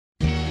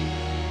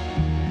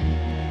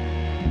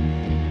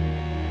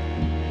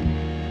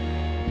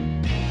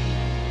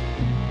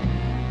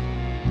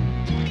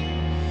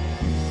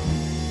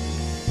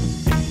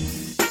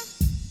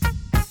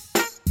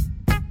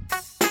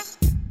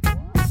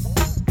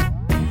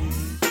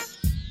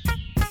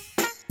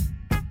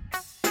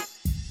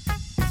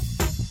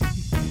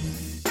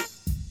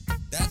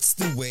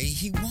the way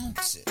he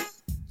wants it.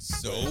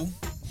 So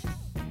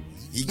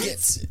he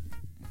gets it.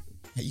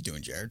 How you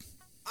doing, Jared?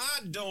 I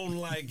don't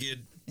like it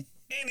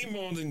any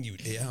more than you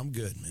do. Yeah, I'm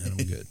good, man. I'm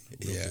good.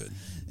 Real good.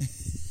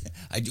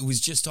 I was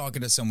just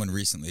talking to someone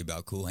recently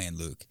about Cool Hand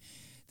Luke.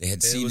 They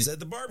had seen it. Was at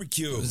the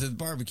barbecue. It was at the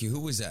barbecue.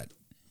 Who was that?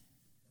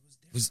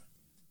 Was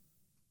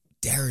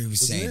Dara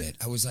was saying it.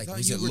 I was like,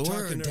 was it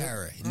Laura or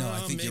Dara? No, I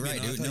think you're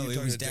right. No,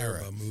 it was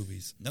Dara. About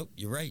movies. Nope,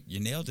 you're right. You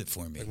nailed it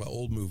for me. Like about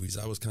old movies.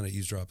 I was kind of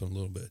eavesdropping a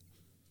little bit.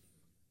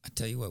 I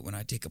tell you what, when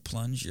I take a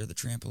plunge, you're the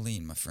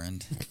trampoline, my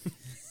friend.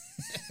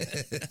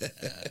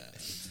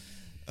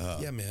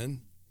 Yeah,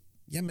 man.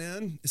 Yeah,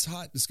 man. It's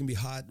hot. It's going to be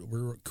hot.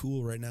 We're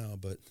cool right now,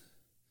 but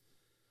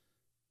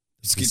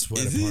it's going to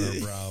sweat upon our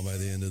brow by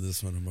the end of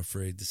this one, I'm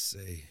afraid to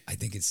say. I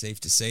think it's safe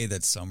to say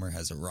that summer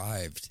has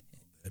arrived.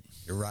 It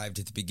arrived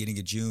at the beginning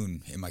of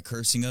June. Am I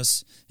cursing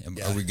us?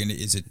 Are we gonna?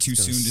 Is it too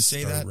soon to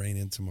say that?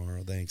 Raining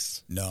tomorrow.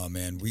 Thanks. No,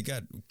 man. We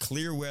got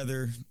clear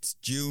weather. It's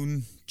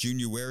June.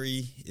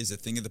 January is a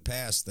thing of the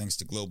past thanks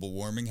to global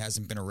warming.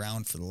 Hasn't been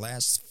around for the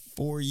last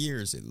 4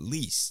 years at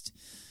least.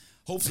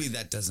 Hopefully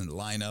that doesn't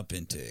line up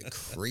into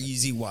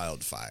crazy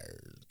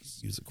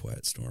wildfires. Use a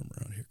quiet storm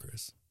around here,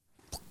 Chris.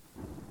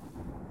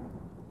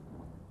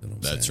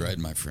 That's right,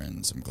 my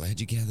friends. I'm glad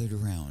you gathered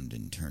around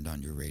and turned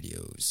on your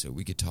radios so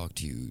we could talk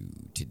to you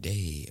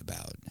today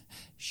about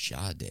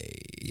Sade.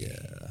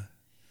 Yeah.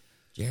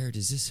 Jared,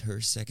 is this her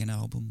second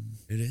album?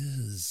 It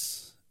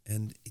is.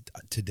 And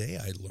today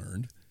I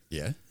learned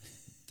that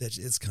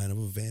it's kind of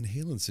a Van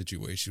Halen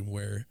situation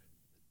where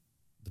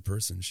the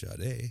person,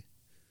 Sade,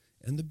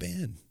 and the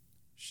band,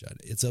 Sade.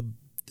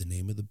 The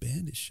name of the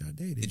band is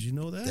Sade. Did you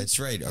know that? That's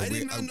right. I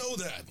did not know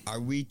that. Are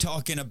we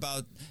talking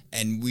about,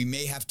 and we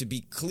may have to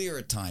be clear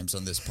at times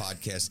on this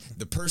podcast,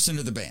 the person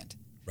of the band?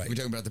 Right. We're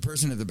talking about the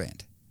person of the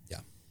band. Yeah.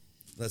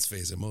 Let's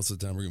face it. Most of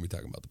the time we're going to be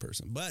talking about the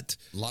person. But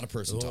a lot of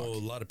person talk. A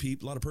lot of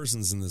people, a lot of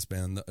persons in this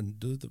band.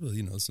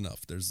 You know, it's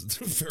enough. There's a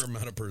fair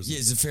amount of persons. Yeah,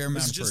 it's a fair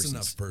amount of persons. Just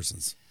enough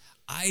persons.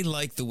 I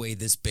like the way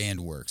this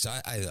band works.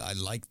 I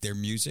like their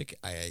music.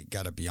 I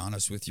got to be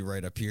honest with you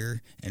right up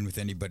here and with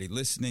anybody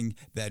listening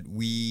that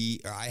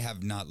I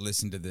have not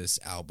listened to this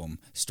album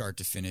start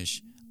to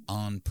finish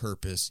on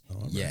purpose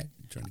yet.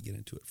 I'm trying to get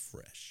into it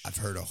fresh. I've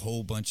heard a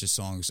whole bunch of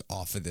songs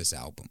off of this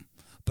album,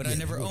 but I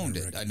never owned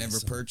it. I never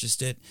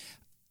purchased it.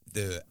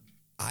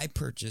 I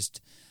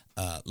purchased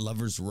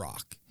Lovers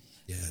Rock.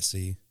 Yeah,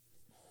 see?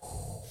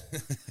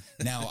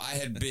 Now,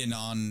 I've been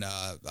on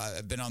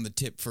the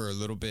tip for a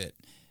little bit.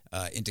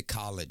 Into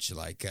college,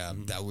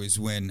 that was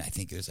when I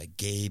think it was like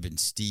Gabe and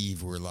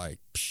Steve were like,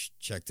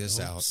 check this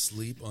out.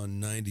 Sleep on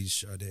 90s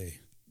Sade.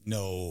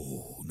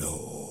 No.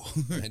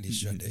 90s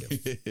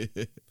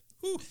Sade.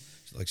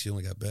 It's like she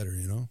only got better,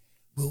 you know?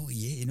 Well,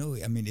 yeah, you know,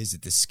 I mean, is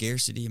it the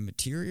scarcity of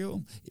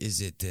material?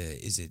 Is it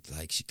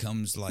like she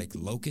comes like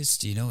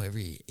locust, you know,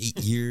 every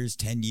 8 years,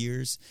 10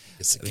 years?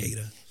 A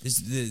cicada.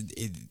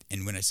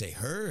 And when I say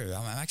her,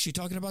 I'm actually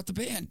talking about the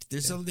band.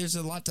 There's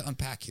a lot to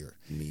unpack here.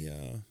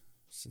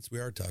 Since we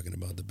are talking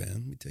about the band,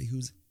 let me tell you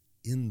who's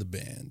in the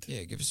band.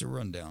 Yeah, give us a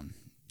rundown.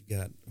 You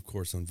got, of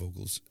course, on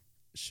vocals,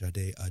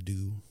 Sade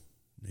Adu,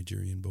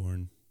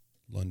 Nigerian-born,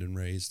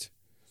 London-raised.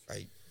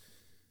 Right.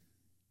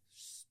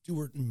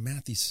 Stuart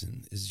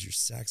Mathieson is your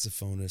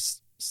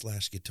saxophonist /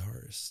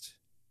 guitarist.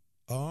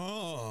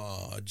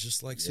 Oh,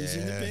 just like Susie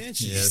and the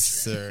Banshees. Yes,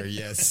 sir.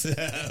 Yes.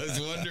 I was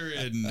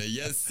wondering.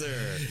 Yes,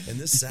 sir. And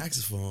this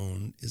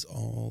saxophone is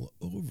all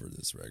over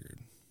this record.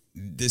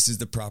 This is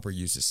the proper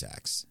use of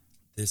sax.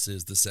 This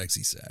is the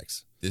sexy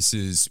sax. This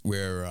is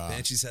where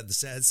Banshees had the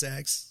sad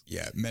sax.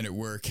 Yeah, Men at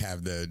Work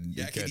have the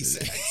yakety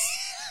sax.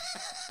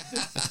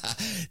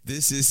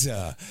 This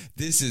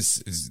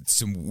is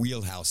some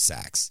wheelhouse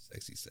sax,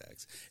 sexy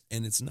sax,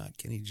 and it's not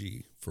Kenny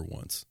G for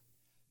once.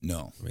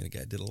 No, I mean the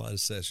guy did a lot of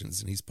sessions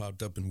and he's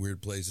popped up in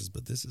weird places,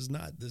 but this is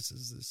not. This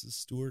is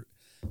Stuart.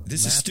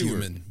 This is Stuart.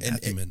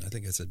 Matthewman. I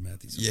think I said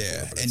Matthews.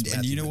 Yeah,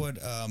 and you know what?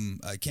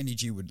 Kenny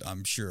G would,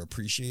 I'm sure,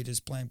 appreciate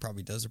his playing.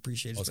 Probably does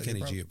appreciate his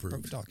playing. Kenny G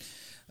approved.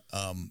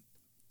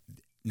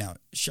 Now,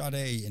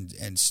 Sade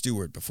and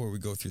Stuart, before we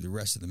go through the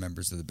rest of the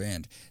members of the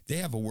band, they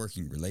have a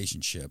working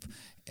relationship.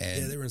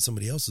 And they were in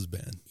somebody else's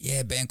band.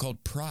 Yeah, a band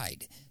called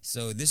Pride.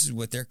 So this is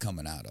what they're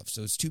coming out of.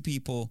 So it's two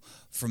people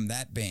from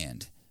that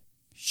band.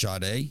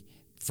 Sade,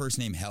 first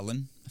name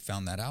Helen. I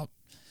found that out.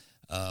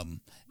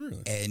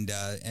 Really? And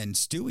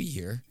Stewie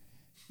here,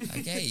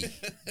 like, hey,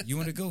 you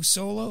want to go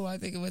solo? I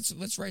think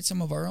let's write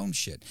some of our own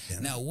shit. Yeah.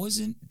 Now,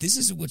 this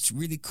is what's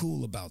really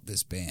cool about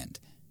this band.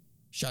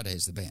 Sade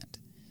is the band.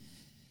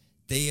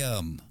 They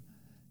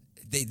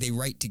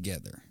write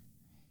together.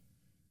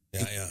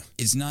 Yeah.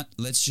 It's not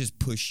let's just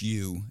push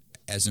you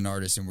as an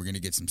artist and we're going to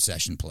get some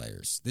session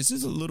players. This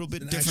is a little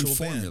bit different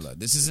formula. Band.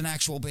 This is an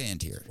actual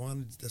band here.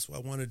 That's why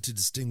I wanted to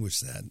distinguish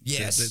that.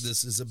 Yes. That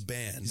this is a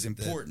band. It's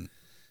important.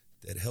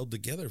 That held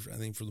together, I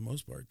think, for the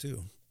most part,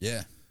 too.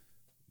 Yeah.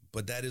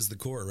 But that is the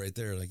core right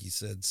there. Like you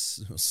said,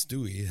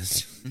 Stewie,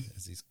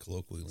 as he's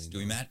colloquially known.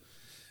 Stewie Matt.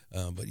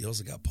 But you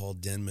also got Paul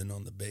Denman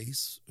on the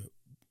bass.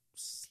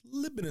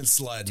 Slipping and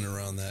sliding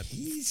around that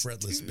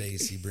fretless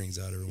bass he brings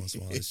out every once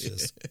in a while. It's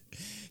just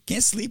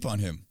can't sleep on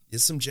him.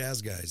 It's some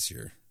jazz guys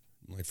here,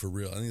 like for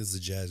real. I think it's the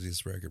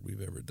jazziest record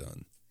we've ever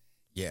done.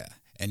 Yeah,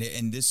 and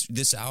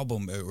this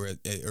album or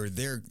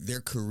their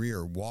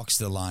career walks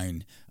the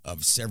line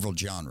of several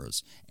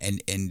genres,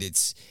 and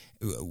it's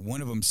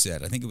one of them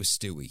said, I think it was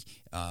Stewie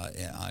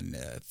on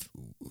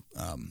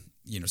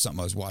something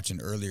I was watching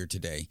earlier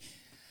today.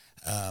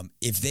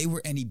 If they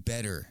were any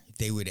better,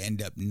 they would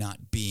end up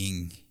not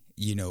being.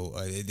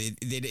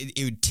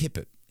 It would tip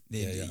it.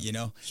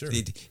 Sure.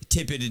 They'd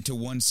tip it into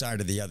one side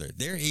or the other.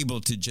 They're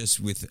able to just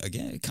with,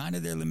 again, kind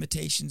of their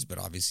limitations, but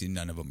obviously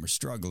none of them are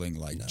struggling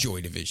like Joy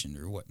Division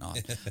or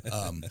whatnot.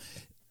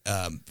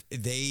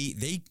 They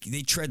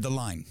tread the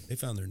line. They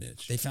found their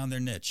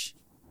niche.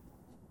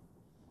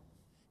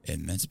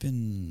 And that's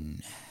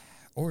been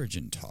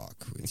Origin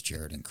Talk with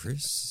Jared and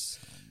Chris.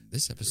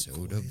 This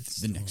episode of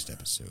the next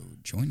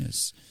episode. Join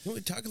us. You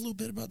want to talk a little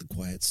bit about the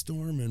Quiet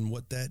Storm and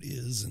what that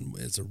is, and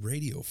it's a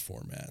radio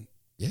format.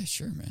 Yeah,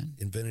 sure, man.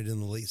 Invented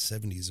in the late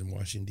 70s in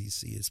Washington,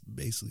 D.C. It's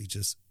basically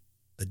just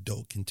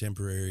adult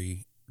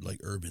contemporary, like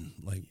urban,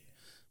 like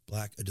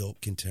black adult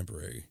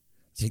contemporary.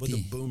 But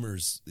the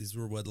boomers, these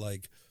were what,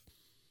 like...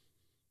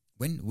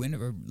 When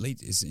or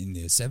late, is in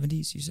the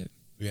 70s, you said?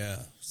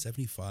 Yeah,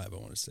 75, I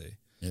want to say.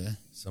 Yeah.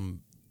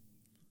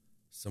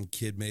 Some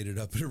kid made it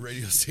up at a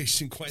radio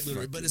station, quite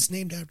literally. But it's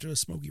named after a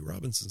Smokey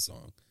Robinson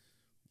song,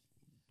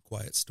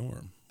 Quiet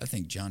Storm. I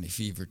think Johnny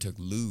Fever took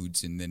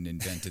lewds and then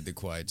invented the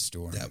Quiet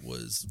Storm. That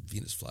was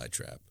Venus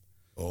Flytrap.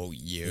 Oh,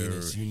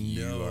 yeah.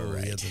 You are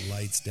right. You had the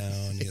lights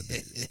down. You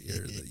had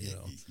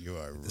you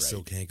are right. The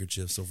silk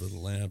handkerchiefs over the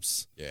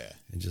lamps. Yeah.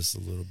 And just a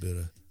little bit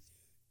of...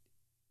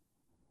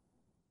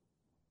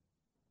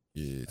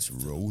 It's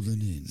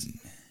rolling in.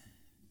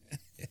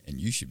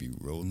 And you should be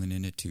rolling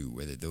in it too,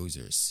 whether those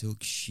are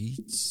silk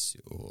sheets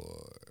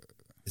or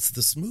it's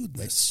the smoothness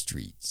wet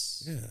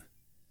streets. Yeah.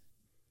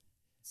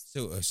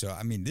 So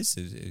I mean, this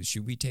is.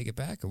 Should we take it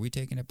back? Are we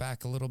taking it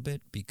back a little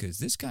bit? Because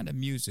this kind of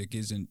music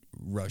isn't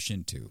rush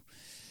into.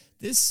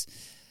 This,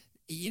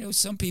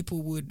 some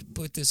people would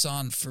put this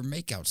on for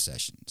makeout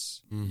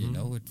sessions.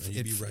 Mm-hmm.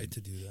 You'd be right to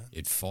do that.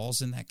 It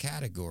falls in that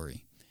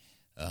category.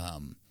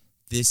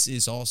 This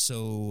is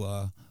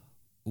also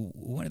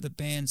one of the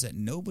bands that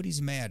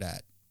nobody's mad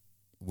at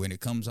when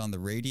it comes on the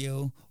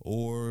radio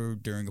or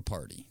during a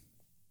party.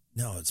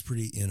 No, it's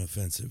pretty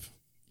inoffensive.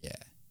 Yeah.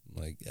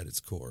 Like, at its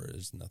core,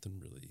 there's nothing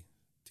really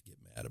to get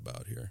mad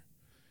about here.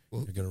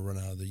 Well, You're going to run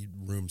out of the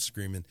room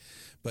screaming.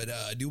 But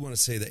I do want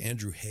to say that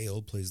Andrew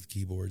Hale plays the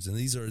keyboards, and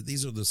this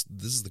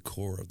is the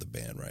core of the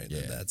band, right?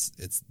 Yeah. And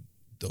it's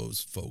those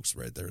folks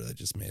right there that I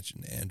just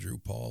mentioned, Andrew,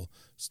 Paul,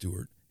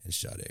 Stewart, and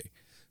Sade.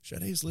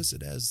 Sade is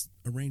listed as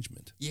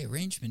arrangement. Yeah,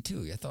 arrangement,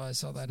 too. I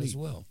saw that as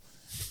well.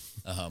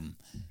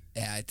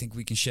 And I think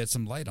we can shed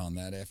some light on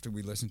that after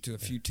we listen to a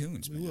few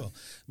tunes. We will.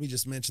 Let me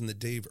just mention that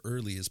Dave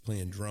Early is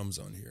playing drums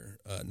on here.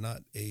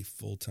 Not a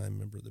full-time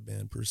member of the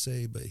band per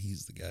se, but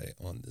he's the guy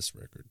on this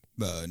record.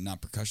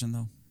 Not percussion,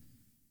 though?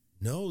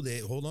 No,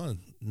 hold on.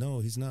 No,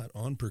 he's not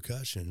on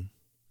percussion.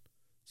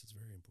 This is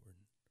very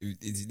important.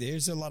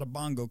 There's a lot of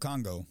bongo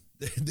congo.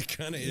 There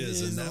kind of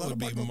is, and that would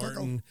be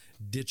Martin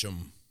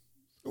Ditcham.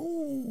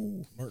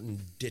 Ooh.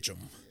 Martin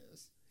Ditcham.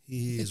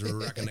 He's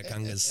rocking the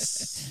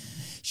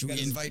congas. Should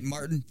we invite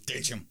Martin?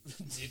 Ditcham.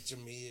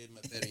 Ditcham me and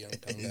my very young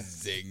conga.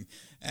 Zing.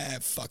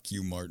 Fuck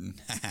you, Martin.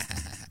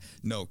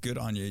 No, good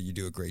on you. You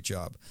do a great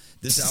job.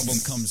 This album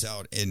comes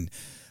out in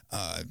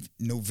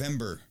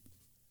November,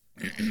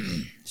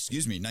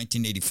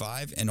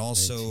 1985, and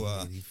also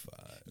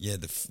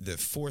 1985. The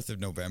 4th of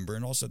November,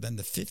 and also then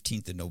the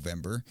 15th of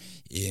November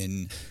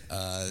in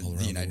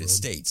the United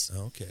States.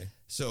 Oh, okay.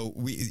 So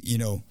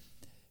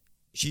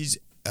she's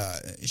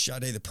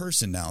Sade the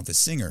person now, the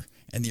singer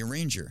and the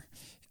arranger,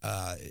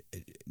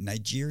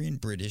 Nigerian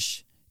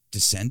British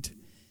descent,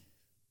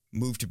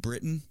 moved to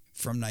Britain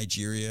from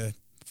Nigeria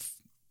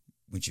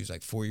when she was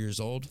like 4 years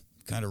old.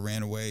 Kind of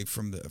ran away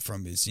from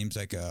it seems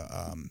like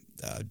a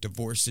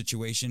divorce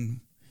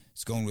situation.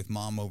 It's going with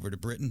mom over to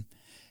Britain,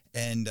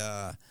 and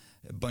a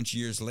bunch of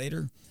years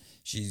later,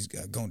 she's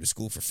going to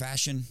school for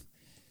fashion.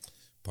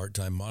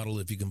 Part-time model,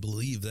 if you can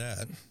believe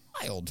that.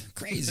 Wild,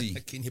 crazy.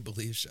 Can you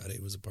believe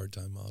Sade was a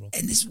part-time model?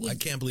 And I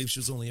can't believe she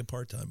was only a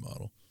part-time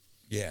model.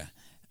 Yeah.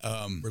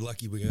 We're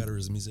lucky we got her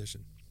as a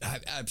musician.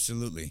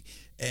 Absolutely.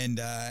 And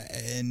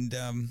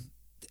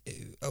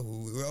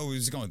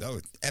it's going.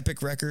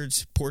 Epic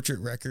Records, Portrait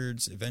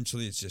Records.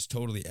 Eventually, it's just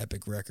totally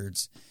Epic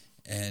Records.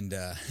 And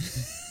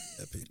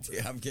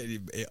I'm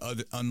getting,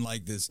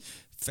 unlike this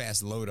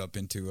fast load up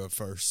into a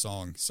first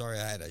song. Sorry,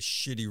 I had a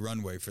shitty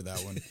runway for that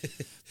one.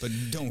 But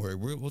don't worry,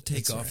 we'll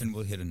take off right. And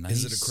we'll hit a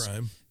nice. Is it a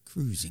crime?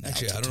 Cruising.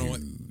 Actually, altitude. I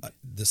don't know what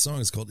the song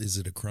is called. Is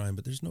it a crime?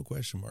 But there's no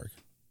question mark.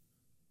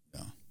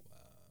 No. Wow.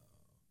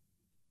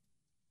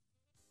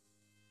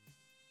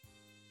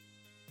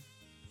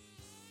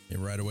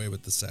 And right away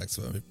with the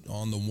saxophone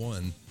on the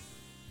one.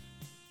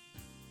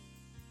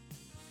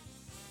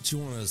 Do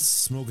you want to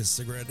smoke a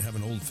cigarette and have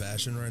an old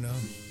fashioned right now?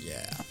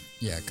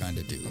 Yeah, I kind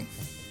of do.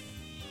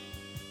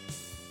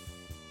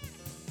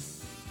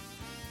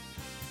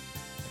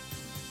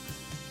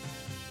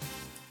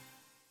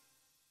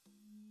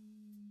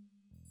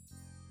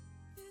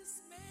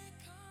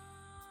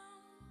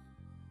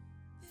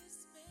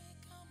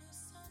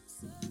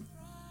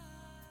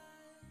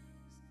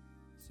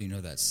 You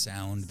know that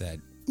sound, that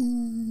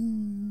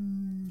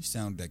ooh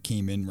sound that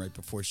came in right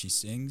before she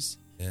sings,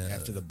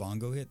 after the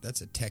bongo hit?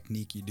 That's a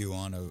technique you do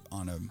on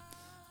a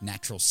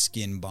natural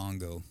skin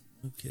bongo.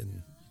 No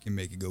kidding. You can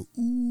make it go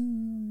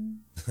ooh.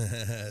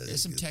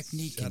 There's some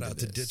technique. Shout out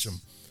to Ditch 'em.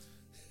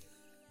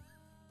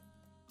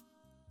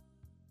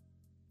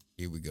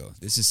 Here we go.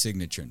 This is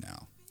signature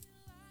now.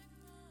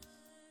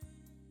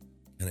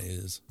 And it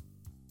is.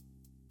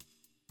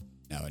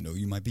 Now, I know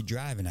you might be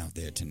driving out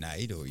there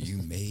tonight, or you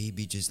may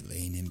be just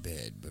laying in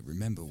bed, but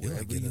remember,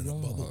 wherever you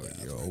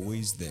are, you're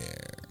always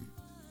there.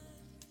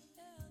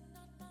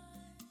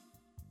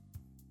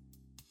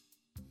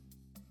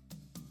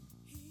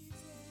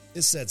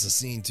 It sets a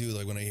scene, too.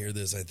 Like, when I hear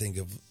this, I think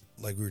of,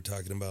 like we were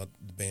talking about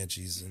the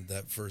Banshees and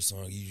that first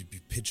song. You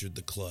pictured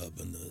the club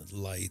and the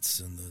lights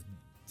and the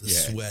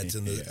sweat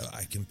and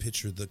I can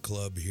picture the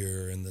club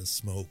here and the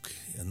smoke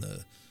and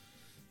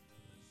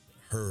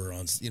her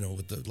on,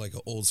 with the like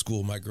an old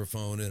school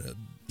microphone and an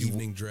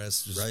evening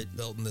dress, just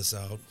belting this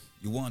out.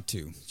 You want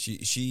to. She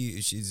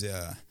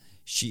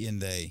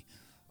and they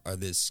are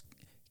this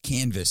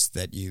canvas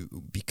that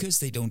because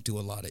they don't do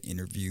a lot of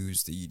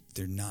interviews,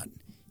 they're not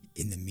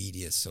in the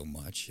media so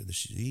much.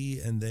 She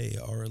and they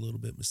are a little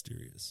bit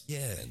mysterious.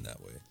 Yeah. In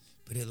that way.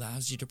 But it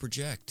allows you to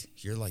project.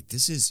 You're like,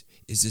 is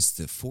this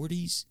the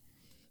 40s?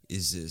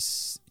 Is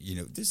this,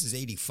 this is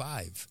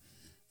 85.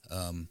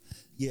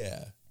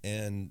 Yeah.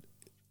 And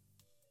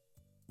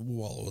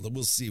well,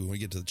 we'll see when we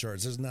get to the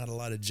charts. There's not a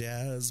lot of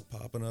jazz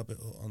popping up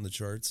on the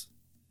charts.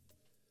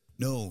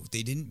 No,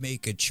 they didn't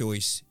make a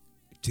choice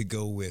to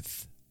go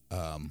with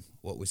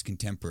what was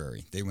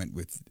contemporary. They went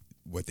with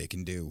what they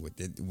can do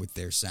with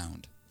their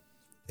sound.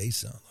 They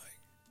sound like.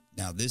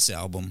 Now this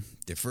album,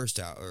 her first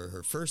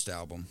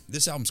album.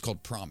 This album's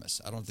called Promise.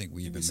 I don't think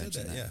we even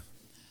mentioned that. Yeah.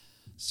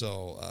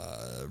 So,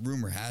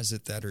 rumor has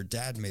it that her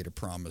dad made a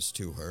promise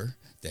to her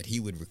that he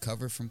would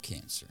recover from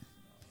cancer.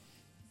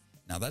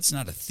 Now, that's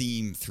not a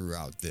theme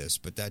throughout this,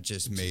 but that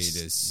just made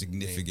a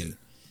significant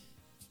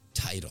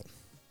title.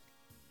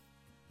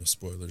 No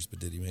spoilers, but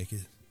did he make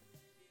it?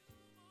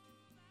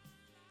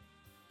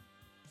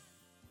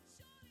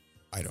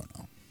 I don't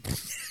know.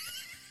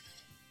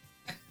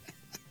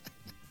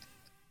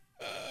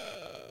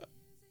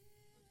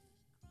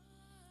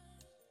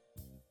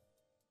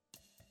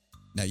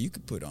 Now, you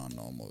could put on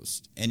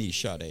almost any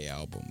Sade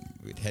album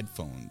with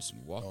headphones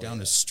and walk down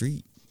the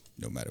street,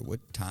 no matter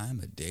what time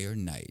of day or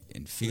night,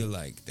 and feel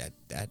like that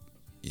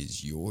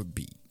is your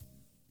beat.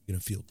 You're going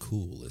to feel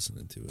cool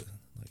listening to it.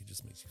 Like, it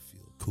just makes you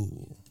feel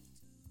cool.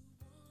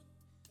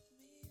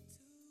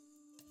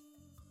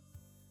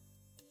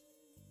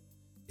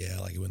 Yeah,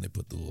 I like it when they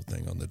put the little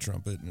thing on the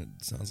trumpet and it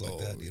sounds like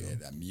that. You know,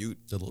 that mute.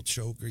 The little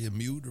choke or you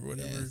mute or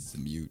whatever. Yeah, it's the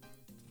mute.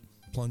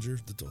 Plunger,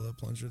 the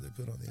plunger they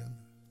put on the end.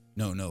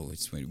 No,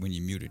 it's when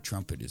you mute a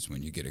trumpet is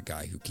when you get a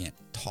guy who can't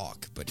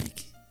talk, but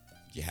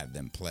you have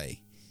them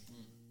play.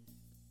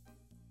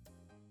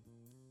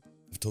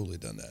 I've totally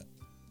done that.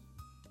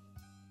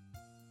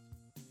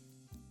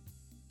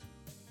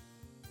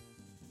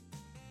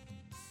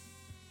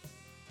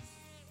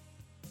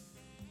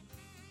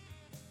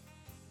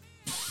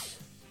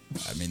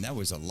 I mean, that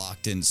was a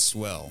locked-in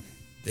swell.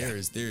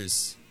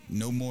 There's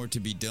no more to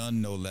be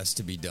done, no less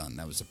to be done.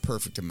 That was a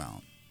perfect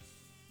amount.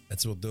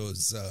 That's what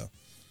those... that's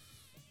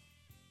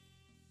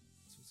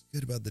what's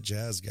good about the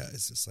jazz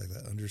guys. It's like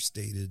that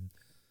understated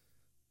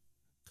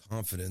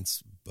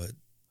confidence, but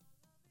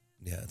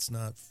yeah, it's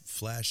not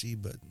flashy,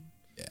 but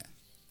yeah,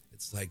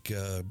 it's like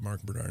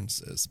Mark Bernard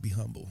says, be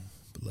humble,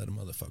 but let a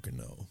motherfucker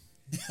know.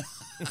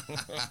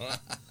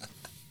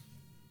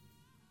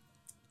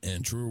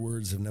 And truer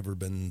words have never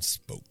been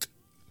spoke.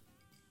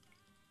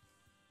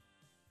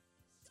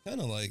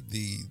 Kind of like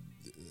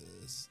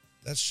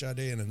that's Sade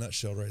in a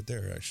nutshell right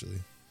there, actually.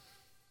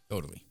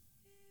 Totally.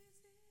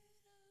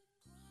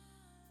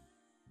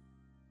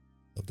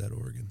 Love that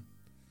organ.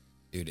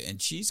 Dude, and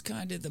she's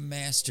kind of the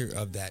master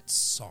of that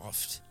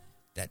soft,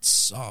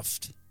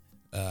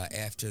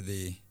 after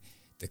the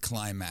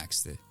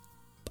climax, the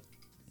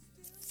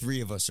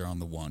three of us are on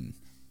the one.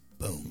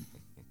 Boom.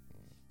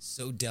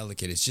 So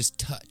delicate. It's just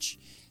touch.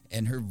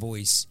 And her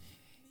voice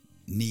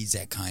needs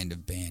that kind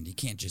of band. You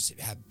can't just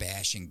have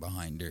bashing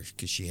behind her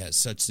because she has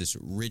such this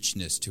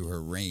richness to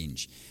her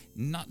range.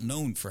 Not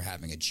known for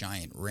having a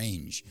giant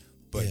range,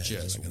 but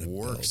just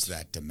works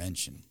that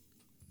dimension.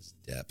 It's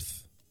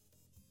depth.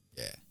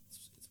 Yeah.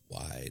 It's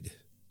wide.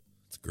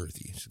 It's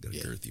girthy. She's got a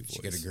girthy voice.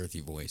 She's got a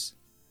girthy voice.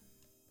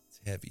 It's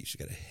heavy. She's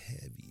got a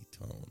heavy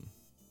tone.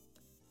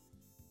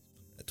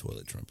 That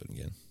toilet trumpet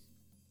again.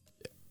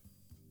 Yeah.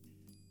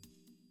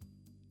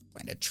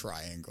 Find a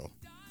triangle.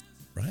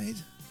 Right?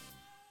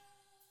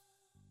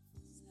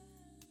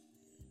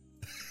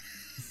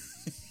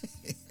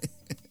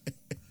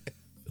 I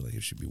feel like you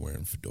should be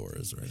wearing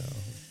fedoras right now.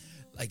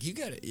 Like, you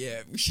got it.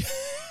 Yeah.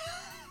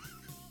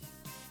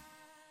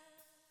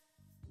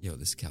 Yo,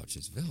 this couch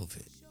is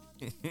velvet.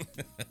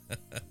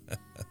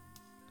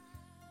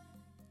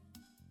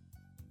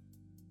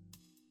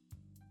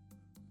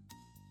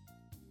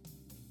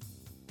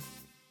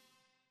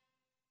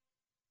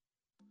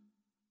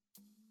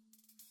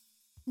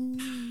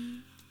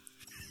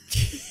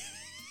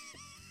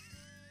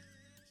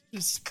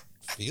 Just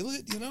feel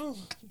it, you know?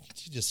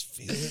 Can't you just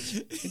feel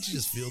it? Can't you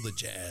just feel the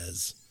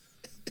jazz?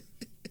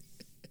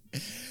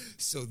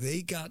 So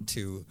they got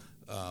to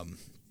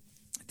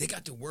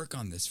work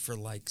on this for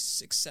like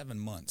 6-7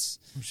 months.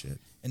 Oh shit!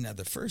 And now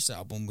the first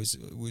album was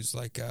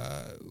like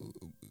a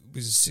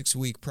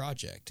 6-week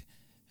project.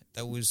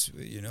 That was,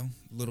 you know,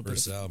 a little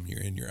First bit of album,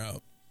 you're in, you're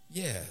out.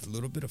 Yeah, a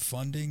little bit of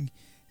funding,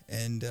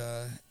 and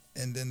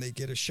then they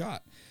get a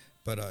shot.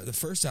 But the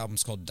first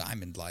album's called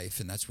Diamond Life,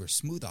 and that's where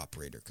Smooth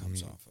Operator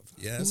comes off of.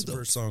 Yeah, that's the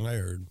first song I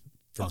heard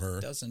from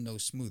her. Doesn't know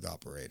Smooth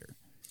Operator.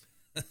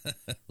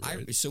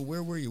 Right. So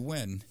where were you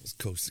when? It was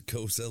coast to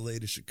coast, LA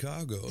to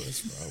Chicago.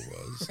 That's where I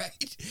was.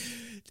 Right.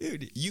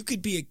 Dude, you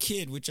could be a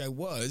kid, which I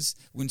was,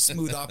 when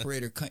Smooth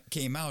Operator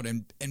came out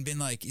and been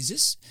like, is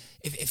this...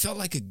 It felt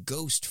like a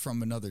ghost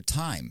from another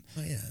time.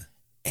 Oh, yeah.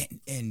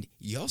 And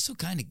you also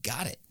kind of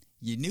got it.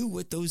 You knew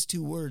what those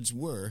two words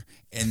were,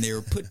 and they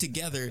were put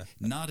together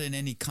not in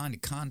any kind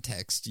of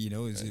context. You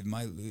know, right.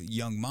 My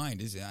young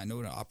mind is, I know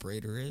what an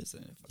operator is.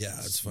 And yeah,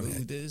 it's funny.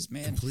 It is,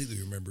 man. I completely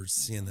remember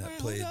seeing that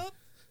played.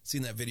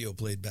 Seeing that video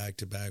played back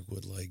to back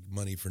with like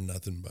Money for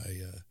Nothing by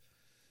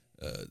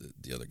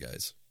the other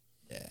guys.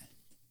 Yeah.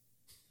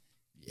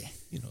 Yeah.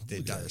 You know,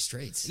 the Dire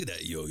Straits. Look at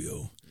that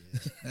yo-yo. Yeah.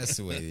 That's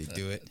the way they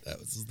do it. That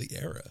was the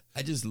era.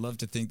 I just love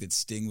to think that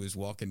Sting was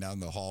walking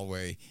down the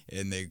hallway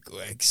and they go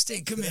like,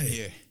 Sting, come in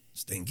here.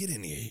 Sting, get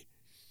in here.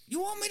 You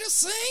want me to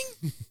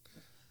sing?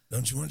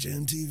 Don't you want your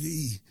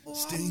MTV? Oh,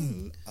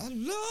 Sting. I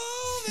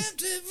love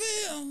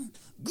MTV.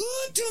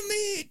 Good to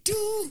me,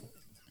 too.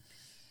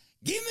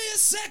 Give me a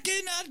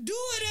second, I'll do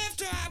it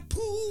after I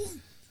poo.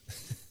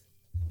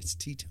 It's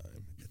tea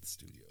time at the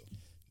studio.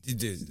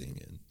 Sting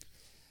in.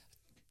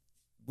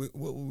 What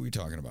were we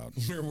talking about?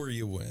 Where were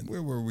you when?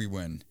 Where were we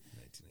when?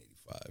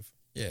 1985.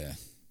 Yeah.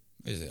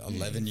 Is it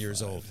 11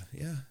 years old?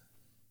 Yeah.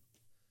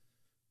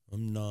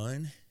 I'm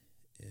 9,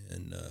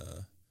 and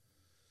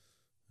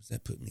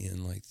that put me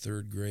in like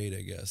 3rd grade,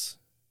 I guess.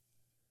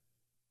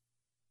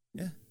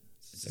 Yeah.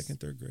 2nd,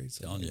 3rd grade,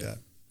 something like that.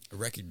 I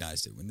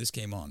recognized it when this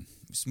came on.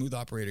 Smooth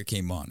Operator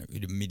came on.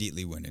 It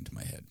immediately went into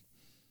my head.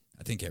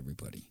 I think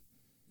everybody.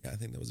 Yeah, I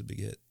think that was a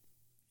big hit.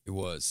 It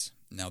was.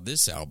 Now,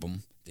 this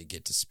album, they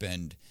get to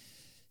spend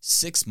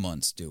 6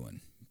 months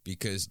doing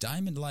because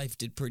Diamond Life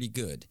did pretty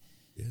good.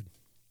 Good.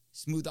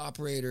 Smooth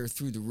Operator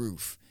through the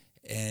roof.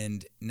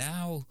 And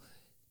now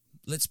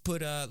let's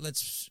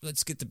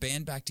get the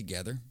band back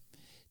together.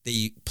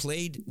 They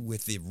played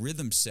with the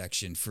rhythm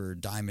section for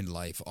Diamond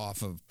Life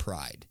off of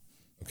Pride.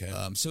 Okay.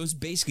 So it's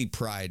basically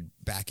Pride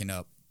backing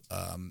up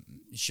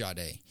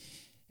Sade.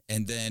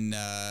 And then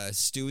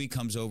Stewie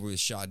comes over with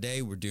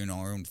Sade. We're doing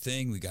our own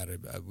thing. We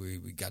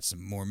got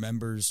some more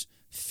members.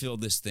 Fill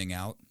this thing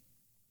out.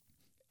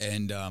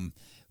 And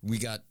we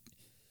got,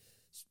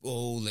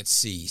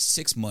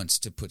 6 months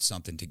to put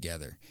something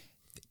together.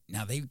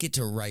 Now they get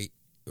to write,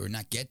 or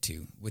not get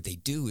to, what they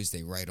do is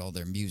they write all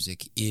their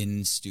music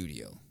in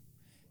studio.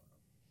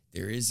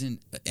 There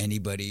isn't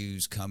anybody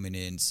who's coming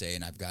in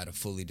saying, I've got a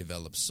fully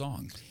developed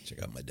song.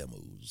 Check out my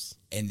demos.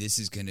 And this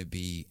is going to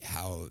be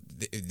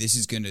this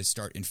is going to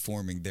start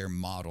informing their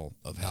model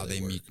of how they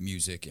make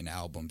music and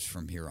albums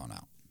from here on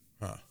out.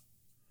 Huh.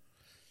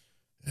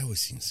 That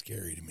always seems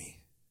scary to me.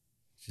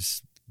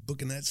 Just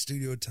booking that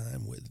studio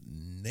time with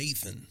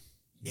Nathan.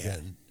 Yeah.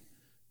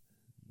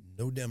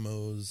 No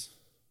demos.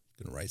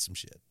 Going to write some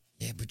shit.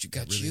 Yeah, but you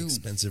got really you.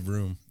 Expensive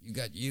room. You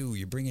got you.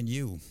 You're bringing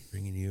you.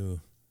 Bringing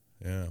you.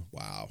 Yeah,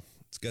 wow.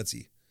 It's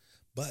gutsy.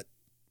 But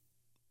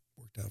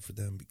worked out for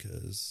them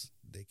because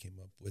they came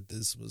up with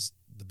this was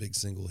the big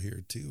single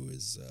here too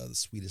is the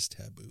Sweetest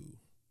Taboo.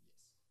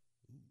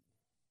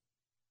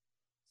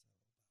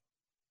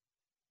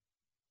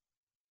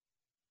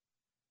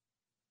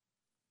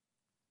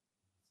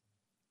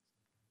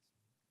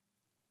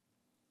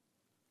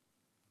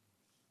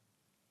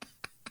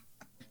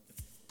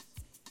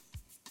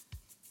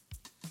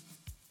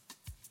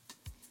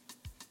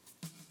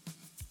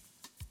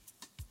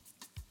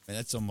 And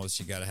that's almost,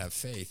 you got to have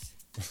faith.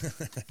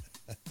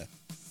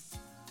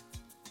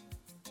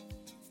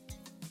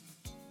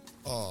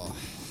 Oh.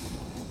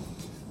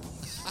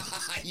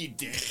 You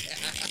did.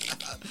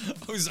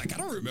 I was like, I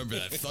don't remember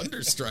that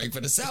thunder strike,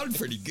 but it sounded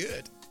pretty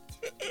good.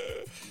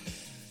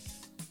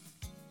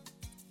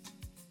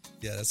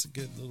 Yeah, that's a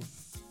good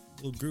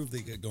little groove they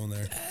got going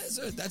there.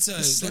 That's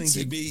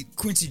a beat.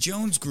 Quincy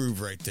Jones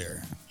groove right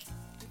there.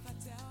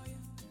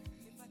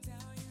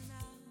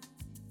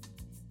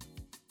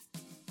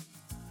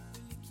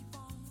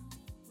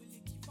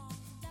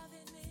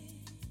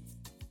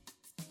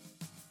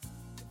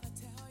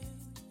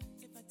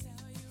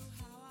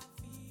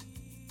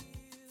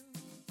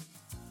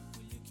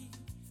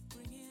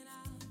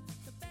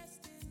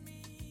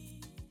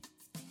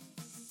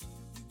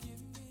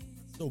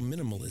 So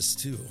minimalist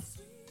too.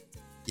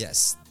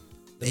 Yes.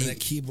 I mean, that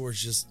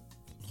keyboard's just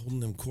holding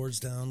them chords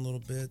down a little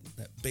bit.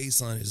 That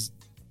bass line is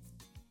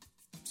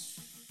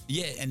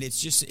Yeah, and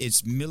it's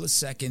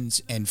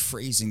milliseconds and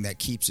phrasing that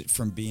keeps it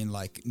from being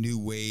like new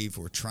wave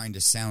or trying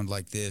to sound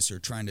like this or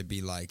trying to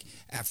be like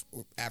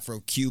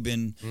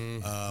Afro-Cuban.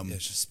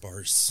 It's just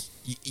sparse.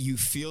 You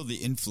feel the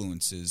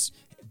influences,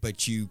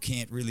 but you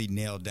can't really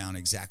nail down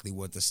exactly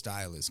what the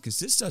style is. Because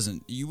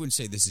you wouldn't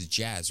say this is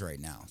jazz right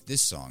now,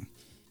 this song.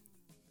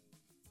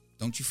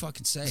 Don't you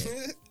fucking say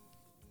it.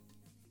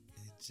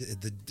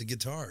 The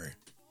guitar.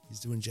 He's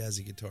doing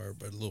jazzy guitar,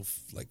 but a little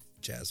like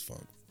jazz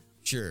funk.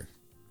 Sure.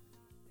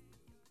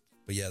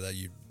 But yeah,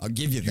 I'll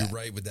give you that. You're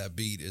right with that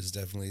beat. Is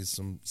definitely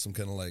some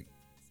kind of like,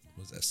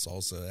 what's that,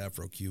 salsa,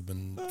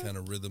 Afro-Cuban kind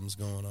of rhythms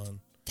going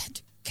on.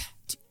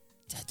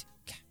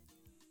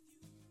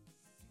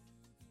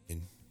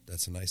 And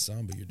that's a nice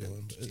samba you're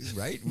doing.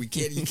 Right? You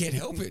can't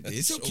help it.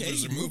 It's okay.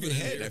 You move your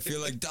head. I feel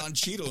like Don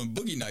Cheadle and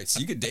Boogie Nights.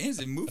 You could dance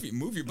and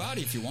move your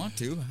body if you want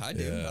to. I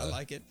do. Yeah. I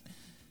like it.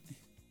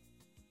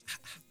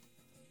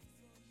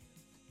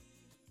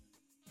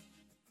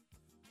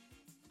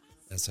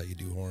 That's how you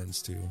do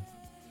horns too.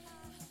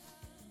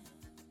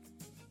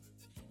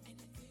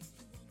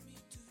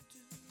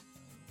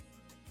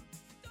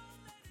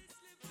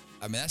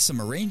 I mean, that's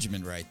some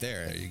arrangement right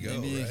there. There you go,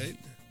 right?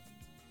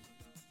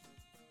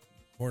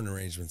 Horn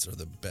arrangements are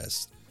the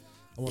best.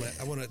 I want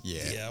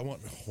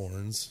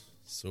horns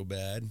so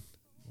bad.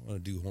 I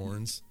want to do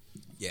horns.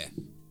 Yeah.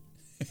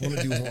 I want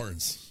to do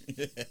horns.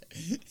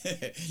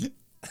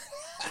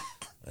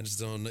 I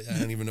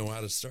don't even know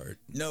how to start.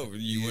 No,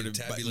 you would have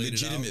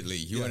legitimately.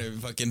 You want to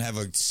fucking have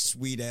a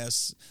sweet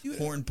ass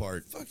horn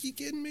part. Fuck, you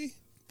kidding me?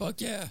 Fuck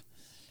yeah.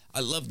 I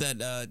love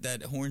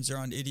that horns are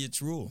on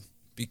Idiot's Rule.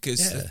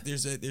 Because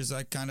there's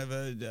like kind of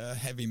a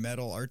heavy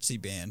metal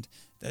artsy band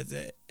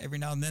that every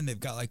now and then they've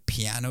got like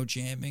piano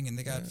jamming and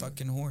they got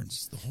fucking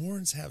horns. The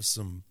horns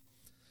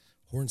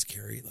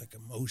carry like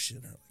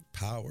emotion or like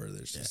power.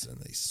 There's just and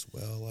they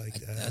swell like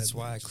that. That's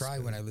why I cry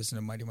when I listen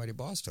to Mighty Mighty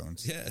Boss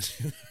Tones. Yeah,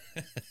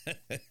 I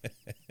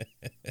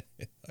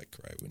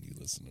cry when you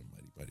listen to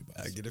Mighty Mighty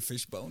Boss. I get a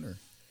fish boner.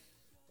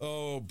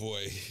 Oh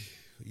boy,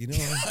 you know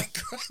I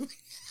cry.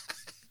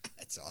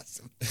 That's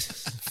awesome.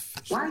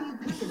 Why are you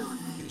picking on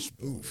me?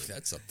 Oof,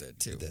 that's up there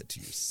too. Did that to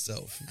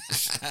yourself.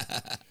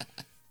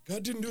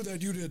 God didn't do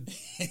that. You did.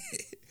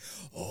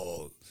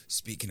 Oh,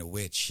 speaking of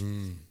which,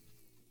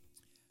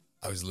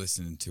 I was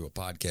listening to a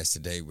podcast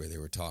today where they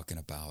were talking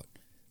about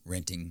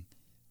renting,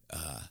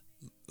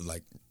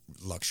 like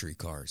luxury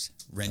cars,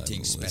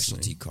 renting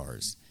specialty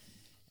cars,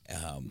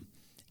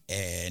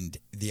 and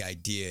the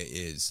idea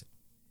is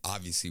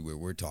obviously where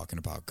we're talking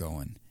about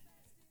going.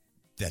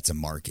 That's a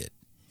market.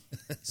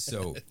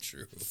 So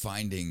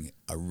finding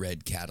a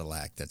red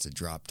Cadillac that's a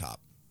drop top,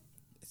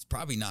 it's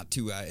probably not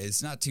too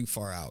it's not too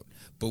far out.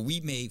 But we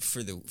may for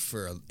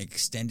an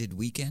extended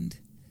weekend,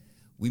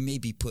 we may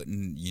be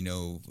putting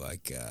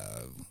like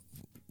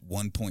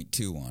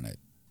 1.2 on it.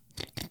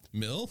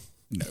 Mil?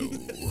 No.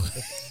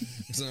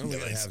 So I only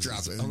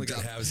got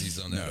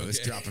halvesies on that. No,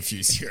 let's drop a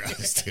few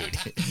zeros, dude.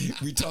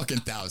 We talking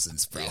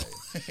thousands, bro.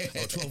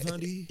 Yeah.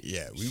 1,200?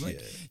 Yeah, we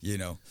might.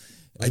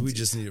 We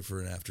just need it for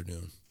an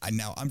afternoon.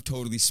 I'm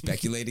totally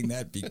speculating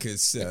that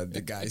because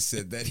the guy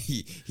said that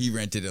he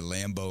rented a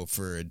Lambo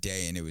for a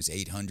day and it was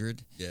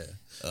 $800. Yeah.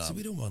 So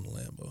we don't want a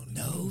Lambo.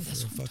 No,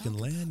 that's a fucking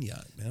land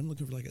yacht, man. I'm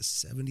looking for like a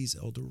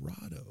 70s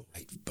Eldorado.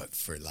 Right, but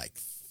for like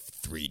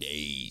 3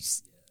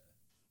 days.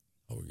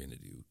 Oh, we're gonna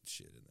do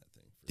shit in that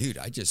thing. Dude,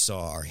 I just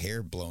saw our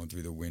hair blowing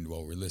through the wind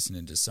while we're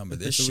listening to some of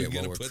this shit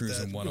while we're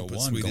cruising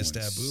 101 sweetest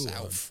going taboo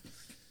south.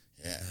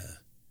 Yeah.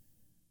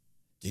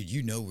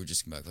 Dude, we're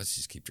just gonna be like, let's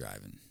just keep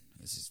driving.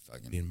 This is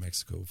fucking be in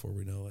Mexico before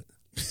we know it.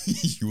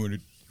 You want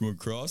to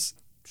cross?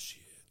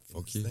 Shit,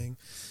 fuck you. Thing.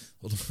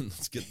 Hold on,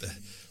 let's get the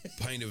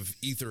pint of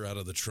ether out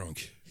of the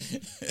trunk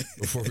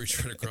before we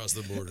try to cross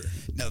the border.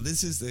 Now,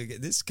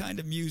 this kind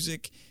of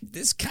music.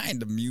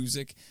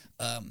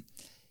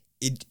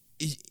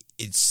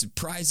 It's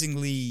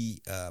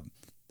surprisingly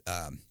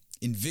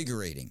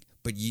invigorating.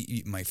 But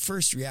my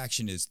first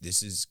reaction is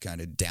this is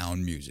kind of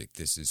down music.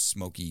 This is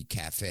smoky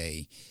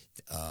cafe.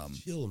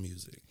 Chill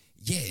music.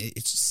 Yeah,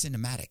 it's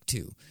cinematic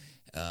too,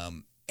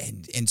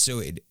 and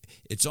so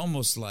it's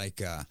almost like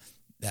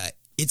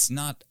it's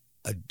not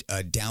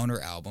a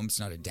downer album. It's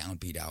not a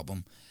downbeat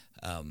album,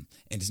 and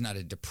it's not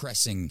a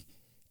depressing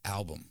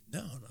album.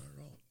 No, not at all.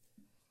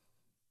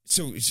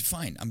 So it's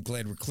fine. I'm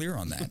glad we're clear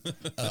on that.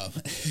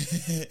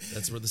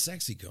 That's where the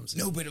sexy comes in.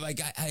 No, but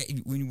like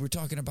when we're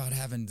talking about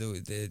having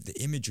the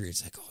imagery,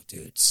 it's like, oh,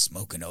 dude,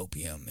 smoking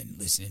opium and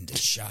listening to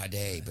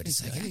Sade. But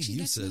it's like, actually,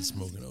 you said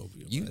smoking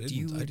opium. You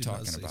were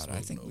talking about it.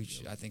 I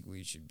think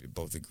we should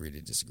both agree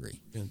to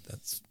disagree. And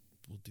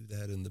we'll do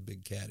that in the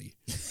big caddy.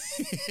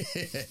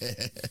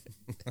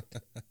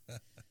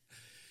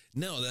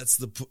 No,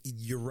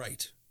 you're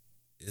right.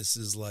 This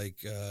is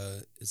like,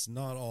 it's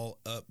not all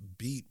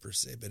upbeat per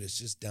se, but it's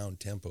just down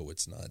tempo.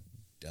 It's not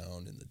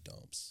down in the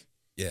dumps.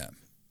 Yeah.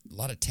 A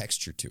lot of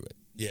texture to it.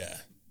 Yeah.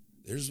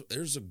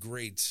 There's a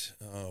great,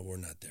 we're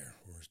not there.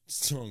 We're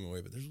a long away,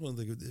 but there's one of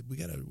the, we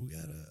got a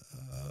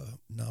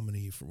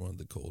nominee for one of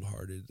the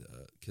cold-hearted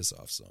Kiss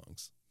Off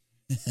songs.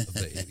 of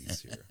the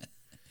 80s here.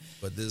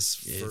 But this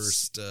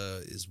first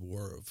is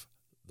War of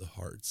the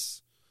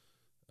Hearts.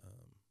 Sounds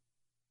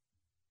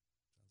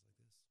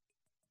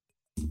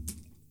like this.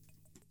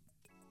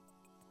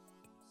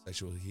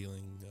 Sexual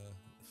healing,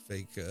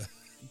 fake.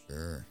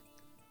 Sure.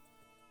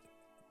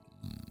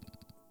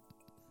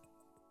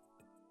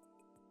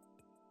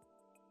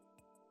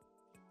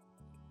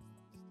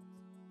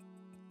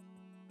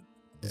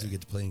 As we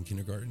get to play in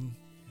kindergarten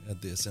at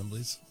the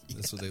assemblies.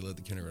 That's what they let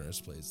the kindergartners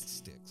play, is the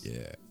sticks.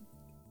 Yeah.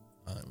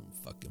 I'm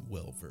fucking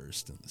well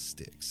versed in the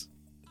sticks.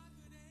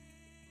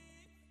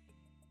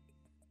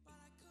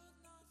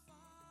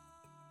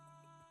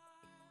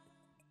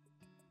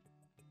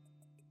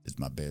 Does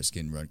my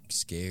bearskin rug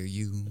scare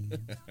you?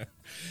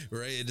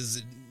 Right? Does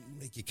it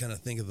make you kind of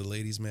think of the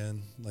ladies'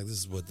 man? Like, this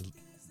is what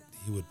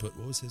he would put.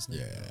 What was his name?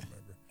 Yeah. I don't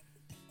remember.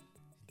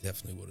 He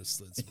definitely would have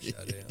slid some Sade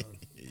on.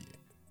 With the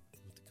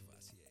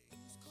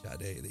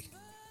Cavassier.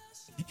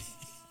 Sade.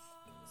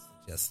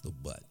 Just the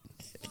butt.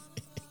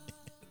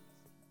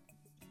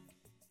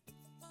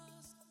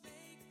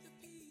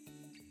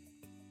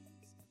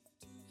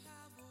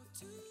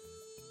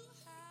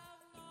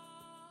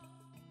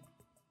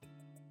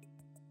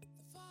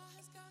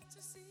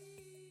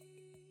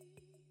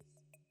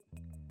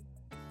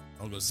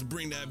 I'm going to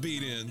bring that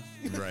beat in.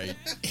 Right.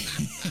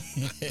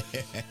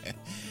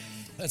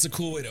 That's a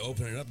cool way to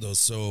open it up, though.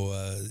 So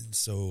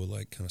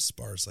like kind of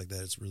sparse like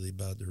that. It's really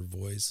about her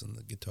voice and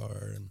the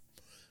guitar and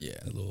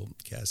that little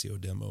Casio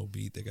demo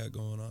beat they got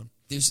going on.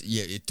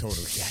 It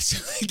totally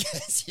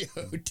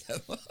Casio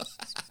demo.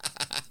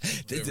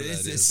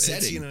 This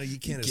setting, you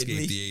can't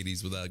escape the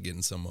 80s without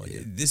getting some on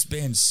you. This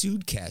band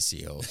sued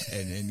Casio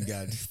and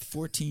got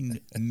 $14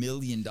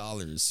 million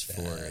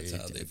for a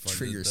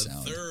trigger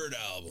sound. The third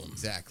album.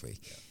 Exactly.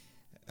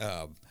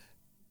 Yeah.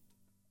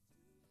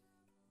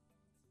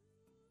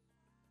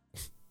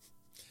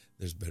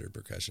 There's better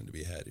percussion to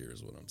be had here,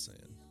 is what I'm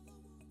saying.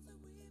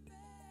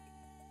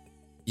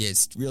 Yeah,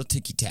 it's real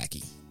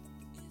ticky-tacky.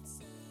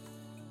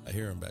 I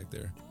hear him back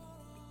there.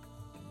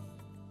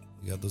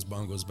 You got those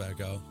bongos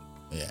back out.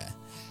 Yeah.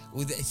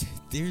 Well,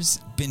 there's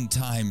been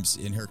times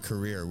in her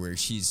career where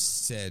she's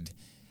said,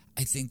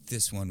 I think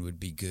this one would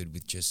be good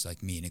with just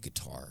like me and a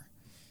guitar.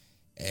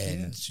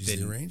 And she's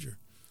the arranger.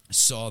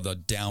 Saw the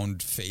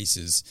downed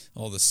faces,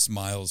 all the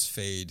smiles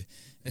fade.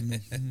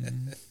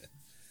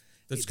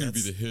 That's going to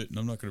be the hit, and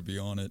I'm not going to be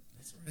on it.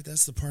 That's right.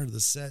 That's the part of the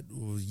set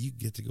where you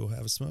get to go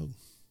have a smoke.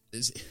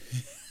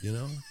 You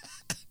know?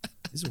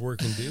 These are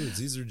working dudes.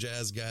 These are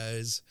jazz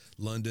guys.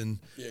 London.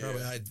 Yeah.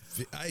 Probably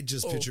I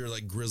just picture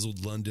like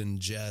grizzled London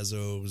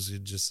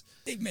jazzos.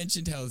 They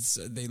mentioned how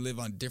they live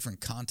on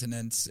different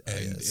continents.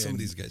 Some of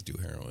these guys do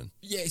heroin.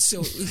 Yeah,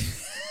 so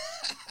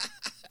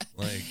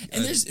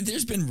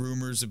there's been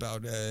rumors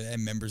about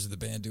members of the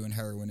band doing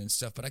heroin and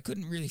stuff, but I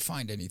couldn't really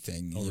find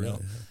anything. You know,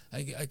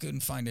 I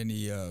couldn't find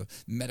any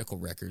medical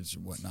records or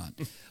whatnot.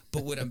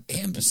 But what I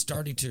am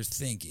starting to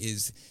think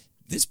is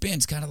this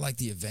band's kind of like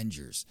the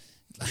Avengers.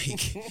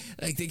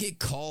 Like they get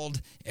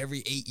called every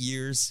 8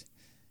 years.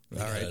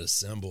 All right,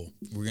 assemble.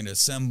 We're gonna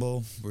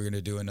assemble. We're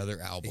gonna do another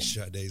album.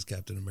 Sade's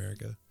Captain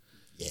America.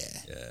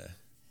 Yeah,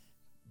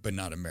 but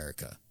not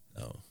America.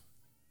 Oh,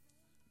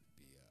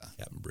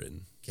 Captain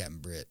Britain. Captain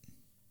Brit.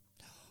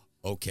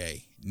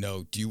 Okay.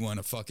 No, do you want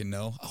to fucking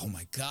know? Oh,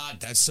 my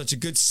God. That's such a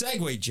good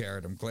segue,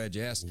 Jared. I'm glad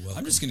you asked. Welcome.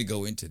 I'm just going to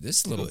go into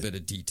this little bit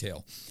of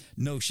detail.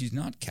 No, she's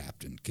not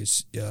captain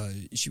because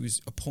she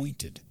was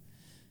appointed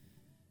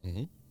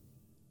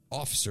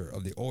officer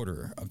of the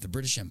Order of the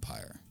British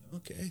Empire.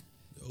 Okay.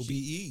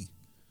 OBE.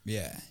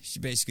 She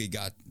basically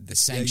got the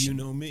sanction.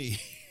 Yeah, you know me.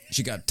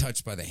 She got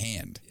touched by the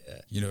hand. Yeah.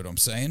 You know what I'm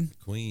saying?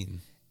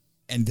 Queen.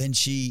 And then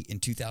she, in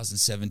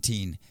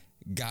 2017,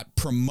 got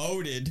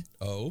promoted.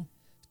 Oh.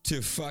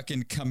 To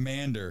fucking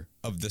commander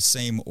of the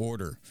same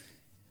order.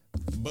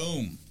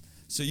 Boom.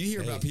 So you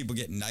hear about people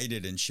getting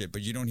knighted and shit,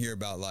 but you don't hear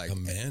about like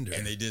commander.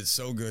 And they did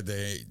so good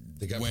they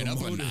got went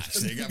promoted. up a notch.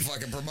 They got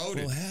fucking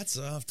promoted. Well, hats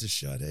off to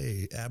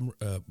Sade.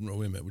 No,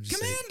 wait a minute. Would you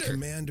say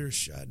Commander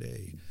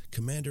Sade?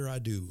 Commander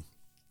Adu.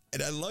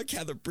 And I like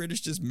how the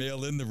British just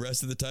mail in the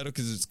rest of the title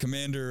because it's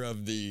commander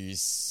of the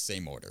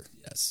same order.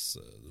 Yes.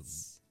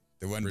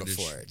 The one British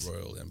before it.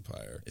 Royal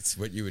Empire. It's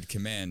what you would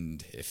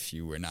command if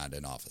you were not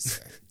an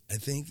officer. I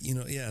think,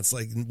 it's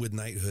like with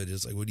knighthood,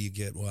 it's like, what do you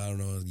get? Well, I don't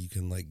know. You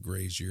can like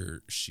graze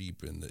your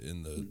sheep in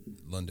the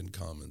London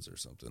Commons or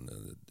something.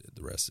 And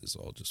the rest is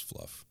all just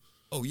fluff.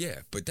 Oh, yeah,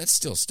 but that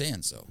still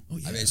stands, though. Oh,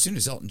 yeah. I mean, as soon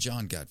as Elton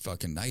John got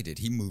fucking knighted,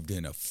 he moved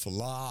in a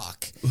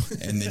flock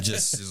and then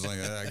just is like,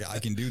 I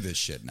can do this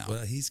shit now.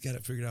 Well, he's got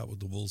it figured out with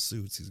the wool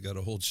suits. He's got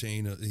a whole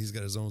chain. He's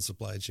got his own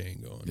supply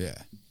chain going. Yeah.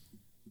 That's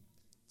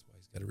why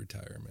he's got to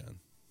retire, man.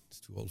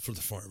 He's too old for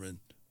the farming.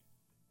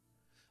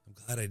 I'm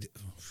glad I did.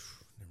 Oh,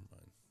 never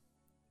mind.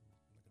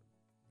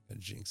 I'm not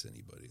going to jinx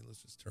anybody.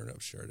 Let's just turn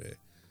up Sade.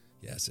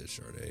 Yeah, I said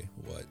Sade.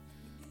 What?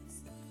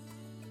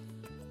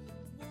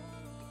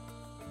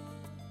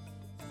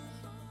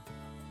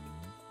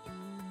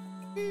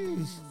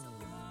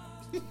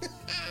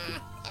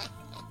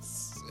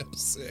 So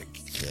sick.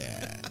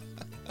 Yeah.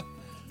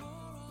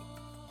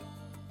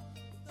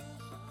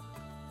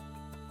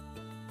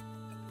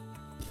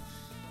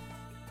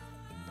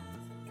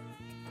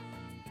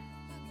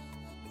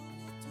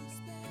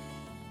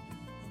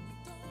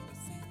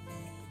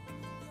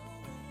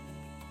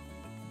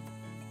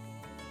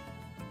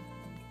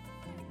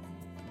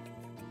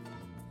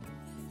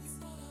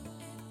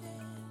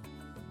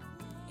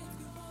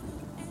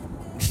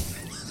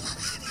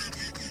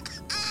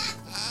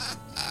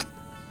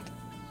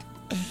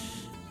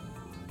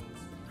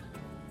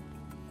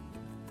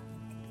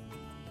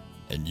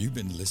 And you've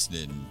been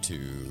listening to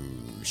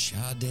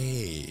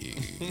Sade.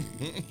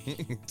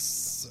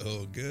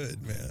 So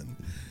good, man.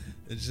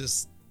 It's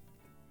just,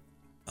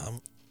 are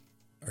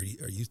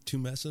you two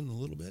messing a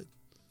little bit?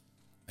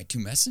 Am I too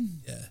messing?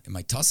 Yeah. Am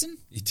I tussing?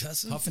 You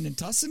tussing? Huffing and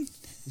tussing?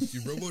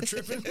 You robo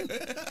tripping?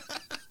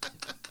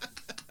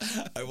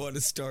 I want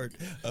to start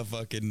a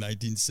fucking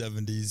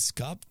 1970s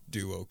cop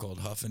duo called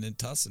Huffin' and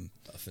Tussin'.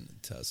 Huffing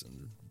and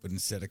tussing. But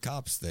instead of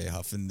cops, they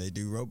huffin', they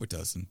do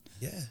robotussin'.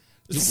 Yeah.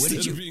 Dude, what Instead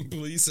did you of being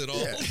police at all.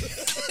 Yeah.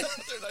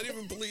 They're not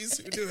even police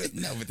who do it.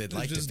 No, but they'd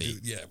like to be.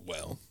 Yeah,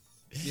 well.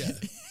 Yeah.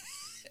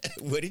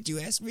 What did you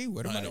ask me?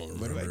 What do I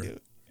do?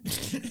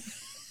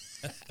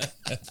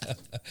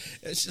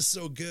 It's just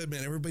so good,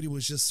 man. Everybody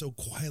was just so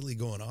quietly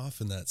going off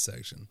in that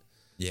section.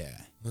 Yeah.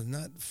 Well,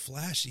 not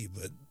flashy,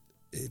 but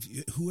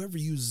whoever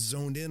you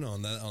zoned in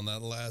on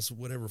that last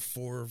whatever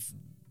 4 or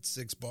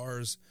 6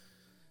 bars,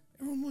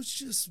 everyone was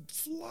just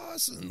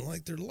flossing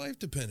like their life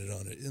depended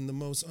on it in the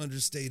most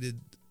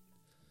understated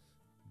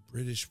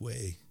British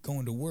way.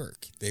 Going to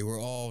work. They were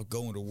all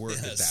going to work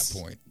at that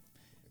point.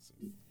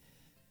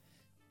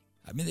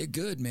 I mean, they're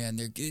good, man.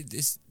 They're good.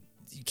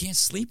 You can't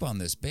sleep on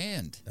this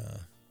band.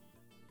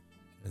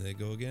 And they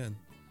go again.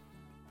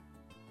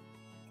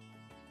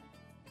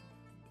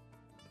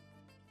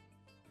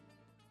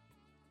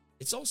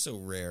 It's also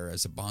rare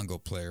as a bongo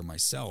player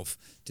myself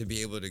to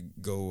be able to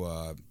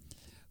go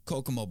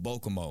Kokomo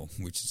Bokomo,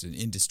 which is an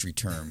industry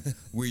term,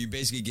 where you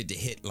basically get to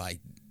hit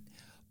like...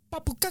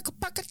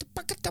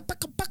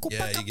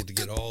 Yeah, you get to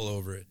get all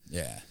over it.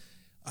 Yeah.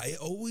 I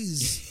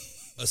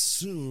always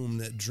assume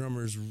that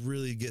drummers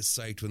really get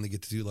psyched when they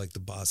get to do like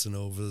the bossa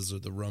novas or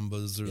the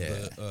rumbas or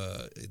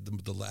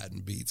the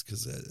Latin beats,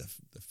 because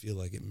I feel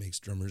like it makes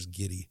drummers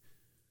giddy.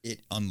 It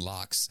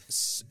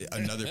unlocks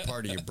another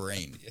part of your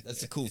brain. Yes.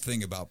 That's the cool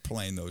thing about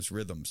playing those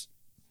rhythms,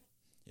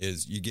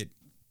 is you get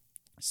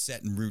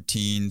set in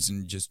routines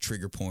and just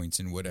trigger points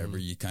and whatever.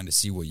 You kind of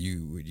see what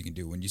you can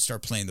do. When you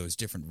start playing those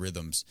different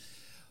rhythms,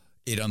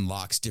 it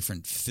unlocks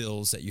different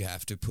fills that you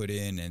have to put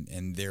in,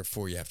 and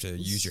therefore you have to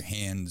use your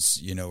hands,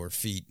 or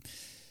feet.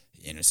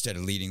 And instead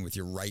of leading with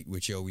your right,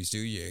 which you always do,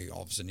 you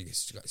all of a sudden you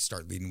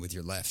start leading with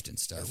your left and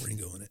stuff.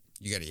 Ringo in it.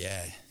 You got to,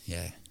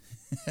 yeah.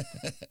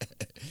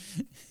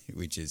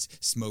 Which is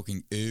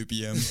smoking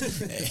opium.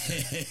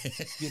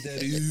 Get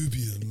that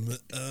opium.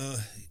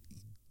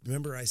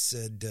 Remember I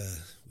said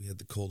we had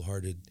the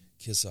Cold-Hearted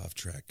Kiss-Off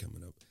track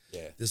coming up.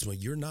 Yeah. This one,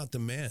 You're Not the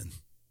Man.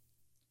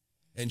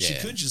 And she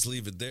could just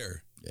leave it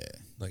there. Yeah.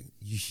 Like,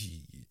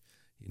 you're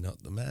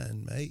not the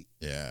man, mate.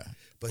 Yeah.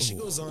 But she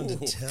goes on to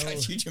tell...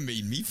 God, you just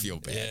made me feel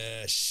bad.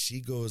 Yeah, she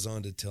goes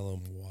on to tell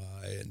him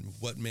why and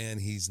what man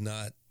he's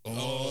not.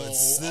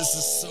 This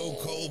is so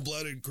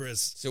cold-blooded,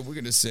 Chris. So we're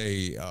going to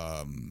say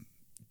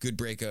good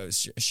breakup,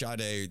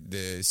 Sade,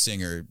 the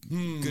singer,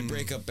 good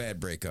breakup, bad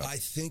breakup. I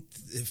think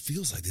it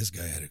feels like this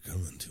guy had it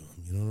coming to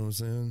him. You know what I'm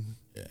saying?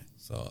 Yeah.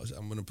 So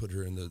I'm going to put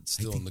her on the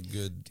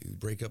good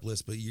breakup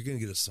list, but you're going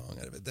to get a song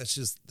out of it. That's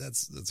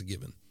a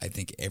given. I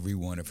think every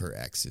one of her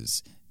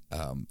exes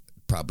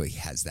probably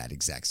has that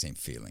exact same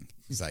feeling.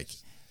 It's like,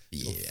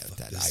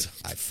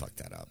 I fucked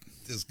that up.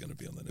 This is going to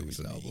be on the next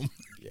album.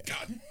 Yeah.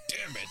 God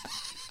damn it.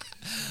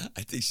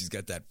 I think she's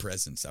got that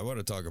presence. I want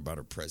to talk about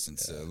her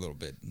presence a little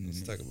bit.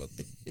 Let's talk about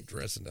the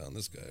dressing down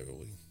this guy.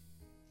 Really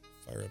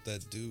fire up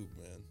that dude,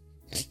 man.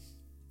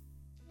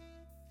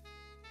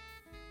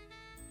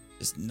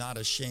 It's not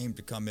ashamed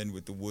to come in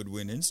with the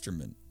woodwind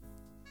instrument.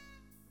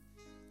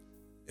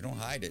 They don't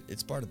hide it.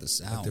 It's part of the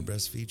sound. Like their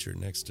best feature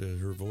next to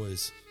her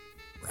voice.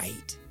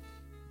 Right.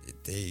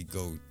 They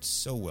go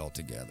so well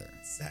together.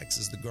 Sax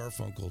is the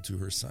Garfunkel to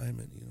her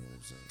Simon, you know what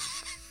I'm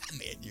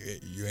saying?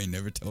 Man, you ain't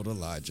never told a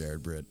lie,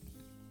 Jared Britt.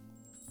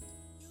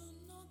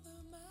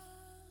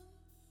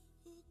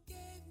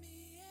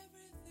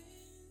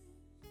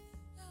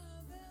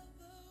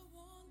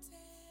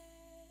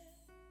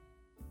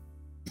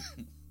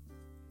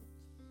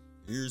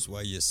 Here's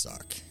why you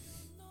suck.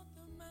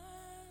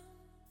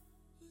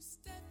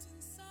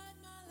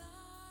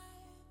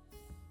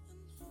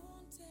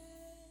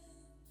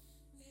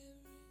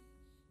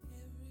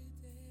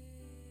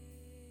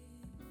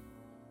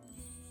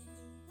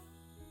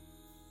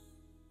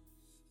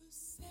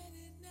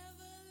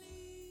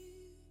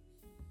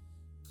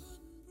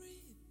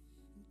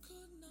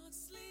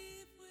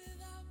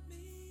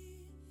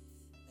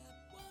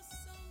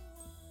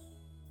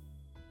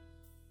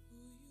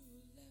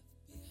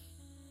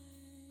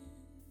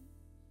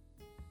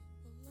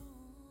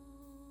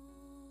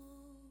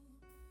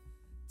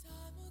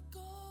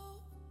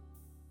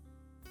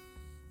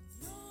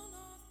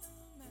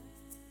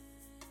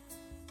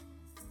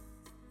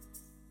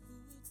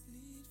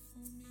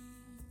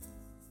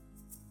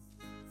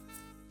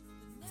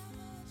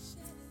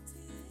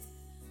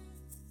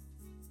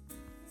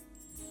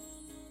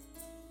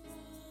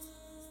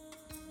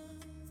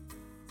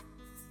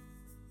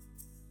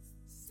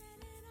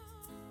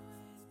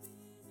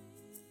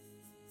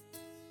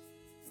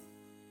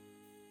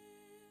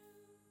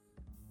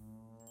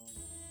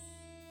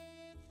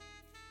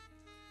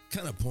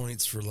 kind of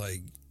points for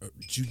like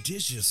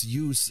judicious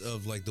use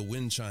of like the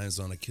wind chimes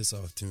on a Kiss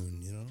Off tune,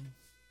 you know?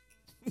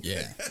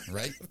 Yeah,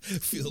 right?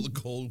 Feel the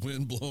cold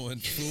wind blowing,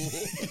 fool.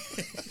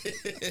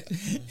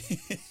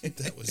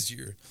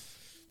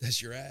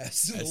 That's your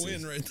ass in the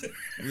wind right there.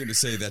 We're going to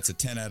say that's a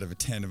 10 out of a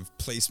 10 of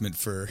placement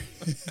for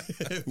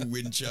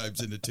wind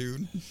chimes in a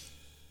tune.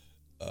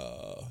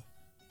 Oh,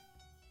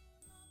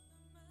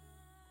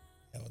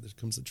 there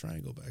comes the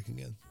triangle back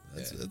again.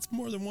 That's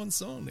more than one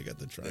song. They got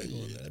the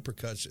triangle and that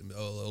percussion.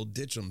 Oh, old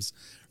Ditchum's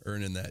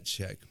earning that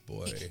check,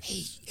 boy.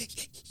 Hey,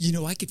 you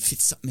know, I could fit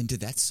something into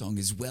that song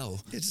as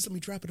well. Yeah, just let me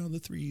drop it on the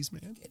threes,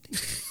 man.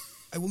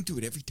 I won't do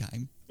it every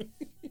time.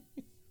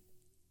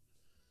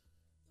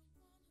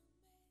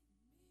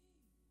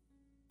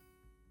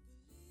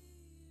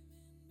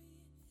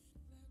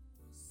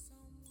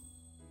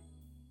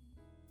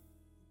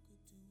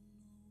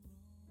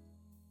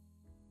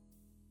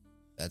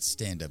 That's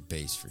stand-up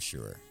bass for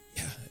sure.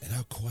 Yeah, and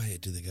how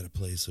quiet do they got to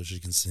play so she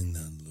can sing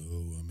that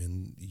low? I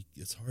mean,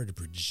 it's hard to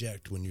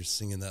project when you're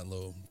singing that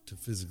low to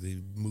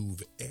physically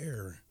move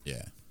air.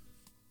 Yeah.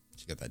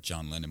 She got that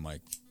John Lennon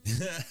mic.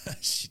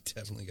 She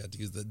definitely got to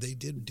use that. They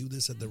did do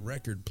this at the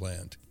record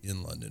plant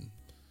in London,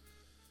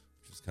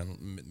 which is kind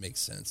of makes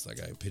sense. Like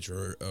I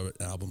picture an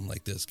album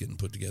like this getting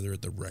put together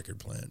at the record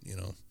plant, you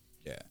know?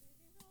 Yeah.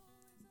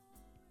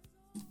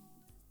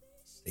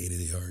 State of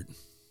the art,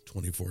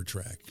 24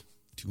 track,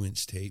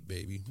 2-inch tape,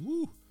 baby.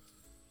 Woo!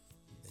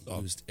 They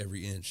used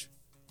every inch.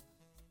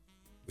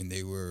 When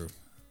they were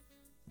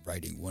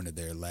writing one of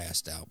their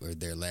last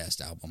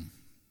album,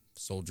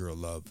 Soldier of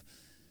Love,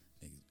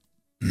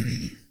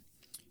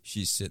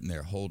 she's sitting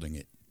there holding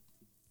it,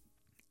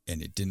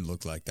 and it didn't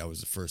look like that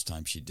was the first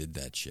time she did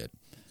that shit.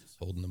 Just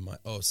holding the mic.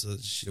 Oh, so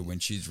when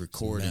she's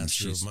recording,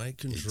 she's mic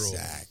control.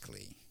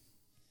 Exactly.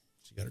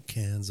 She got her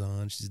cans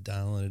on. She's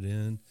dialing it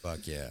in.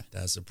 Fuck yeah.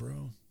 That's a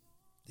pro.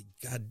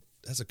 God,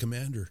 that's a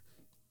commander.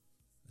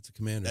 That's a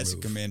commander move. That's a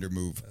commander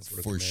move, That's what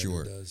a for commander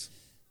sure. does.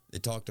 They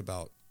talked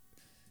about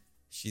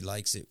she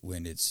likes it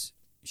when it's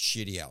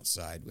shitty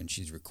outside when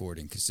she's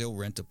recording, because they'll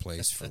rent a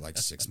place for like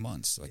 6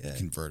 months, like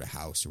convert a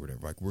house or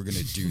whatever. Like, we're going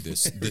to do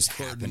this. This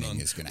happening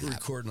is going to happen.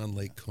 Recording on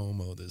Lake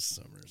Como this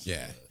summer. So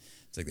yeah.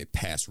 It's like they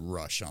pass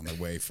Rush on the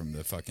way from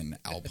the fucking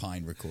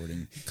Alpine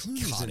recording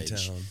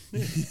cottage.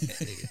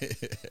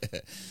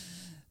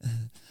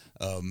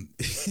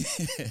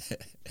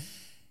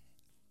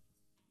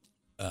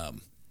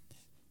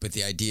 But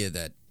the idea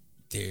that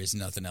there's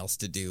nothing else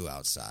to do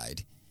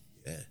outside,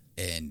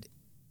 and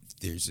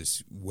there's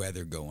this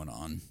weather going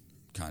on,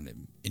 kind of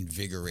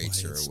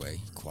invigorates her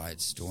away.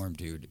 Quiet storm,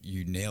 dude.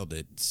 You nailed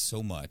it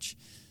so much.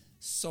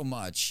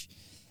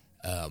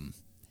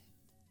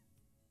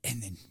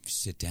 And then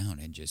sit down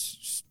and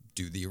just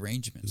do the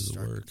arrangements.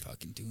 Start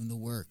fucking doing the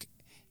work.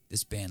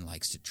 This band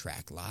likes to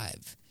track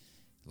live.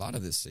 A lot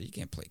of this, you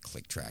can't play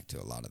click track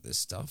to a lot of this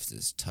stuff.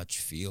 This touch,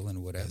 feel,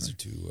 and whatever. These are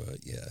too,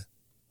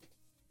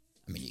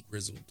 I mean,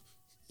 grizzled.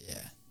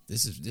 Yeah,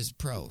 this is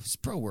pro. It's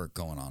pro work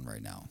going on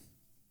right now.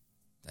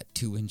 That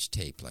 2-inch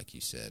tape, like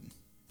you said.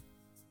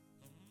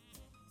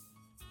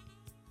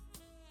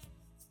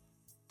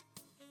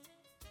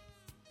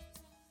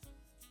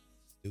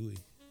 Stewie.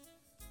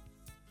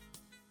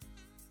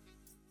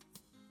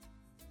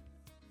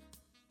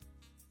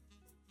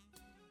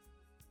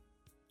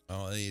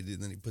 Oh, and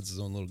then he puts his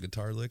own little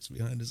guitar licks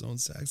behind his own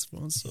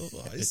saxophone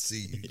solo. I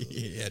see you.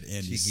 He had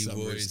Andy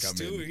Summers come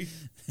in.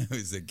 It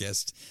was the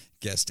guest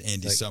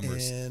Andy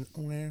Summers. And,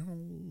 nice.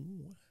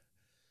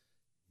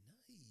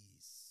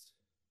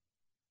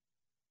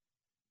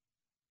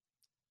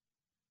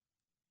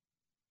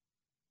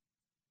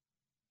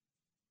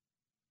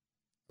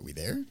 Are we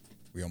there?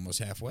 We almost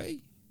halfway?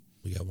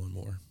 We got one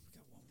more.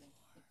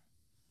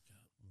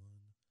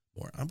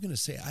 I'm going to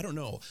say, I don't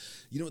know.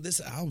 You know,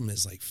 this album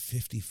is like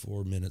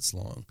 54 minutes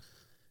long.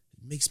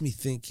 It makes me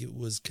think it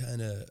was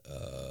kind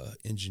of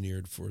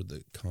engineered for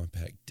the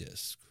compact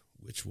disc,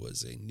 which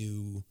was a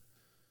new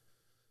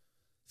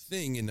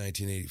thing in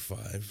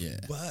 1985. Yeah.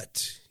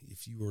 But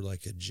if you were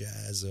like a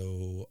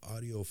jazzo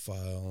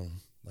audiophile,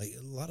 like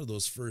a lot of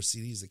those first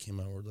CDs that came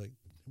out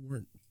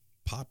weren't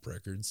pop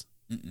records.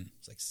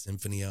 It's like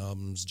symphony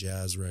albums,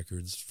 jazz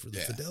records for the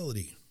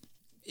fidelity.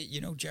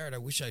 You know, Jared, I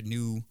wish I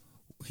knew...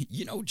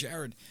 You know,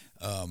 Jared,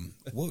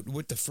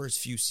 what the first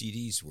few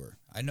CDs were.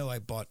 I know I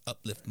bought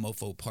Uplift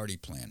Mofo Party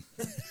Plan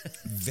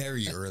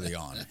very early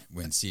on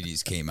when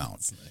CDs came out.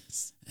 That's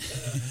nice.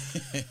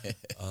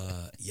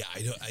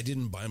 I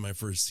didn't buy my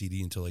first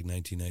CD until like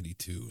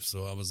 1992,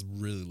 so I was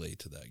really late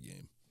to that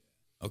game.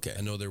 Okay.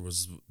 I know there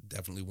was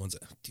definitely ones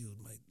that, dude,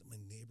 my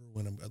neighbor,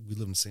 we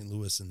lived in St.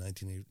 Louis in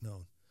 1980,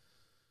 no.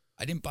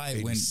 I didn't buy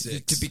it when,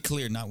 to be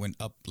clear, not when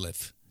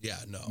Uplift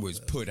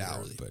was put out,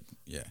 early. But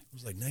yeah. It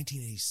was like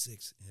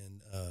 1986,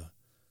 and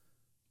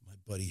my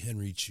buddy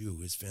Henry Chu,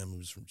 his family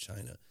was from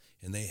China,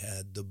 and they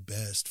had the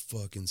best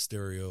fucking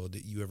stereo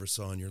that you ever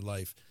saw in your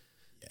life.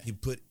 Yeah. He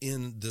put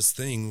in this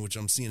thing, which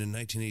I'm seeing in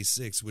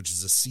 1986, which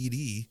is a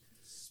CD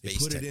They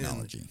Space put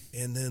technology. it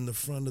in, and then the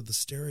front of the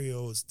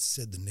stereo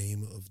said the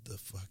name of the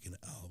fucking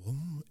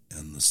album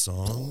and the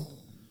song.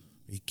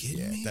 Are you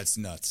kidding me? That's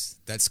nuts.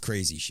 That's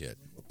crazy shit.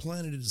 What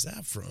planet is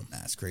that from?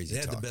 That's crazy. They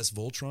had the best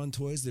Voltron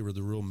toys. They were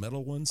the real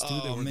metal ones, too.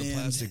 They weren't the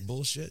plastic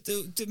bullshit.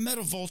 The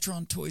metal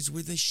Voltron toys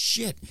were the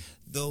shit.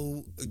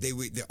 Though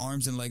the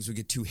arms and legs would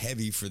get too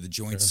heavy for the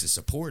joints to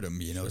support them,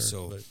 you know.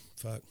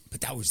 But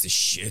that was the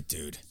shit,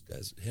 dude.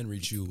 Guys, Henry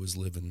Chu was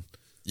living.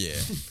 Yeah,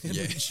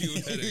 Henry Chu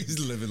he's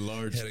living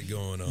large. Had it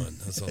going on.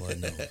 That's all I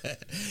know.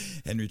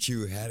 Henry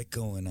Chu had it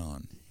going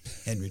on.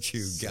 Henry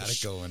Chu got it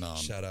going on.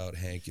 Shout out,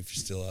 Hank, if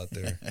you're still out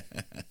there. If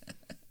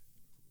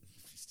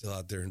you're still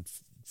out there in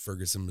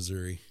Ferguson,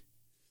 Missouri.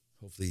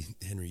 Hopefully,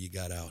 Henry, you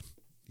got out.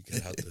 You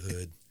got out the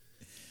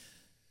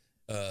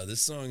hood.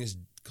 This song is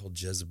called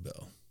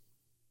Jezebel.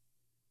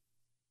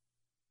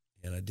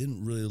 And I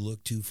didn't really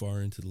look too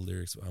far into the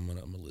lyrics, but I'm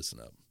gonna listen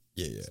up.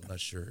 Yeah. I'm not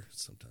sure.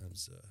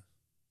 Sometimes you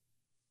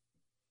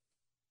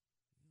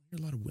hear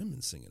a lot of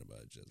women singing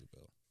about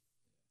Jezebel.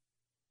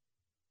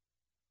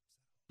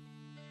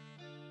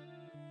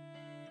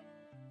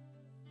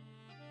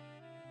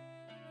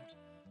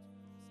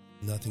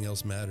 Nothing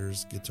else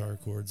matters. Guitar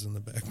chords in the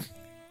back.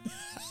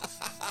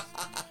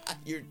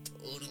 You're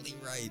totally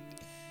right.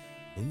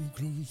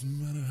 Close,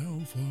 no matter how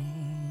far.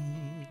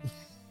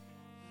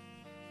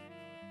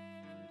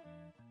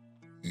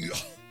 Yeah.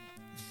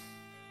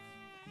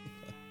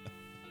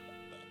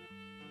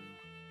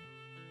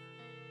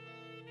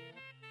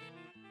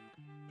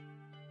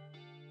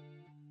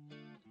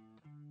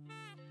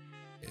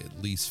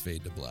 At least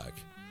fade to black.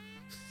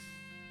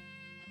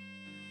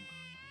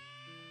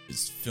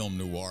 It's film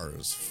noir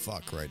as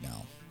fuck right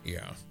now.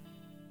 Yeah.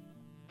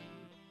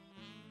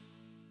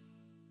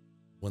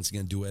 Once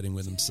again, duetting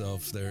with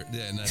himself there.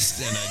 Yeah, and I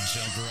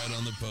jumped right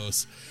on the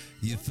post.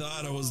 You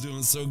thought I was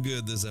doing so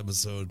good this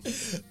episode.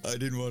 I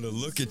didn't want to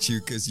look at you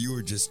because you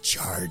were just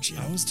charging.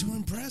 I was too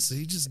impressed.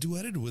 He just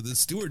duetted with his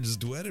Stewart just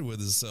duetted with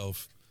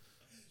himself.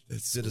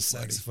 That's Did a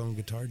saxophone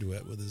guitar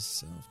duet with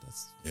himself.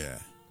 Yeah.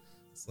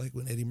 It's like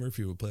when Eddie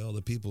Murphy would play all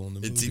the people in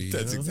the movie.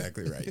 That's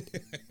exactly right.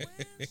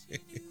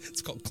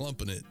 It's called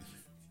clumping it.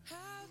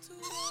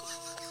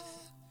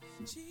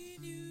 She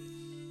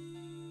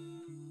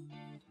knew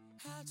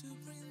how to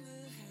bring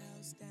the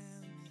house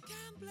down.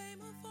 Can't blame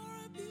her for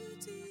her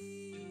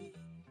beauty.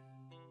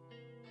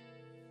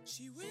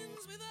 She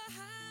wins with her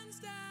hands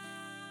down.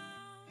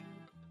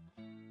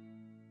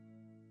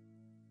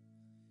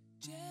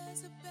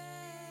 Jezebel,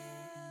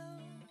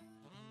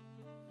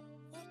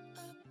 what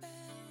a belle.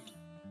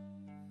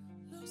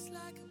 Looks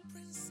like a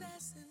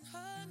princess in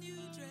her new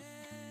dress.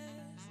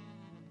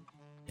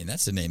 And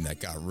that's a name that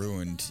got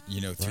ruined,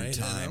 through Right?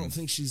 time. I don't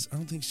think she's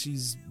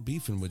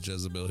beefing with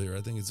Jezebel here.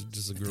 I think it's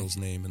just a girl's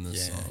name in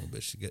this song,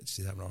 but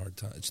she's having a hard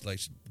time.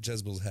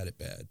 Jezebel's had it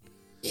bad.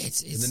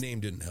 It's and the name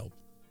didn't help.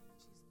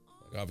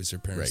 Like, obviously,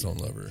 her parents don't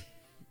love her.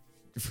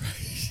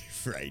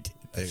 Right.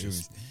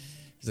 It's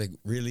like,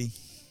 really?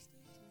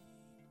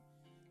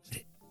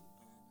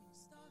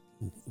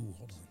 Ooh,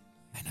 hold on.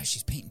 I know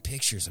she's painting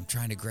pictures. I'm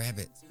trying to grab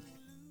it.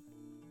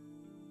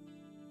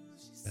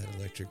 That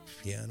electric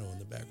piano in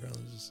the background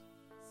is just...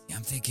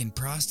 I'm thinking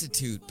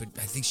prostitute, but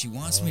I think she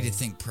wants me to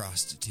think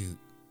prostitute.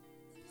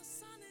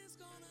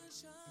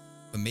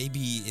 But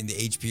maybe in the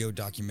HBO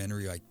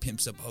documentary, like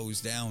Pimps Up,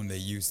 Hoes Down, they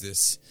use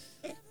this.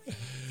 You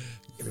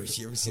ever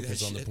see that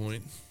Hookers on shit? the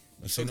Point.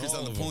 Hookers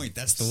on the Point.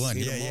 That's the one.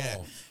 Yeah.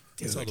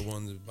 I saw the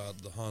one about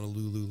the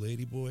Honolulu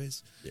Lady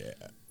Boys. Yeah.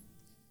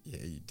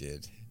 Yeah, you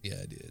did.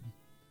 Yeah, I did.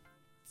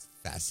 It's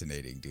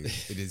fascinating, dude.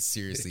 It is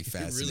seriously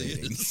fascinating.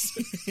 It really is.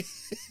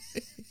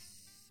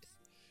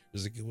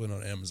 There's a good one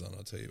on Amazon.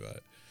 I'll tell you about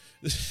it.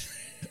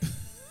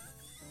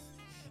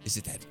 Is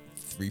it that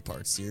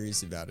 3-part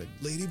series about it?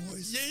 Lady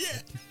Boys?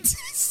 Yeah.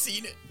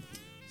 Seen it.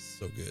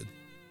 So good.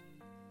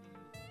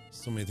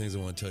 So many things I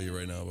want to tell you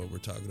right now, but we're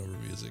talking over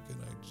music, and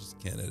I just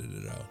can't edit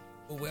it out.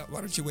 Well, why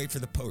don't you wait for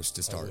the post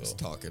to start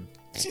talking?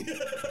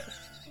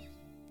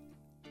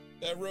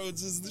 That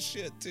Rhodes is the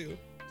shit, too.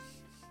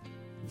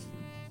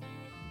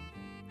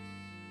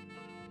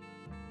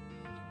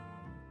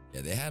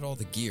 Yeah, they had all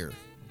the gear.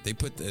 They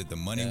put the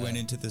money went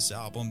into this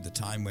album, the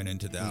time went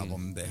into the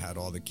album. They had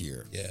all the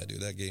gear. Yeah,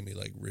 dude, that gave me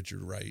like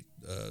Richard Wright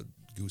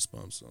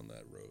goosebumps on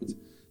that Rhodes.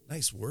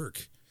 Nice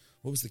work.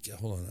 What was the...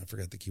 Hold on, I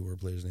forgot the keyboard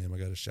player's name. I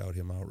got to shout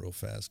him out real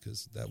fast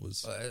because that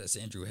was... That's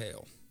Andrew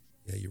Hale.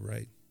 Yeah, you're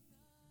right.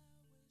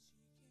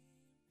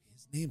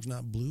 His name's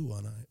not Blue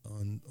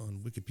on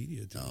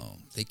Wikipedia, too. No,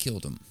 they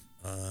killed him.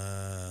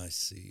 I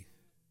see.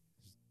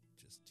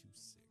 Just too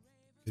sick.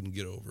 Couldn't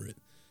get over it.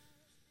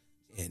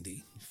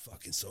 Andy, he's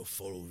fucking so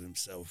full of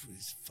himself with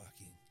his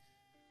fucking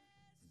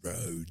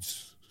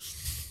Rhodes.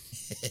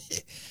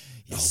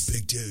 Oh,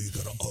 big deal, you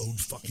got an old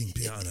fucking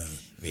piano.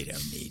 We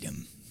don't need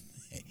him.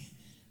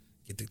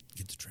 Get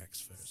the tracks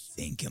first.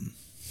 Think him.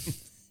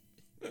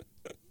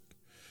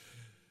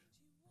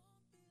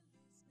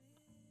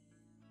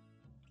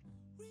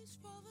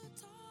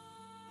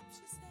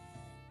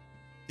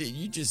 Dude,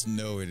 you just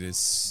know it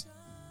is...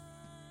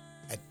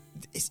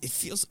 it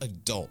feels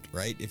adult,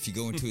 right? If you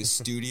go into a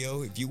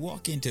studio, if you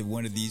walk into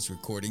one of these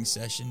recording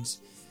sessions,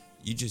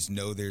 you just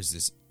know there's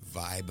this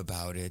vibe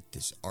about it.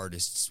 There's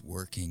artists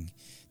working.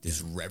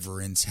 There's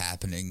reverence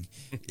happening.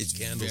 It's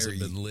Candles have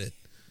been lit.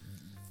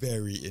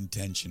 Very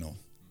intentional.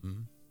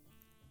 Mm-hmm.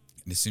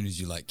 And as soon as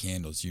you light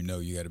candles, you know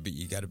you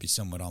got to be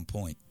somewhat on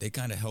point. They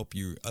kind of help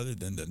you. Other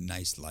than the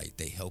nice light,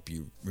 they help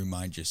you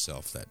remind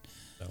yourself that.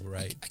 Oh,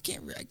 right. I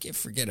can't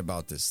forget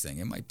about this thing.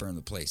 It might burn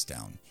the place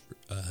down.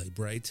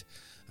 Right.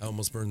 I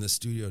almost burned this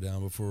studio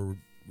down before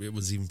it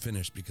was even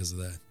finished because of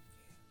that.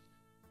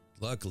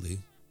 Luckily,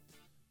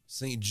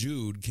 St.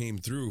 Jude came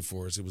through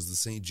for us. It was the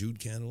St. Jude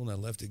candle, and I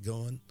left it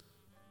going.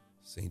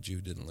 St.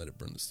 Jude didn't let it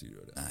burn the studio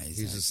down.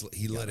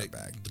 He let it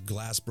back. The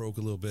glass broke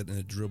a little bit, and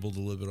it dribbled a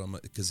little bit on my,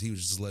 because he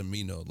was just letting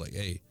me know, like,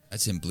 hey,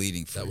 that's him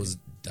bleeding. That was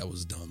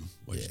dumb.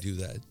 Why'd you do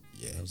that?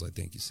 Yeah. And I was like,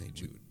 thank you, St.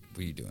 Jude. What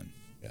are you doing?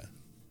 Yeah.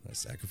 I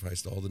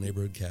sacrificed all the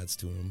neighborhood cats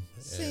to him.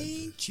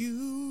 St.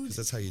 Jude. Because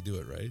that's how you do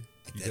it, right?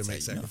 You gotta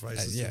make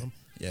sacrifices to him.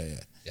 Yeah.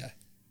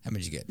 How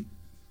many did you get?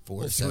 4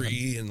 well, or 7?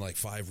 3 and like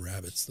 5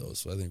 rabbits, though,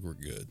 so I think we're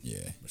good. Yeah.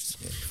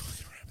 Fucking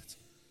rabbits.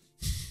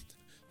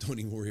 Don't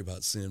even worry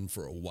about sin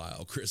for a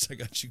while, Chris. I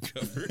got you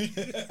covered.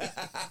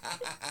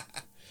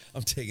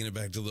 I'm taking it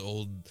back to the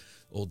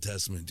Old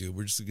Testament, dude.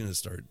 We're just gonna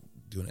start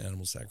doing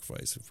animal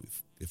sacrifice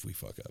if we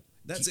fuck up.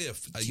 That's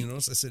if. You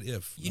notice I said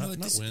if. You know,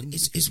 not when.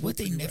 It's what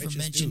they never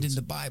mentioned in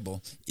the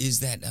Bible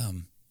is that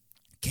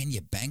can you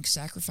bank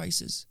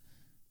sacrifices?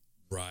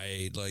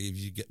 Right, like if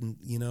you get,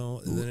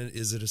 then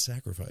is it a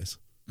sacrifice?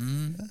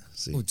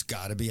 Mm-hmm. Well, it's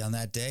got to be on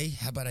that day.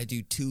 How about I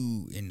do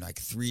 2 in like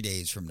 3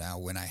 days from now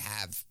when I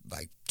have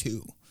like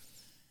 2?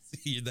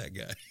 You're that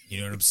guy. You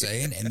know what I'm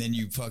saying? And then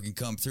you fucking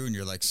come through and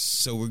you're like,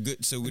 so we're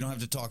good. So we don't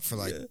have to talk for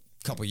like a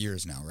couple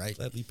years now, right?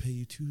 Gladly pay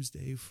you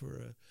Tuesday for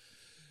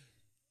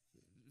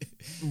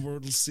a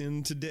mortal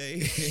sin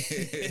today.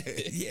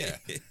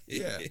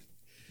 Yeah.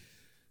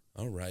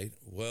 All right.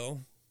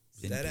 Well,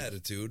 that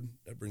attitude,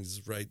 that brings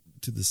us right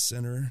to the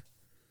center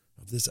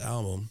of this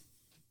album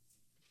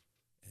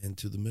and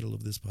to the middle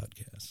of this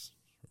podcast.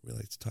 We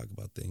like to talk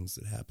about things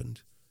that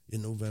happened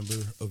in November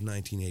of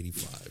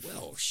 1985.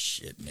 Well,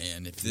 shit,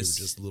 man. If they were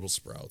just little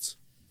sprouts.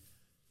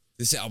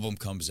 This album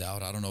comes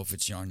out, I don't know if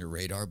it's on your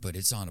radar, but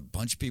it's on a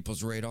bunch of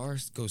people's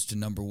radars. It goes to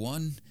number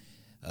 1.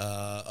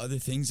 Other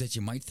things that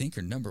you might think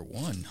are number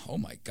 1. Oh,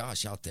 my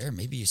gosh, out there.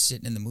 Maybe you're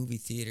sitting in the movie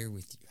theater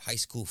with your high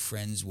school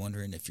friends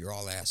wondering if you're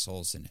all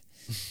assholes and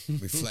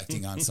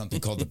reflecting on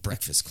something called The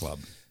Breakfast Club.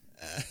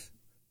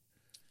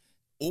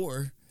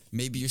 Or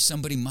maybe you're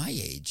somebody my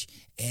age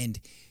and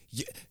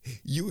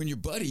you and your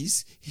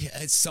buddies,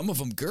 some of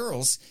them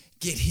girls,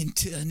 get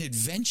into an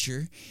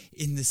adventure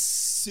in the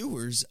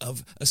sewers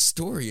of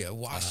Astoria,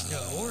 Washington,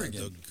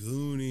 Oregon. The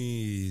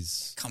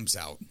Goonies. Comes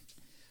out.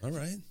 All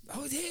right.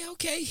 Oh, yeah,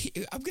 okay.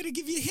 I'm going to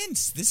give you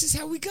hints. This is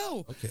how we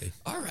go. Okay.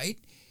 All right.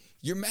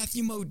 You're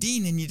Matthew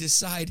Modine and you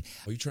decide.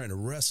 Are you trying to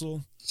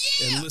wrestle?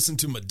 Yeah. And listen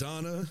to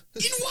Madonna?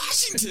 In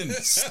Washington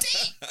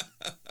State.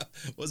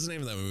 What's the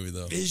name of that movie,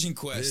 though? Vision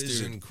Quest,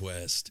 Vision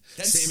Quest.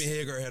 Sammy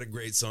Hagar had a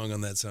great song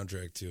on that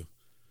soundtrack, too.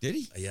 Did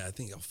he? Yeah, I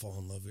think I'll Fall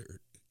in Love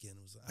again.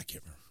 I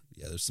can't remember.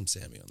 Yeah, there's some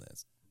Sammy on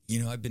that.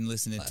 You know, I've been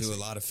listening to a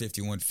lot of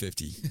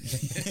 5150.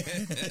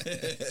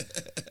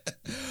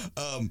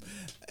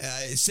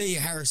 Say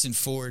you're Harrison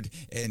Ford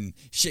and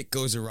shit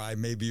goes awry.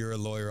 Maybe you're a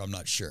lawyer. I'm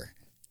not sure.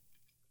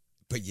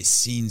 But you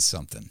seen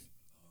something.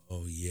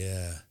 Oh,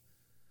 yeah.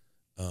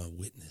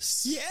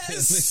 Witness.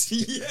 Yes.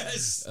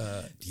 Yes.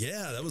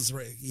 Yeah, that was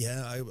right.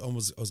 Yeah, I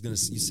was going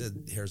to, you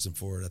said Harrison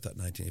Ford. I thought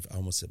 1980. I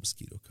almost said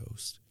Mosquito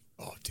Coast.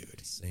 Oh,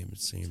 dude. Same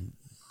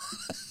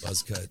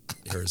buzz cut,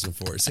 Harrison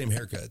Ford. Same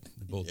haircut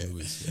in both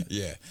movies.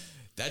 Yeah.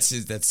 That's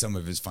some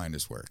of his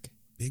finest work.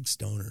 Big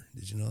stoner.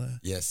 Did you know that?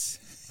 Yes.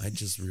 I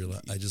just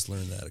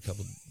learned that a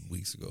couple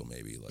weeks ago,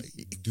 maybe. Like,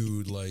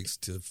 dude likes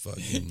to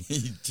fucking...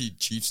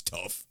 Chief's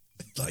tough.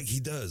 Like, he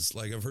does.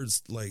 Like, I've heard,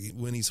 like,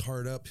 when he's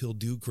hard up, he'll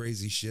do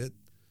crazy shit.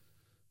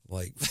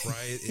 Like, fry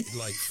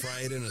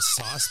it in a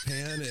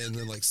saucepan and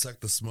then, like, suck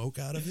the smoke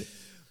out of it.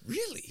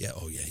 Really? Yeah.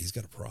 Oh, yeah. He's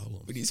got a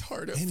problem. But he's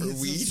hard up for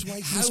weed?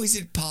 How is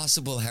it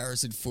possible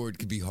Harrison Ford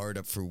could be hard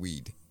up for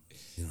weed?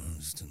 You know, I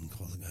just didn't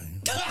call the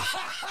guy.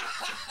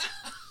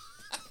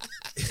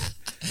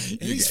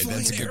 He's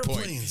flying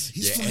airplanes.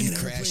 He's flying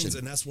airplanes,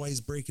 and that's why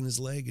he's breaking his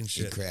leg and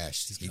shit. He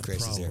crashed. He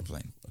crashed his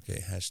airplane.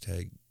 Okay,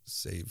 hashtag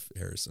save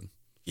Harrison.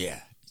 Yeah.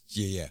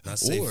 Not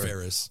save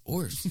Ferris.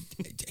 Or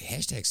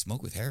hashtag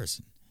smoke with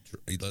Harrison.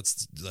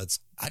 Let's.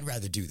 I'd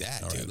rather do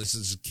that. All right, let's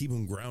just keep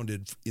him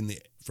grounded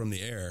from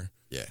the air.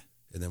 Yeah.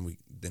 And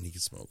then he can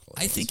smoke.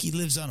 I think he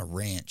lives on a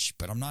ranch,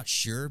 but I'm not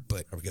sure.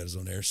 But probably got his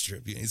own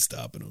airstrip. He ain't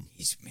stopping him.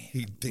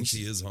 He thinks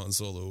he is Han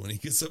Solo when he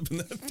gets up in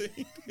that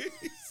thing.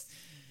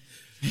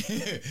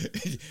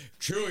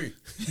 Chewie.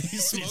 He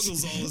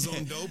smuggles all his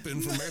own dope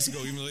in from Mexico,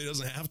 even though he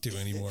doesn't have to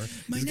anymore.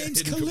 My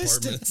name's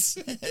Callistus.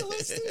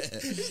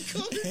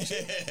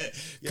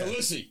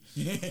 Callissi.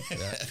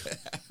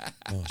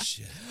 Oh,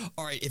 shit.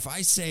 All right, if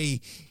I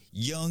say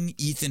young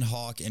Ethan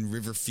Hawke and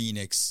River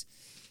Phoenix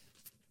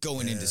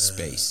going into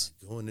space.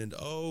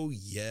 Oh,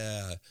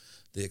 yeah.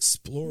 The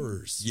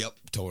Explorers. Yep,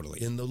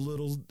 totally. In the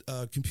little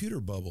computer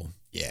bubble.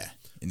 Yeah,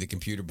 in the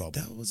computer bubble.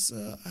 That was,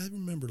 I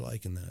remember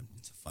liking that.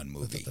 It's a fun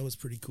movie. I thought that was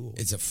pretty cool.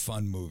 It's a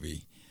fun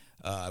movie.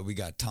 We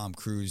got Tom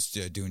Cruise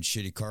doing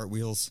shitty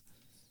cartwheels.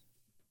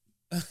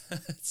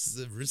 It's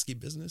a risky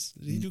business.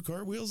 Did he do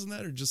cartwheels in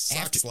that or just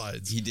sock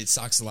slides? He did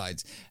sock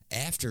slides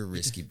after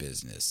Risky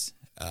Business.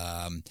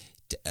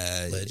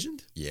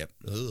 Legend? Yep.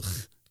 Ugh.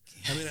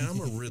 I mean, I'm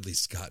a Ridley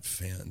Scott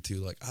fan, too.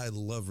 Like, I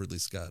love Ridley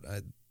Scott.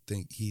 I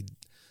think you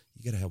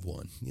got to have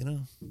one, you know?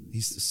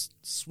 He's just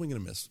swing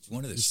and a miss. It's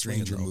one of the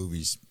stranger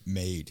movies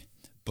made.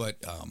 But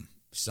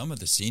some of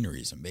the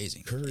scenery is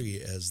amazing. Curry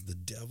as the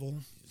devil.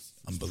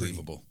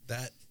 Unbelievable.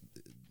 That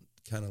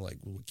kind of like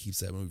what keeps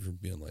that movie from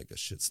being like a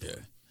shitstorm.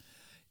 Yeah.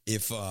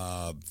 If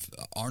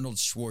Arnold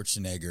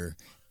Schwarzenegger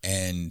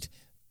and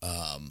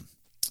not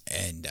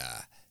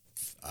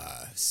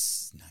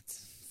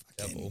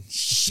Devil.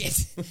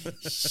 Shit.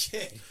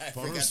 If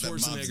Arnold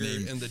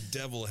Schwarzenegger and the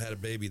devil had a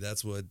baby,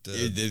 that's what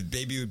the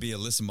baby would be.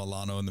 Alyssa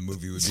Milano, and the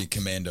movie would be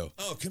Commando.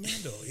 Oh,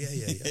 Commando.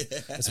 Yeah.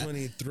 That's when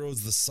he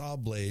throws the saw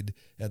blade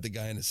at the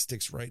guy and it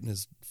sticks right in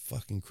his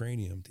fucking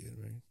cranium, dude,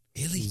 right?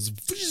 Really?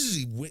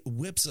 He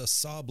whips a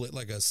saw blade,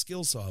 like a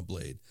skill saw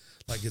blade,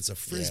 like it's a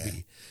frisbee.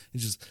 Yeah. It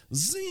just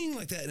zing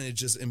like that, and it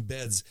just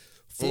embeds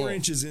 4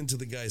 inches into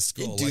the guy's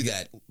skull. It'd do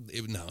that.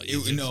 It would.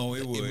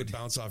 It would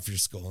bounce off your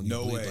skull, and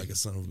no you bleed way. like a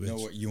son of a bitch. No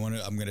way. You want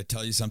to? I'm going to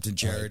tell you something,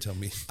 Jared. Right, tell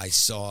me. I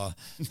saw.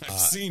 I've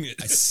seen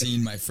it. I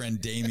seen my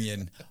friend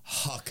Damien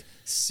huck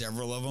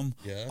several of them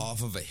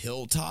off of a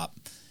hilltop,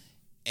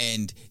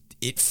 and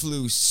it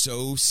flew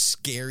so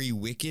scary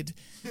wicked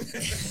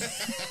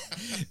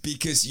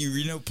because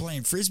you know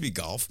playing frisbee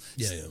golf.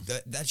 Yeah.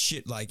 That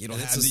shit like it'll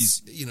And have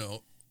these. You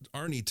know,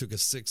 Arnie took a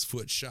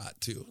 6-foot shot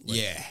too.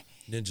 Like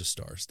Ninja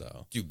Star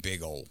style. Dude,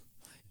 big old.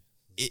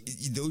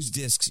 Those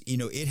discs, you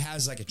know, it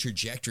has like a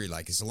trajectory,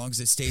 like as long as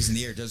it stays in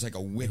the air, it does like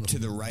a whip to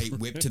the right,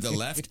 whip to the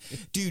left.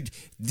 Dude,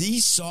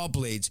 these saw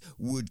blades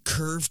would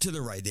curve to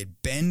the right.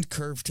 They'd bend,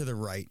 curve to the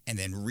right, and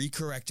then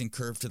recorrect and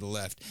curve to the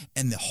left.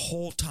 And the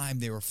whole time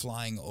they were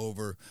flying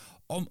over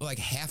like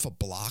half a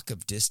block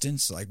of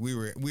distance. Like we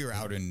were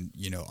out in,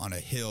 you know, on a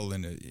hill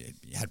and it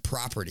had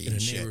property in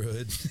and a shit.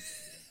 neighborhood.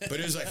 But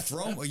it was like,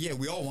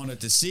 we all wanted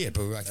to see it,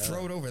 but we were like,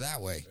 throw it over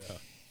that way. Yeah.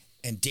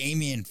 And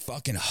Damien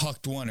fucking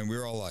hucked one, and we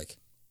were all like,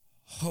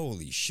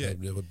 holy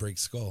shit. It would break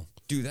skull.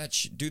 Do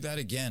that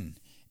again.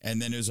 And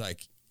then it was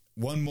like,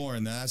 one more,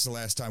 and that's the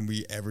last time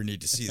we ever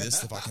need to see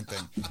this fucking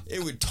thing.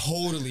 It would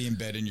totally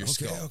embed in your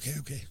skull.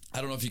 Okay.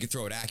 I don't know if you could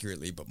throw it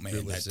accurately, but man,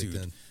 dude,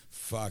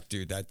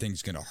 that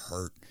thing's going to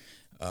hurt.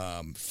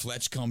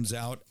 Fletch comes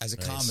out as a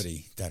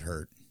comedy. That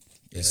hurt.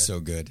 It's so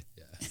good.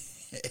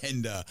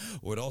 And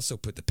what also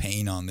put the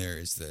pain on there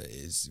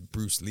is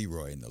Bruce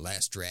Leroy in The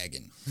Last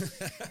Dragon,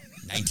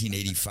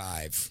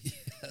 1985.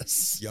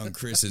 Yes. Young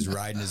Chris is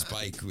riding his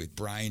bike with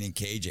Brian and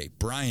KJ.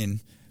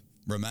 Brian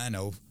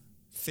Romano,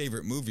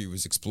 favorite movie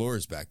was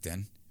Explorers back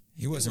then.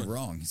 He wasn't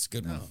wrong. It's a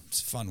good one. It's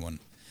a fun one.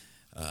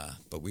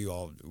 But we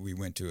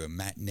went to a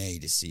matinee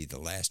to see The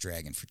Last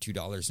Dragon for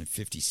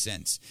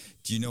 $2.50.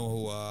 Do you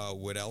know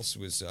what else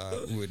was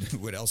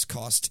what else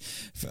cost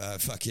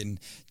fucking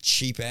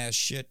cheap ass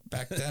shit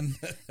back then?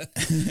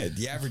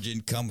 The average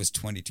income was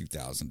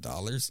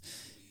 $22,000.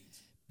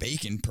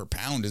 Bacon per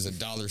pound is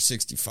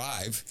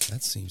 $1.65.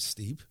 That seems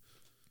steep.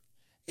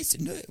 It's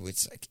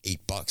like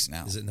 $8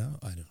 now. Is it now?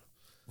 I don't know.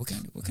 What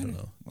kind I don't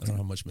know. I don't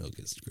know how much milk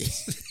is,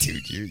 Chris.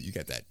 Dude, you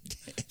got that.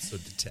 So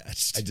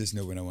detached. I just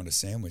know when I want a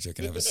sandwich, I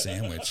can have a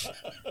sandwich.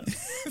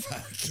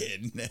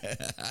 Fucking.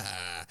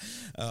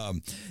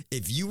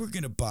 If you were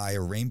going to buy a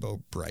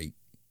Rainbow Bright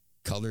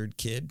colored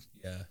kid.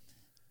 Yeah.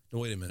 No,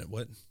 wait a minute.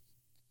 What?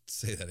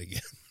 Say that again.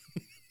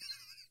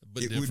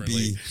 But it would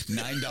be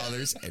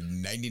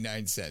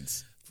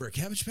 $9.99. For a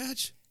Cabbage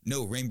Patch?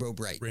 No, Rainbow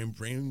Bright.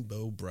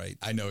 Rainbow Bright.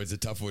 I know it's a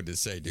tough one to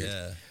say, dude.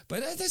 Yeah,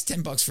 but that's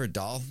 $10 for a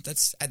doll.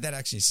 That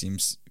actually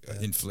seems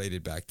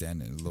inflated back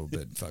then and a little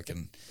bit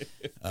fucking.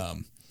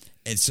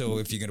 And so,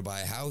 if you're gonna buy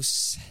a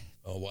house,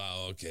 oh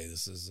wow, okay,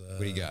 this is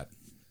what do you got?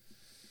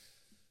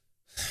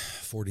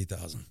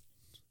 40,000.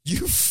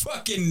 You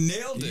fucking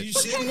nailed it. You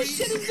shitting me?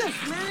 Shit is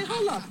this, man?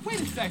 Hold up, wait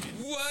a second.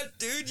 What,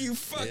 dude? You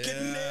fucking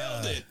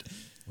nailed it.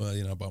 Well,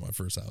 you know, I bought my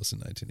first house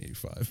in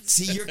 1985.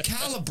 See, you're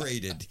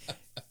calibrated.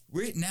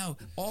 Now,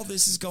 all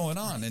this is going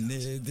on, and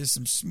there's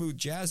some smooth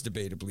jazz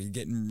debatably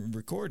getting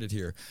recorded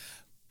here.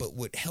 But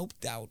what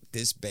helped out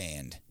this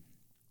band,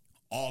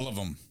 all of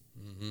them,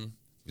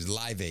 was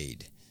Live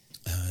Aid.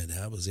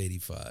 That was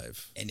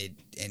 85. And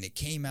it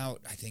came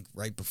out, I think,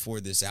 right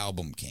before this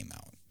album came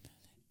out.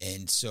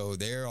 And so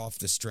they're off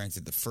the strength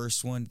of the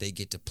first one. They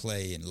get to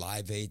play in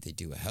Live Aid. They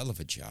do a hell of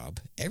a job.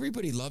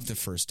 Everybody loved the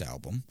first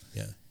album.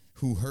 Yeah.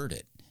 Who heard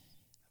it?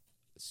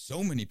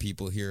 So many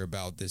people hear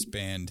about this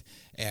band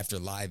after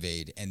Live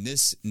Aid, and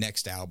this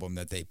next album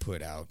that they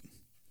put out,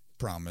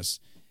 Promise,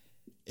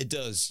 it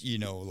does,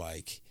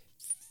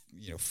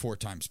 4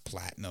 times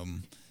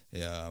platinum.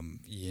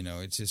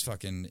 It's just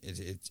fucking,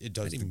 it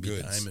does the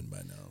goods. Diamond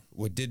by now.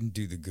 What didn't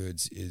do the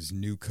goods is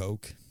New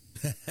Coke.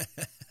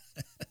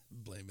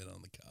 Blame it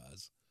on the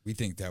cause. We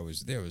think there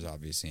was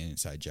obviously an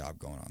inside job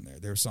going on there.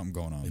 There was something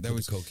going on. There There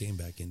was cocaine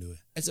back into it.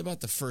 It's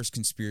about the first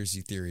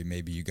conspiracy theory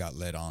maybe you got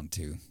led on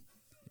to.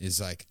 Is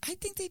like, I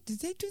think did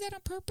they do that on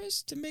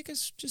purpose to make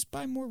us just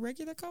buy more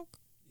regular Coke?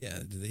 Yeah,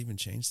 did they even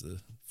change the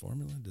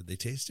formula? Did they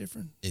taste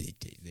different? They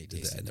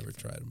tasted I never different.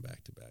 tried them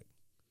back to back.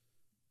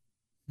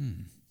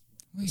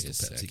 Wait a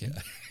Pepsi second.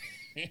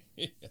 guy.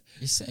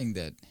 You're saying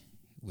that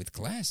with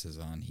glasses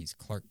on, he's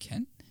Clark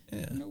Kent?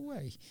 Yeah. No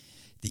way.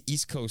 The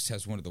East Coast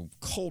has one of the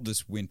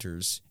coldest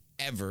winters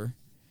ever.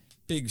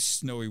 Big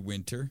snowy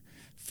winter.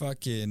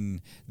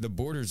 Fucking the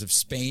borders of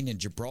Spain and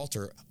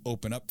Gibraltar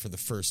open up for the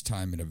first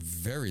time in a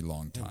very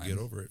long time. Get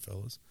over it,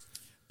 fellas.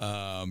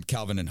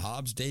 Calvin and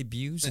Hobbes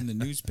debuts in the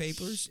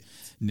newspapers.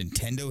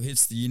 Nintendo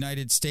hits the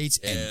United States.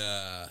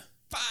 And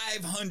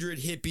 500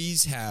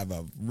 hippies have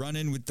a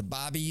run-in with the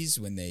bobbies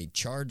when they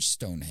charge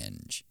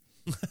Stonehenge.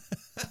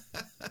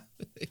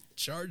 They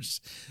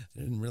charged.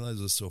 I didn't realize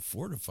it was so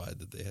fortified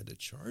that they had to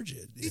charge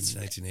it in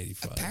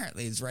 1985.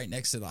 Apparently, it's right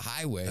next to the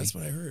highway. That's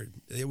what I heard.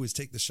 They always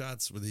take the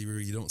shots where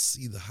you don't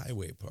see the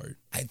highway part.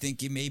 I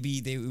think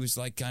it was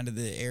like kind of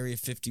the Area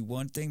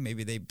 51 thing.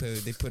 Maybe they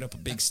put up a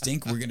big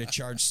stink. We're going to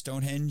charge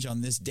Stonehenge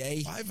on this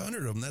day. 500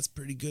 of them. That's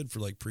pretty good for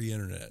like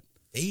pre-internet.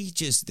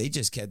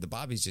 The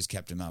bobbies just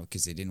kept them out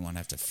because they didn't want to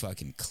have to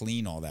fucking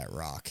clean all that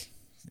rock.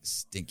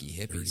 Stinky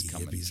hippies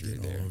coming through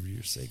getting there. all over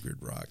your sacred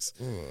rocks.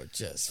 Oh,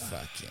 just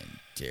fucking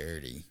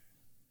dirty.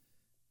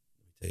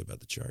 Let me tell you about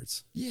the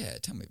charts. Yeah,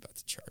 tell me about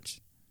the charts.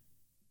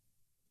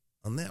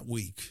 On that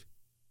week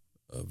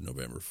of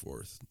November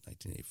 4th,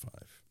 1985,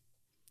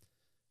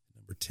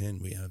 number 10,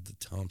 we have the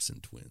Thompson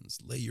Twins.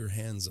 Lay Your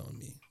Hands on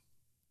Me.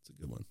 It's a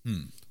good one.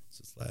 So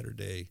it's Latter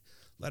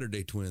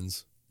Day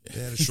Twins. They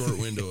had a short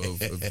window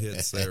of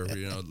hits there.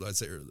 I'd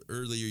say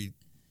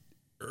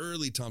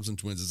early Thompson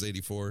Twins is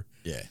 84.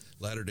 Yeah.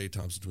 Latter Day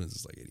Thompson Twins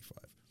is like 85.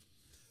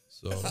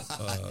 So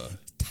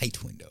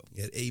Tight window.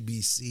 you had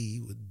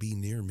ABC with Be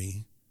Near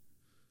Me.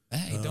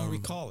 I don't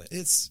recall it.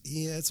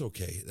 It's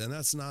okay. And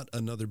that's not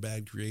another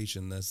bad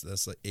creation. That's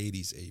like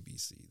 80s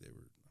ABC. I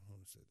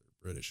want to say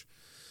they're British.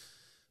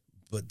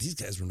 But these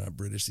guys were not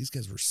British. These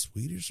guys were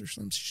Swedish or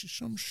some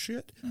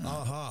shit.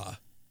 Aha.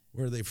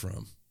 Where are they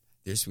from?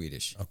 They're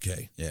Swedish.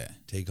 Okay. Yeah.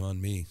 Take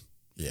On Me.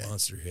 Yeah.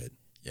 Monster hit.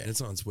 Yeah. And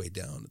it's on its way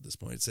down at this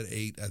point. It's at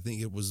 8. I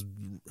think it was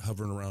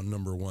hovering around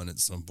number 1 at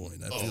some point.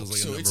 That feels like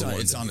so a it's number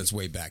 1. it's on its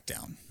way back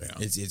down. Yeah.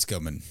 It's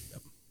coming.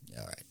 Yep.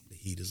 All right. The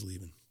heat is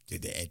leaving.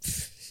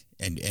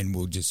 And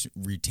we'll just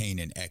retain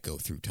an echo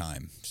through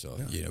time. So,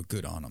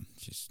 good on them.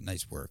 Just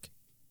nice work.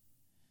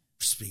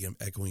 Speaking of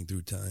echoing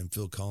through time,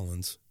 Phil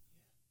Collins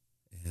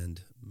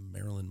and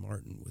Marilyn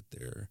Martin with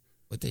their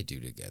What they do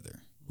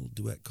together. little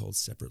duet called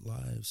Separate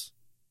Lives.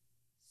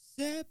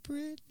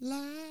 Separate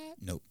life.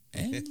 Nope.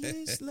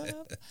 Endless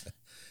love.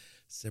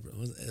 Separate.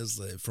 It was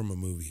like from a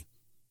movie.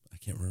 I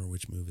can't remember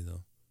which movie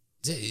though.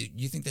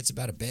 You think that's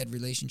about a bad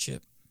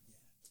relationship?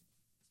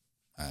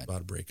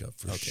 About a breakup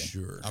for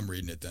sure. I'm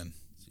reading it then.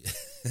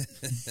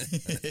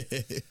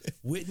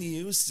 Whitney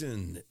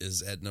Houston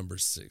is at number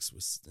 6.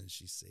 And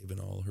she's saving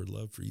all her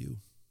love for you.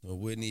 Well,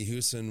 Whitney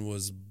Houston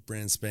was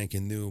brand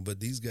spanking new,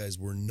 but these guys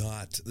were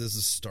not. This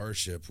is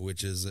Starship,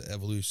 which is an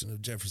evolution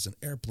of Jefferson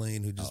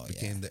Airplane, who just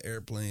became the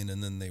Airplane,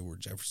 and then they were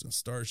Jefferson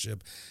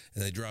Starship,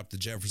 and they dropped the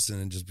Jefferson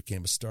and just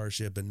became a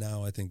Starship, and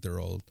now I think they're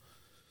all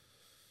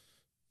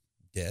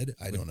dead.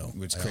 I don't know.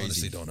 It's I crazy.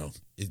 honestly don't know.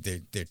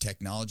 Their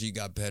technology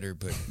got better,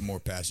 but more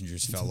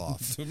passengers fell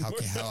off.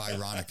 How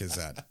ironic is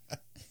that?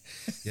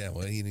 Yeah,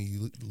 well,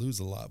 you lose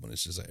a lot when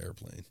it's just an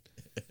airplane.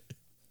 By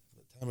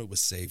the time it was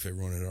safe,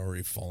 everyone had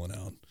already fallen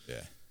out.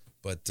 Yeah.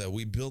 But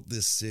we built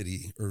this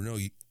city,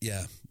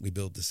 we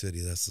built the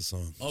city. That's the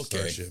song. Okay.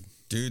 Starship.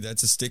 Dude,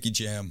 that's a sticky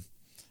jam.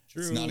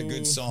 True. It's not a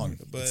good song,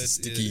 but it's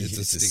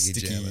a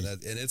sticky jam, and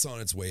it's on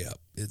its way up.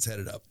 It's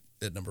headed up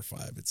at number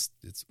 5. It's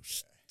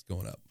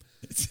going up.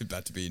 It's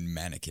about to be a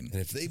mannequin.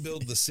 And if they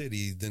build the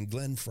city, then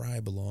Glenn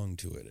Fry belonged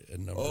to it at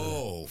number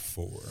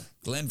 4.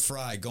 Glenn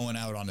Fry going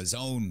out on his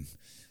own,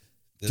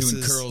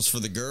 doing curls for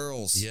the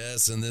girls.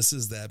 Yes, and this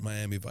is that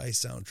Miami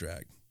Vice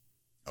soundtrack.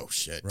 Oh,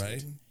 shit. Right?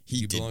 Dude.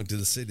 He belonged to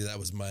the city. That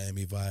was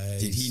Miami Vice.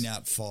 Did he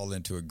not fall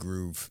into a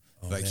groove?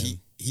 Oh, like man.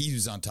 he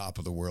was on top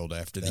of the world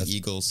after the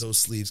Eagles. Those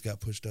sleeves got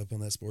pushed up on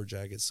that sport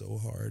jacket so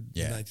hard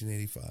in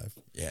 1985.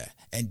 Yeah.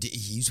 And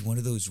he's one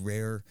of those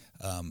rare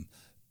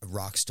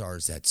rock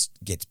stars that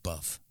gets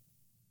buff.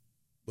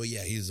 Well,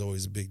 yeah, he's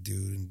always a big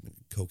dude and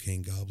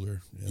cocaine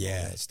gobbler. All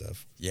that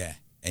stuff. Yeah.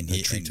 And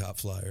he treetop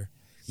flyer.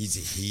 He's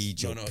he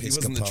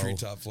wasn't the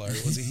treetop flyer,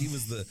 was he? He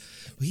was the.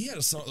 He had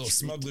a song,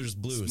 Smuggler's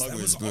Blues. That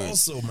was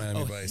also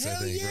Miami Vice, I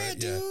think, right?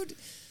 Dude.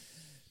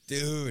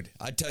 Dude,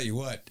 I tell you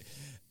what.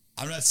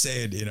 I'm not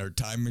saying in our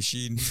time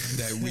machine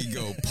that we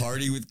go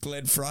party with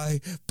Glenn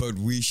Fry, but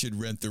we should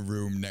rent the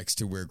room next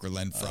to where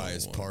Glenn Fry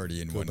is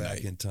partying one night. Go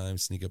back in time,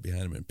 sneak up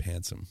behind him, and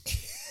pants him.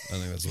 I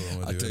think that's what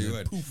I'm going to do. I'll tell you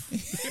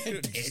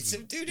what. Pants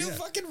him, dude. He'll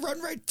fucking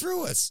run right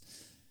through us.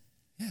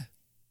 Yeah.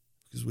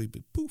 Because we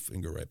poof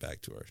and go right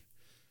back to our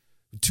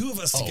Two of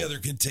us together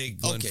can take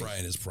Glenn Fry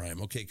in his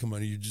prime. Okay, come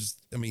on. He's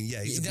that's a a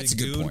big good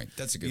dude. point.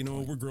 That's a good point. You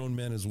know, we're grown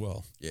men as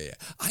well. Yeah.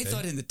 I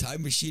thought in the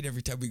time machine,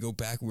 every time we go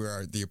back,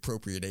 we're the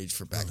appropriate age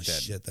for back then.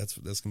 Shit, that's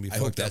going to be I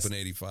hope fucked up that's- in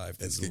 85.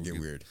 That's going to get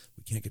weird.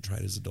 We can't get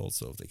tried as adults,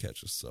 though, if they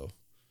catch us, so.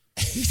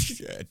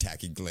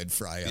 Attacking Glenn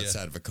Fry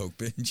outside of a Coke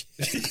binge.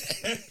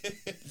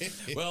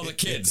 Well, the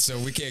kids, so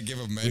we can't give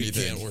them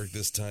anything. We can't work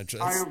this time.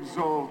 I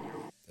absolve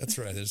you. That's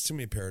right. There's too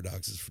many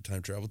paradoxes for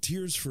time travel.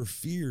 Tears for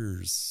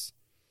Fears.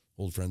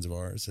 Old friends of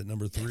ours at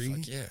number 3.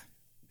 Fuck yeah.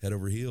 Head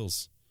Over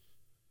Heels.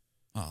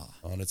 Ah.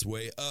 On its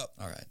way up.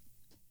 All right.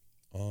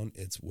 On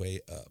its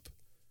way up.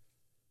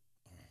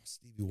 Oh,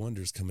 Stevie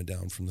Wonder's coming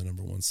down from the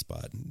number 1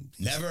 spot. And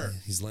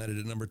He's landed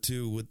at number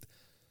 2 with,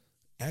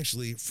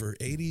 actually, for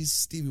 80s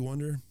Stevie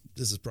Wonder,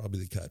 this is probably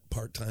the cut.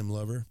 Part-Time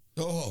Lover.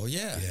 Oh,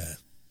 yeah. Yeah.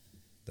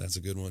 That's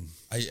a good one.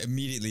 I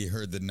immediately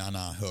heard the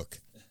na-na hook.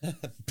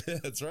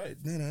 That's right.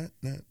 Na-na.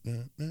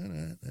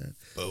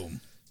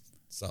 Boom.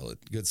 Solid.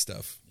 Good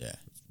stuff. Yeah.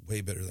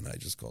 Way better than I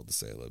Just Called to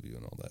Say I Love You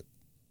and all that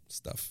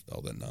stuff,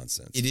 all that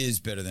nonsense. It is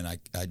better than I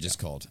Just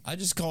Called. I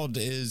Just Called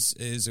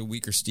is a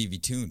weaker Stevie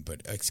tune,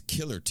 but a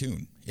killer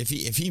tune. If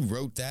he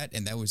wrote that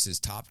and that was his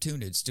top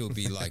tune, it'd still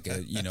be like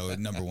a a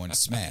number 1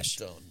 smash.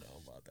 I don't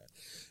know about that.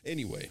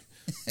 Anyway,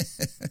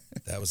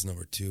 that was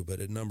number 2, but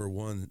at number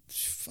 1,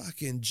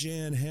 fucking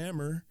Jan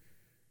Hammer,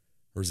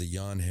 or is it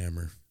Jan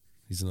Hammer?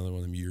 He's another one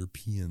of them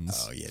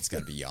Europeans. Oh yeah, it's got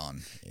to be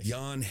Jan.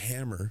 Jan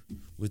Hammer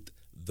with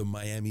the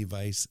Miami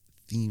Vice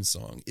theme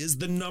song is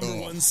the number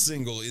 1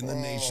 single in the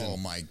nation. Oh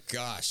my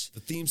gosh.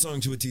 The theme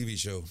song to a TV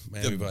show.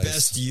 Miami The Vice.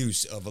 best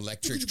use of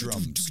electric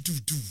drums.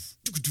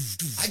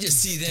 I just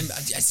see them.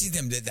 I see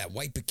them. That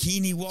white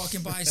bikini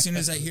walking by as soon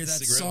as I hear that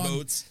Cigarette song.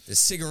 boats. The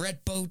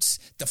cigarette boats.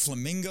 The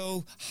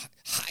flamingo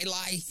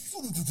highlight.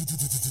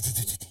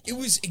 It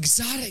was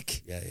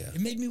exotic. Yeah.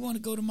 It made me want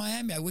to go to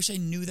Miami. I wish I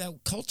knew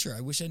that culture. I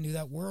wish I knew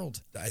that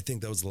world. I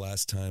think that was the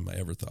last time I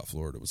ever thought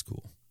Florida was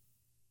cool.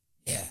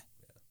 Yeah.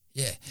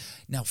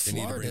 Now They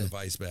need to bring Florida, the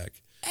Vice back.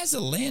 as a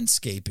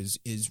landscape, is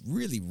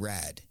really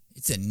rad.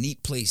 It's a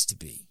neat place to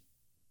be.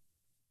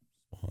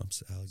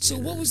 Swamps, alligators. So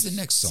what was the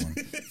next song?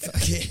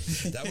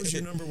 That was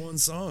your number 1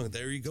 song.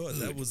 There you go.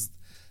 That was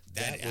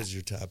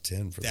your top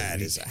 10 for That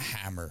the is a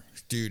hammer.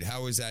 Dude,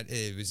 how was that?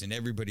 It was in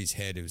everybody's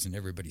head. It was in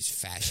everybody's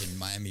fashion.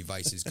 Miami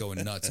Vice is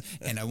going nuts.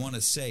 And I want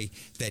to say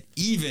that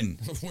even...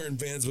 I'm wearing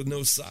Vans with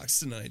no socks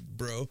tonight,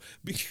 bro,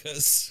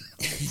 because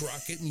I'm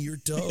rocketing your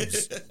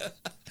toes.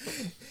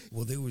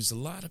 Well, there was a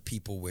lot of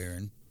people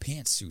wearing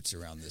pantsuits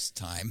around this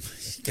time.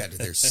 Got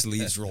their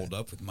sleeves rolled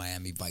up with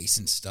Miami Vice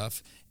and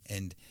stuff.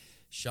 And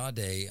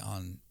Sade,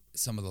 on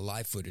some of the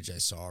live footage I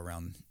saw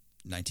around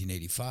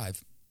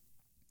 1985,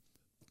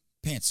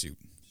 pantsuit.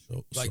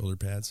 Shoulder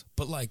pads.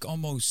 But like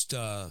almost,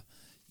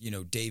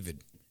 David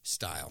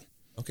style.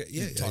 Okay,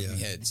 yeah. Talking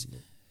Heads.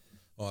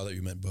 Oh, I thought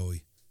you meant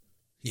Bowie.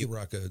 He could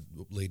rock a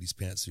lady's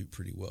pantsuit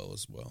pretty well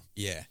as well.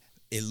 Yeah.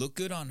 It looked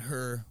good on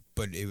her,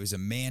 but it was a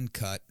man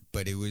cut,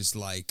 but it was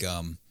like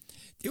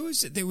there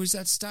was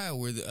that style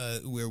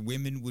where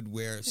women would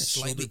wear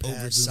slightly shoulder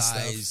pads and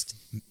oversized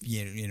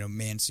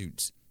man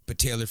suits, but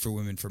tailored for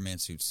women for man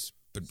suits.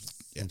 But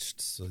And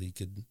so you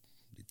could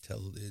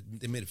tell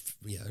they made it.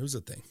 Yeah, it was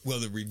a thing. well,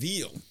 the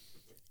reveal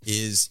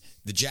is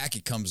the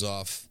jacket comes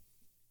off,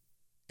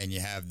 and you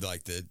have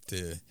like the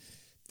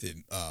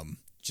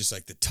just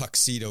like the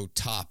tuxedo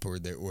top or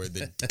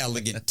the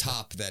elegant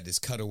top that is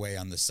cut away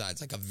on the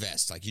sides, like a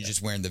vest, like you're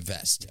just wearing the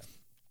vest. Yeah.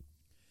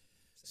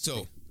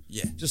 So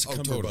yeah, Just a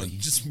cummerbund. totally.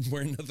 Just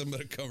wearing nothing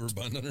but a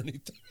cummerbund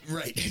underneath.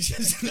 Right,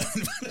 just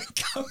nothing but a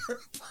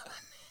cummerbund.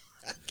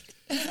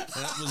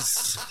 That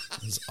was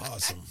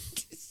awesome.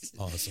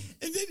 Awesome.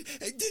 And then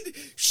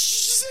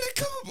she said a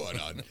cummerbund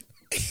on.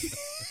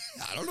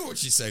 I don't know what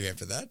she's saying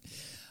after that.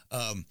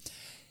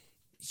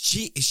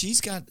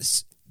 She's got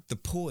the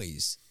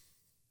poise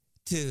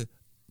to,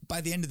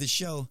 by the end of the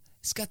show,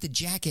 it's got the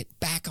jacket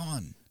back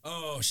on.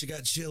 Oh, she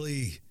got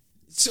chilly.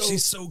 So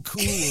She's so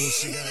cool.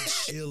 She got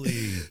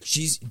chilly.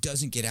 she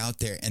doesn't get out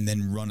there and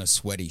then run a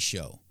sweaty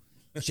show.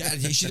 She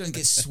doesn't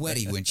get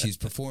sweaty when she's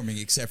performing,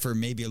 except for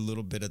maybe a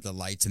little bit of the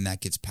lights, and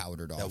that gets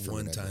powdered off. That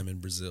one time in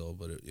Brazil,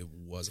 but it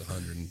was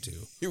 102.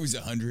 It was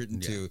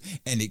 102,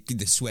 and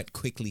the sweat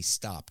quickly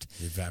stopped.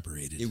 It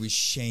evaporated. It was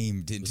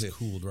shamed It was into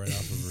cooled right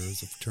off of her.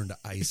 It turned to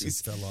ice and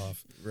fell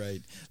off.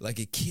 right, like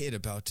a kid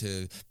about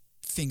to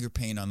finger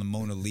paint on the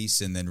Mona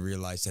Lisa and then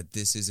realize that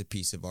this is a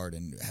piece of art,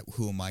 and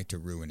who am I to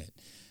ruin it?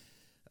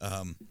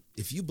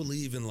 If you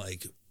believe in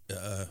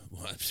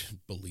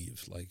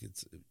believe like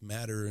it's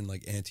matter and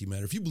like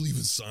antimatter. If you believe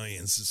in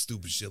science and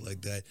stupid shit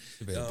like that,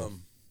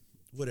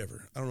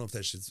 whatever. I don't know if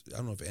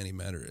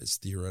antimatter is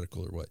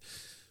theoretical or what.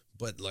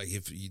 But like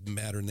if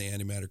matter and the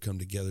antimatter come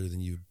together,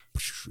 then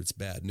it's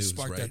bad news.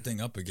 Spark right? that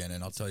thing up again,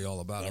 and I'll tell you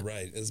all about it. All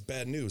right, it's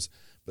bad news.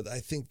 But I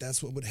think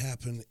that's what would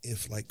happen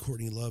if like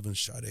Courtney Love and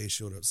Sade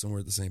showed up somewhere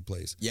at the same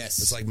place. Yes,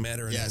 it's like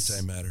matter and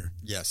antimatter.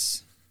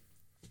 Yes.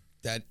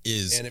 That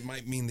is, and it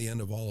might mean the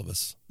end of all of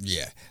us.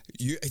 Yeah,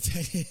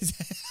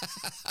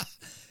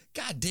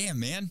 God damn,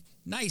 man,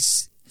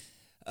 nice.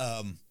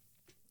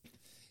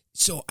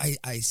 So I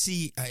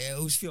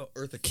always feel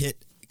Eartha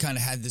Kitt kind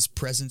of had this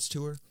presence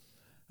to her.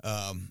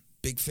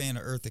 Big fan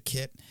of Eartha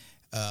Kitt.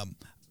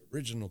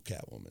 Original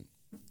Catwoman.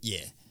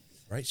 Yeah.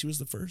 Right? She was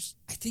the first?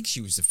 I think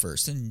she was the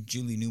first. Then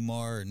Julie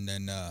Newmar and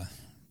then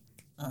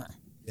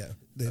Yeah.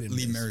 They didn't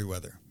Lee miss.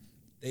 Merriweather.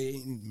 They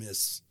didn't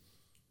miss.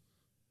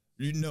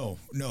 No.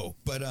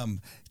 But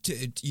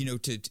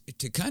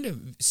to kind of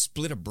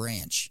split a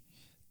branch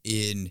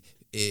in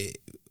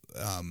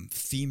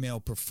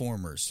female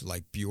performers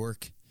like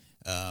Bjork,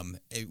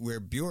 where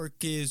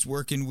Bjork is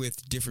working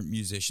with different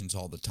musicians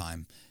all the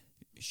time.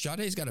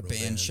 Sade's got a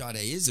band. Sade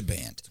is a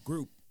band.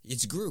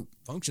 It's a group.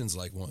 Functions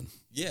like one.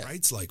 Yeah.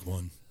 Writes like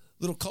one.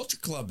 Little culture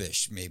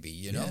club-ish,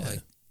 maybe,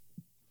 like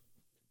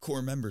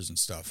core members and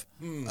stuff.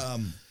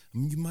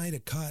 You might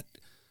have caught...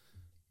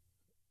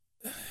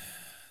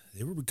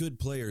 They were good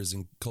players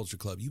in Culture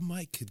Club. You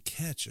could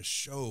catch a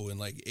show in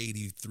like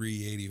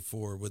 83,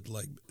 84 with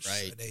like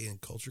Sade and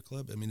Culture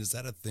Club. I mean, is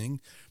that a thing?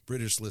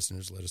 British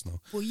listeners, let us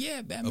know. Well, yeah.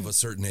 Of a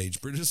certain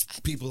age. British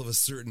people of a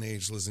certain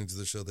age listening to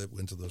the show that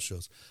went to those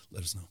shows,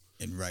 let us know.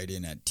 And write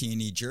in at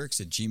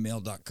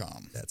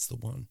tnejerks@gmail.com. That's the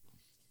one.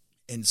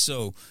 And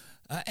so,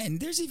 and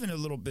there's even a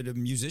little bit of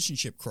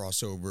musicianship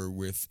crossover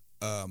with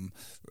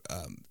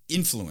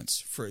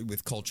influence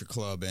with Culture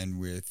Club and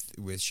with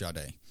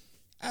Sade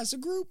as a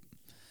group.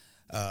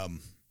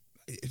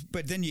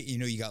 But then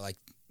you got like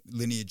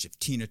lineage of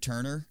Tina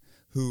Turner,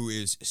 who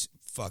is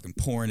fucking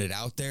pouring it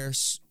out there,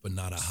 but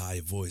not a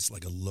high voice,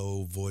 like a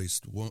low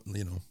voiced one.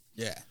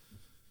 Yeah.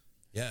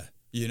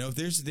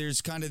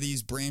 There's kind of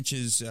these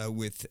branches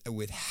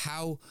with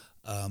how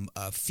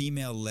a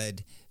female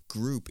led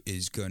group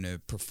is going to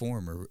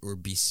perform or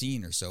be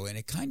seen or so, and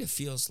it kind of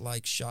feels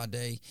like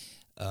Sade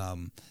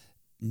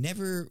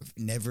never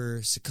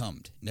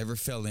succumbed, never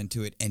fell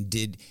into it, and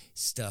did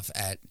stuff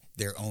at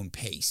their own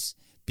pace.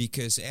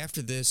 Because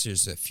after this,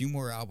 there's a few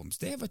more albums.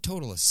 They have a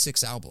total of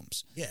 6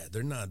 albums. Yeah,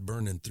 they're not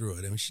burning through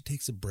it. I mean, she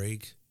takes a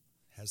break,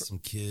 has some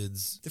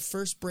kids. The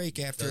first break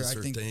after, does I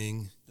her think,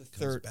 thing, the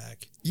comes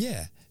back.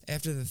 Yeah,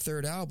 after the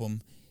third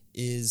album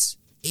is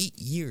 8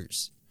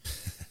 years.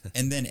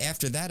 And then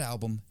after that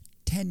album,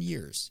 10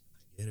 years.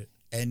 I get it.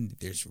 And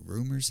there's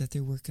rumors that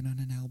they're working on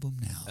an album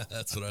now.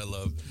 That's what I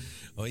love.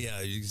 Oh,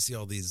 yeah, you can see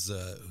all these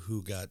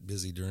who got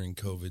busy during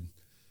COVID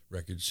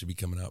records should be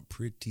coming out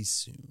pretty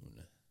soon.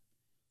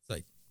 It's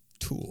like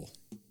Tool.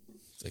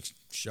 It's like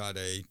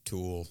Sade,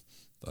 Tool,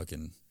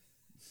 fucking...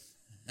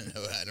 I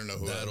don't know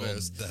who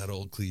that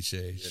old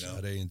cliche,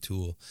 Sade and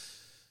Tool.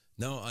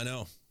 No, I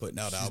know. Putting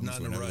out She's albums not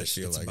in a whenever rush.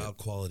 they feel It's like about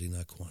quality,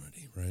 not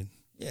quantity, right?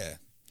 Yeah.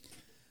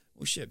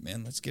 Well, shit,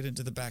 man. Let's get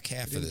into the back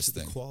half of this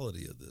thing. The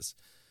quality of this.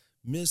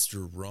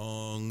 Mr.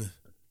 Wrong.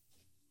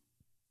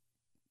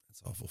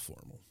 That's awful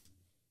formal.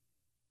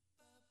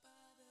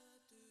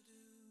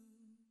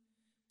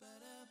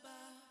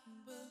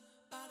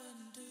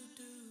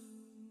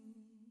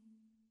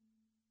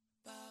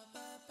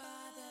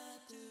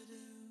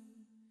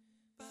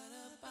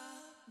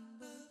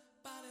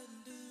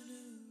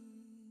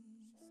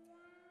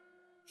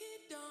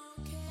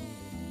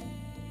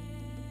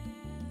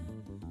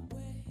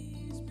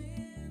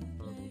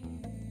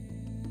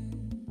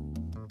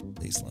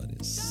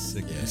 Bassline is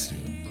sick as to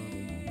it.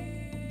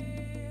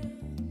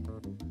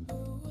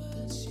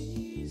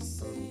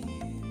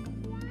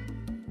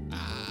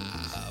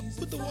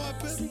 Put the wah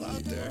pedal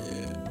out there.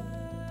 Yeah.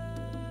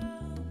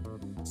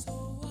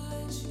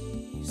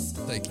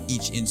 Like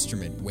each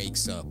instrument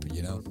wakes up,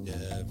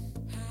 Yeah.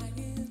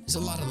 There's a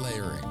lot of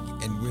layering,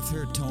 and with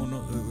her tone,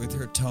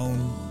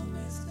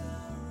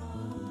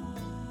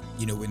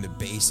 when the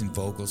bass and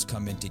vocals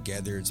come in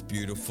together, it's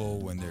beautiful.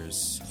 When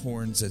there's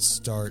horns that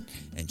start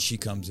and she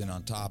comes in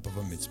on top of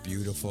them, it's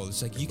beautiful.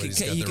 It's like you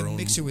can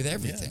mix it with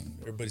everything.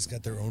 Yeah, everybody's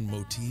got their own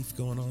motif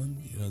going on,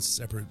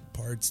 separate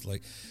parts.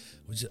 Like,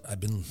 I've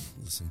been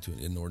listening to an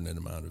inordinate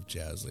amount of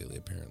jazz lately,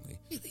 apparently.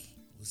 Really?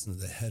 Listen to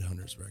the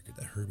Headhunters record,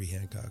 that Herbie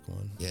Hancock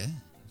one. Yeah.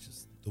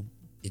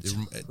 It's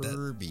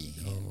Herbie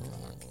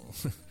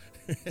Hancock.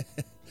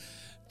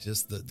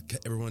 Just the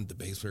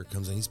bass player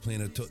comes in, he's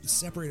playing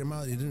separate them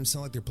out. It didn't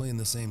sound like they're playing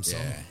the same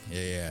song.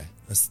 Yeah.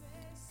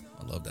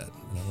 I love that.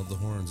 And I love the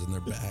horns in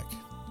their back.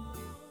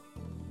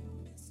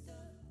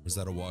 Was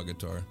that a wah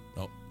guitar?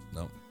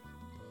 No.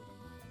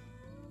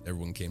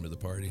 Everyone came to the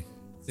party.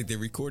 It's like they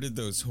recorded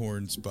those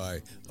horns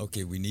by,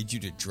 okay, we need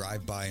you to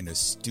drive by in a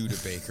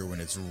Studebaker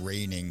when it's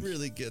raining.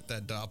 Really get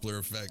that Doppler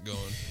effect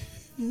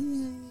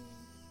going.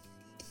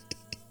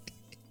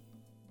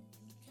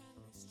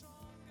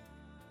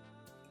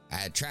 I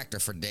had tracked her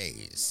for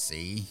days,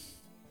 see?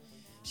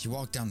 She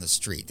walked down the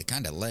street, the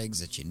kind of legs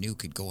that you knew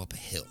could go up a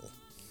hill.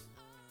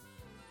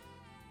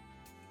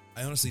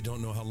 I honestly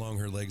don't know how long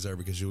her legs are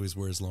because she always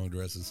wears long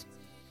dresses.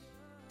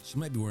 She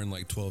might be wearing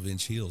like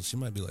 12-inch heels. She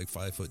might be like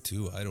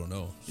 5'2". I don't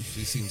know.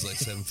 She seems like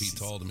 7 feet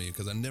tall to me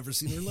because I've never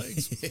seen her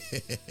legs.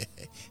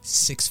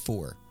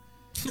 6'4".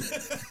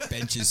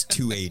 Benches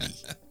 280.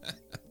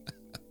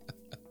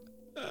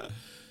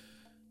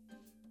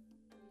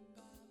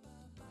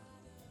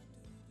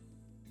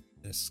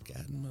 A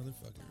scatting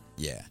motherfucker.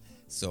 Yeah.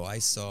 So I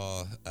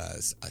saw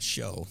a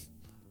show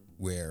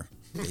where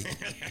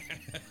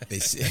they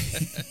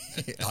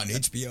on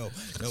HBO.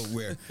 No,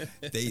 where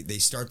they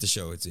start the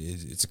show.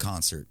 It's a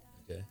concert.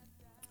 Okay.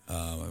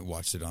 I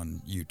watched it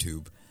on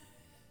YouTube.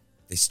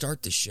 They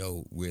start the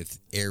show with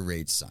air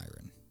raid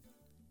siren.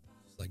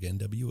 It's like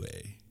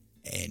NWA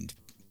and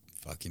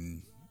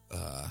fucking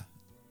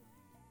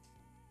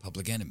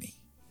Public Enemy.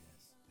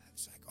 I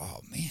was like, oh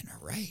man,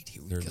 all right,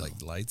 here we go. They're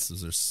like lights.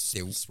 Is there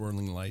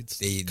swirling lights?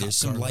 There's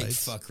some light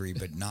fuckery,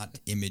 but not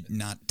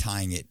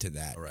tying it to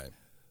that. All right.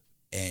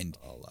 And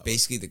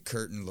basically, the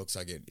curtain looks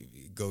like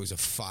it goes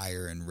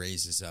afire and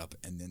raises up,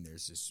 and then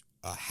there's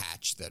a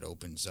hatch that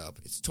opens up.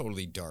 It's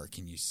totally dark,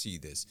 and you see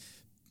this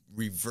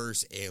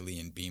reverse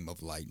alien beam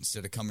of light.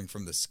 Instead of coming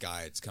from the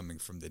sky, it's coming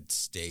from the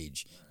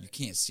stage. Right. You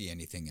can't see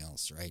anything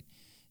else, right?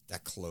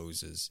 That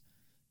closes.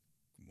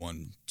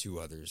 1, 2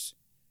 others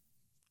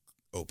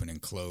open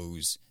and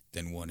close.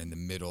 Then one in the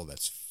middle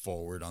that's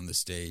forward on the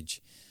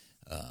stage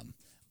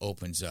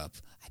opens up.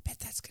 I bet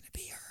that's going to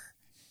be her.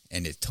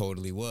 And it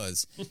totally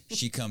was.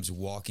 She comes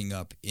walking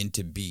up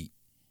into beat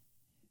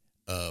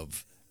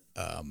of,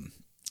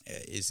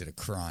 is it a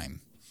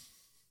crime?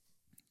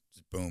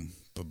 Boom,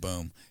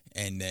 boom.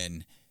 And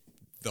then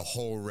the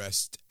whole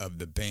rest of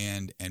the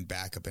band and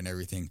backup and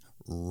everything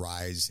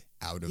rise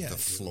out of the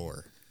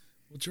floor.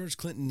 Well, George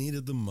Clinton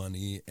needed the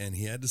money, and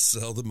he had to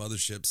sell the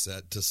mothership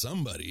set to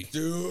somebody.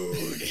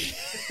 Dude.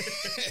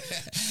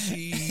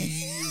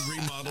 He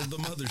remodeled the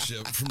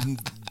mothership from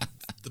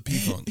the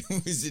P-Funk.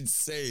 It was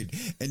insane.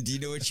 And do you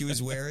know what she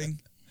was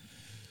wearing?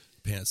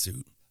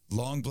 Pantsuit.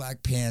 Long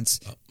black pants,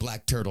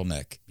 black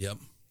turtleneck. Yep.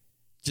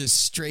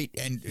 Just straight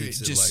and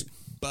just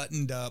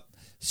buttoned up,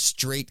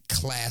 straight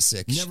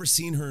classic. Never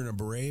seen her in a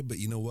beret, but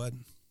you know what?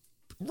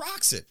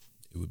 Rocks it.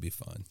 It would be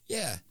fun.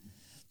 Yeah.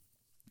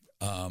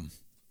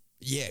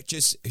 Yeah,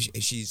 just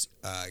she's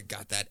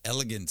got that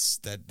elegance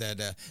that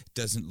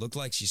doesn't look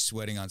like she's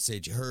sweating on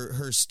stage.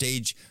 Her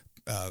stage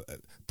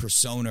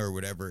persona or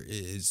whatever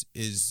is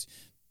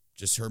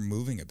just her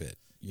moving a bit.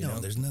 You know,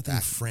 there's nothing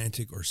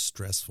frantic or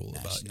stressful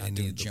about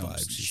any of the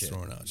vibes she's shit.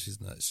 throwing out.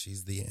 She's not.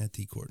 She's the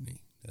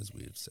anti-Courtney, as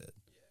we have said.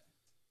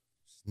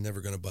 She's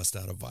never going to bust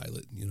out a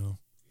Violet, you know.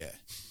 Yeah.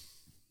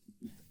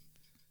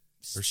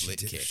 Or Split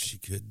kick. She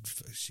could.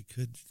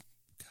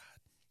 God.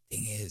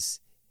 Thing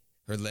is,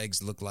 her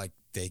legs look like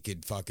they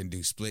could fucking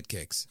do split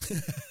kicks.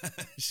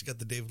 She got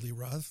the David Lee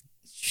Roth.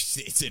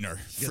 It's in her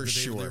for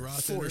sure.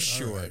 For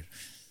sure. Right.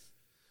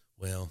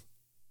 Well,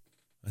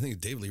 I think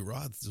David Lee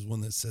Roth is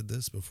one that said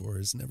this before.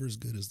 It's never as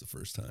good as the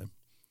first time.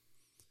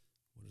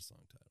 What a song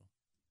title.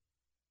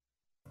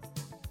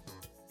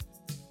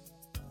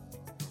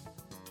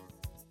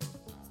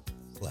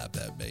 Slap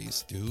that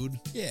bass, dude.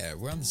 Yeah,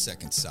 we're on the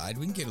second side.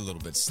 We can get a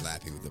little bit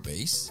slappy with the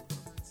bass.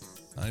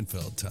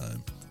 Seinfeld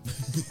time.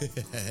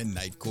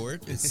 Night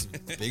Court. It's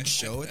a big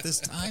show at this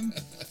time.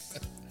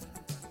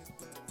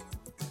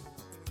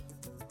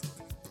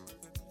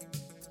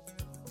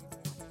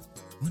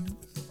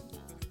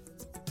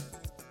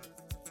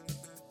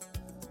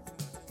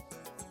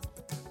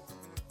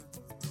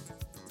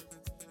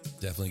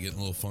 Definitely getting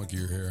a little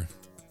funkier here.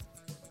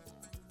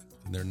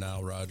 And they're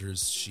Nile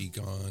Rodgers, Chic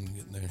on,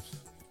 getting there.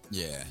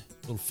 Yeah.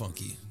 A little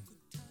funky.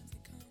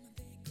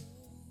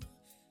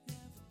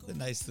 A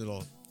nice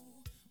little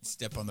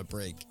step on the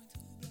brake.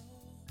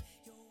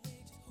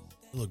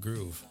 A little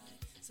groove.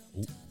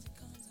 Ooh.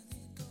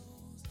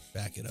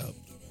 Back it up.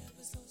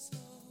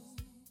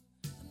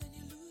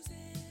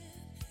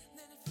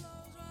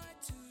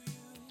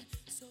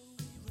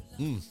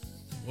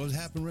 What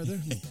happened right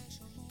there?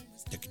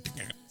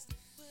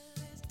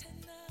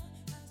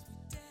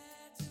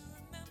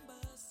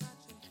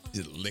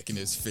 He's licking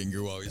his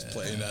finger while he's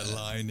playing that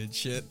line and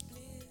shit.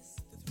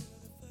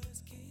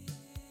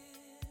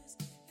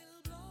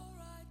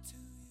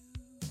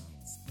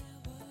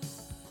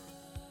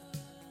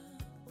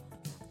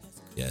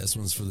 Yeah, this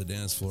one's for the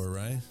dance floor,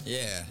 right?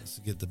 Yeah. Just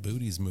to get the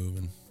booties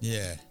moving.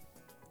 Yeah.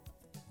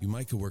 You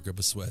might could work up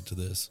a sweat to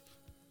this.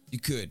 You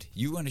could.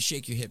 You want to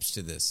shake your hips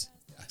to this.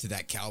 To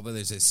that cowbell.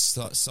 There's a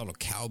subtle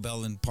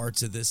cowbell in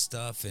parts of this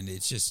stuff, and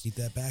it's just... Keep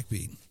that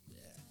backbeat. Yeah.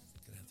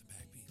 Gotta have the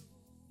backbeat.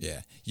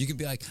 Yeah. You can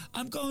be like,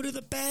 I'm going to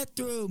the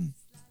bathroom.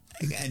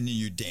 And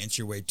you dance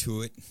your way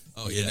to it.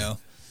 Oh, you know?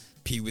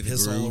 Pee with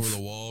Piss the groove. all over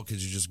the wall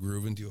because you're just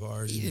grooving too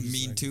hard. You didn't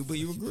mean to, but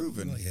you were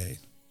grooving. Like, hey.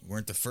 You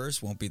weren't the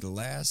first, won't be the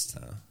last.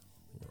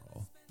 We're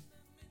all...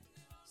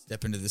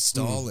 Step into the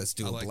stall, let's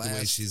do a blast. I like the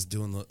way she's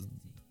doing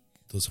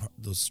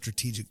those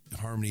strategic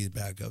harmony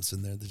backups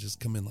in there that just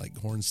come in like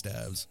horn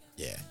stabs.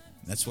 Yeah.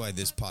 That's why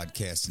this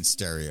podcast in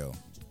stereo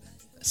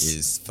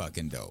is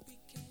fucking dope.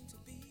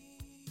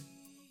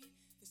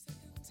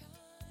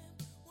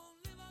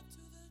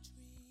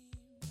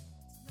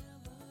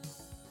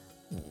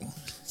 Ooh,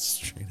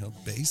 straight up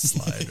bass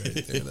slide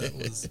right there. That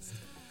was...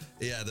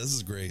 Yeah, this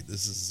is great.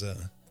 This is...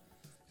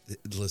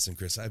 Listen,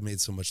 Chris, I've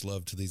made so much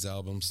love to these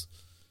albums.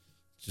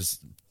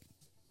 Just...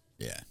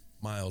 Yeah.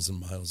 Miles and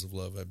miles of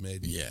love I've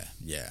made to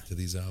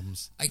these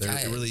albums.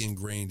 They're really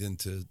ingrained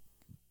into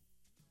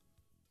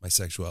my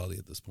sexuality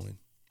at this point.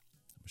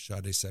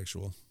 Sade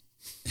sexual.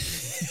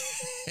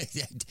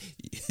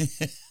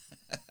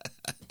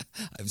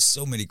 I have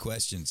so many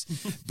questions,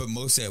 but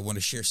mostly I want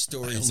to share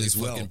stories as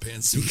well.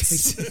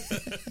 Pantsuits.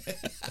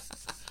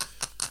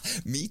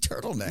 Me,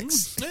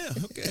 turtlenecks. Yeah,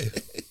 okay.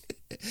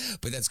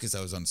 But that's because I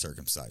was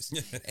uncircumcised.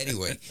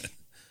 Anyway,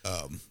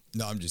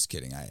 no, I'm just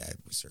kidding. I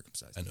was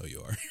circumcised. I know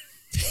you are.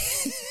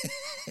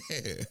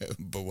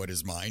 But what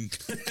is mine?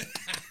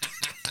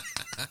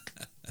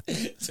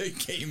 It's a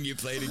game you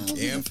played in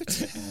camp.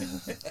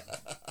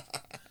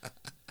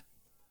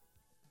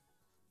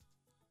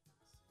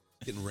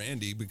 Getting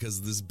randy because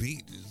of this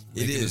beat.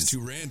 It is too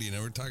randy.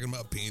 Now we're talking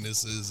about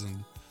penises,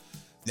 and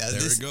now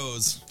there it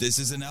goes. This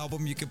is an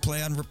album you can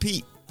play on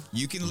repeat.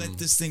 You can let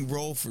this thing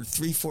roll for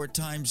 3-4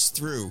 times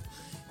through,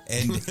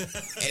 and you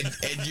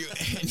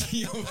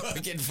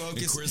fucking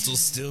focus. The crystal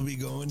still be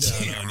going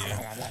down on you.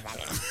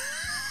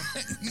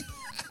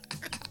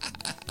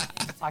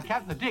 I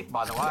kept the dick,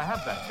 by the way. I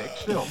have that dick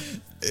still.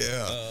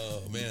 Yeah.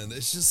 Oh man,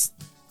 there's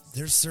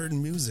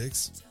certain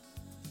musics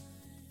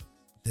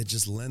that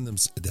just lend them.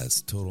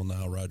 That's total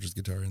Nile Rodgers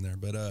guitar in there,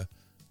 but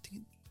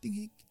ding,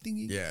 ding, ding,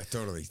 ding. Yeah,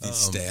 totally. These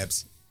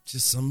stabs.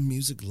 Just some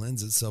music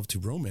lends itself to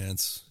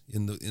romance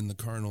in the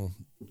carnal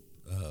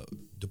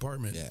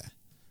department. Yeah.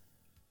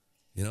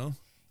 You know,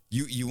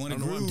 you want to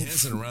groove. I'm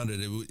dancing around it.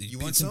 You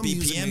want some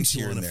BPMs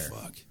here and there.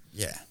 Fuck.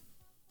 Yeah.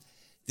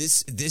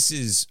 This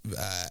is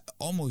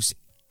almost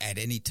at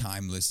any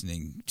time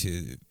listening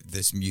to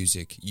this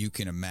music, you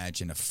can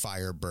imagine a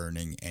fire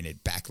burning and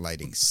it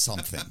backlighting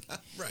something.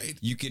 Right.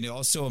 You can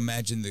also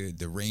imagine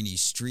the rainy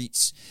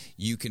streets.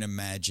 You can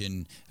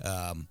imagine,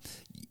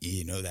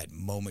 that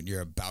moment you're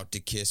about to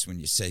kiss when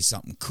you say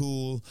something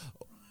cool.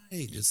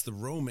 Hey, it's the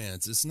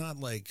romance. It's not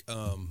like,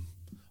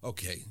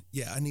 okay,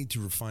 yeah, I need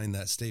to refine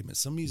that statement.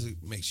 Some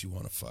music makes you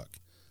want to fuck.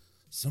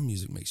 Some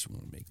music makes you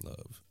want to make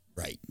love.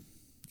 Right.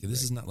 Okay,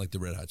 this is not like the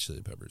Red Hot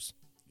Chili Peppers.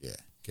 Yeah.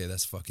 Okay,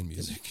 that's fucking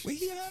music.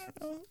 I don't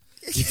know.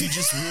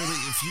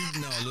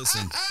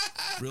 Listen,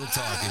 real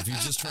talk. If you're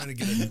just trying to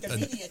get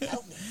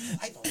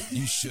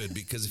you should,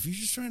 because if you're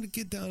just trying to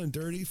get down and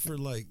dirty for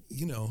maybe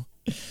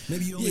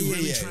you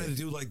only trying to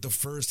do like the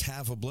first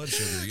half of Blood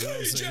Sugar. You know what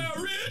I'm saying?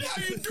 Jared,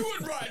 how you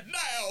doing right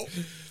now?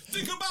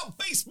 Think about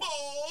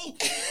baseball.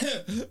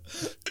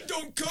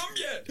 Don't come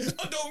yet.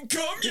 Don't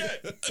come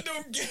yet.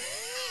 Don't get.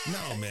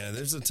 No, man.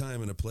 There's a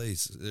time and a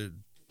place.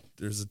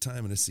 There's a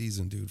time and a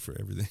season, dude, for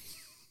everything.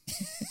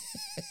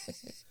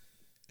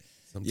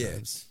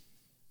 Sometimes.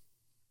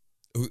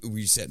 Yeah. Were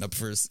you setting up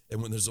first?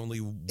 And when there's only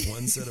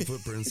one set of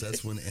footprints,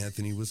 that's when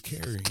Anthony was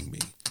carrying me.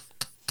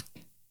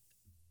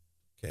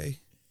 Okay?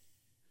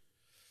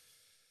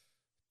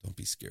 Don't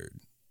be scared.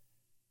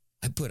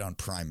 I put on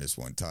Primus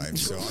one time,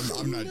 so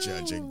I'm not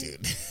judging,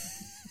 dude.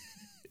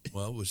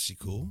 Well, was she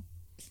cool?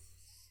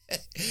 Or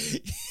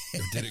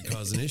did it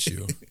cause an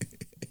issue?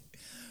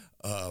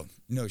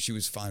 No, she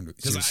was fine with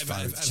it. Because she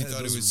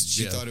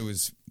thought it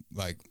was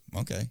like,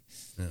 okay.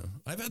 Yeah.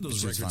 I've had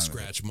those record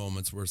scratch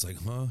moments where it's like,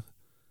 huh?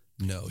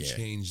 No, Yeah.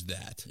 change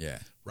that. Yeah.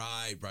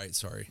 Right,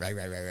 sorry. Right.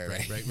 Right.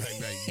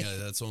 Yeah,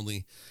 that's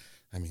only,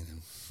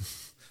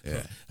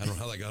 Yeah. I don't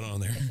know how that got on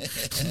there.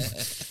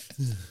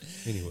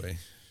 Anyway,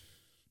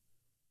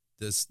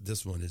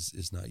 this one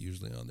is not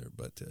usually on there,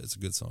 but it's a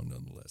good song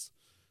nonetheless.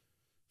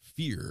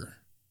 Fear.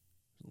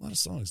 A lot of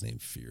songs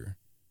named Fear.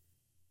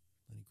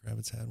 Lenny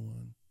Kravitz had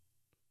one.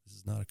 This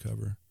is not a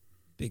cover.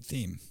 Big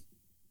theme.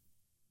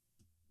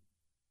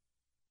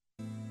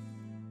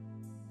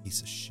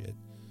 Piece of shit.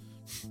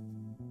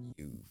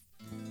 You.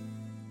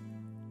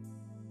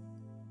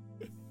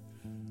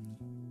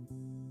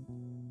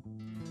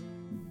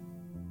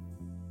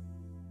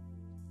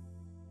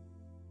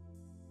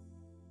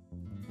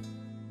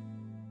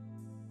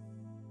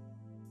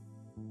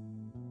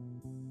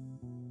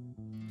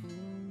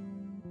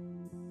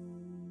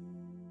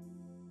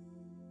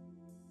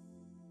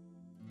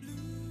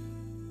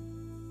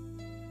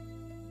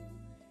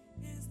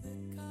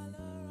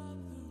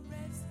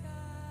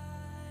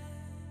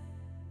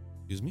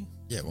 Excuse me?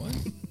 Yeah, what?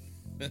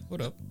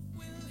 What up?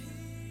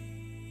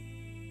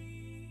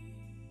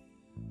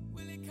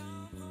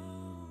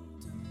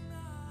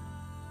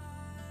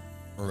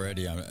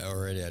 Already,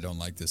 I don't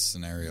like this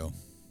scenario.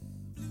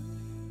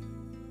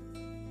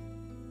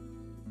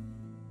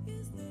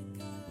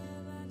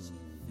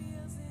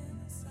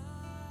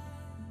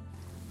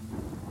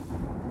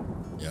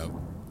 Yep.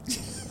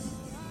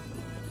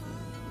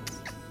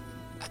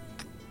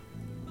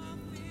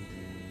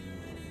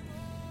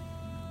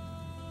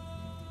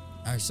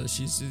 All right, so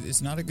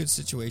it's not a good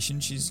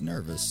situation. She's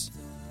nervous.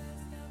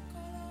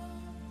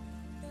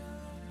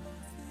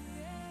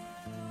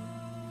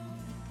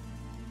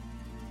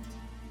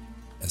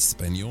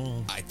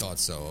 Espanol. I thought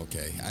so.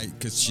 Okay,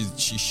 because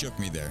she shook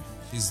me there.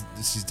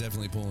 She's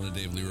definitely pulling a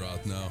Dave Lee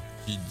Roth now.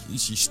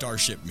 She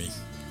starshipped me.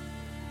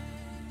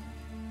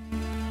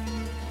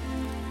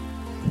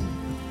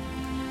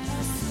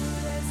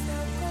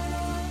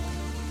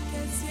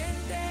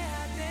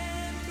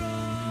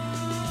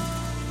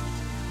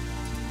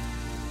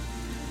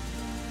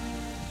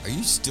 Are you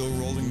you still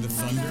rolling the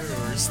thunder,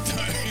 or is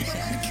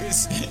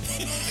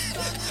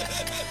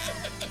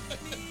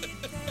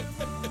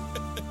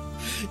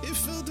It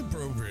felt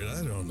appropriate.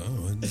 I don't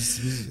know.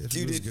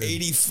 Dude, at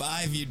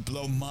 85, you'd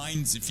blow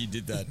minds if you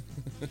did that.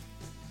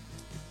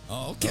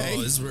 Oh, okay.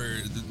 Oh, this is where...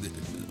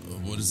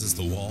 What is this,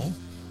 the wall?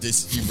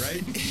 This, you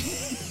right?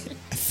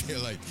 I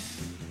feel like...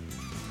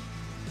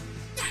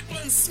 That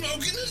one's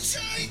smoking a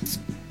joint!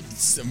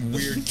 Some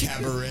weird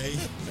cabaret.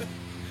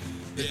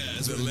 Yeah,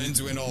 The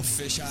lens went all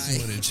fisheye.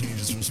 when it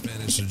changes from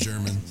Spanish to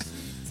German.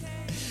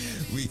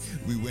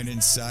 We went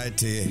inside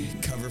to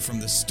cover from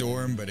the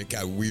storm, but it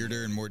got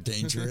weirder and more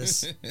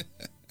dangerous.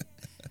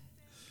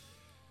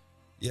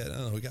 Yeah,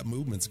 no, we got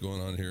movements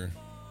going on here.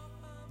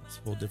 There's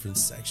whole different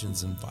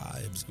sections and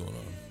vibes going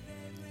on.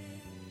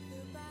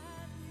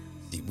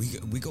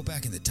 We go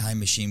back in the time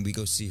machine. We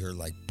go see her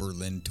like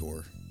Berlin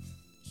tour,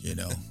 you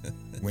know,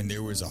 when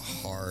there was a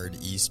hard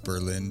East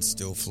Berlin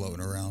still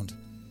floating around.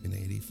 In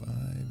 85,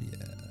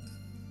 yeah.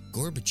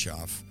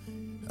 Gorbachev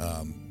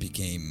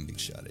became Big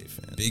Sade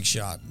fan. Big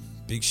shot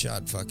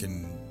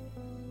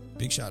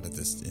at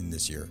this in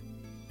this year.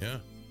 Yeah.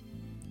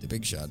 The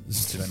big shot.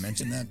 Did I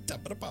mention that? Top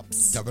of the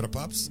pops. Top of the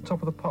pops.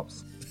 Top of the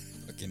pops.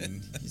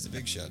 Fucking, he's a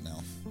big shot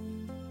now.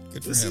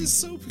 Good for This him. is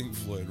so Pink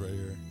Floyd right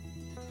here.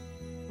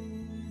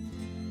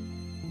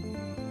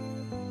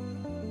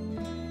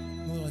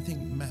 Well, I think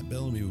Matt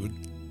Bellamy would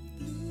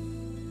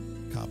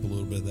cop a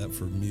little bit of that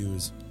for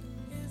Muse.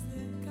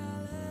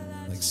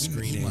 Like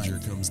Screen Ager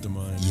comes to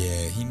mind.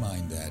 Yeah, he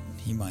mind that.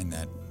 He mind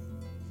that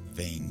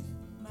vein.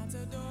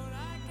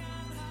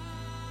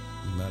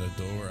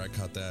 Matador, I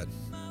caught that.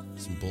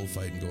 Some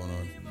bullfighting going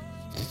on.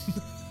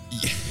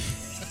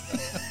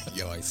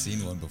 Yo, I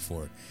seen one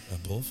before.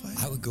 A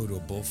bullfight? I would go to a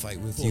bullfight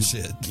with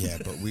Bullshit. you. Yeah,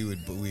 but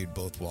we'd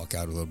both walk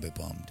out a little bit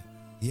bummed.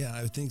 Yeah,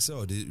 I think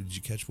so. Did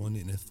you catch one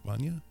in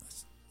España?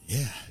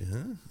 Yeah.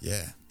 Yeah.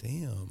 Yeah.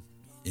 Damn.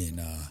 In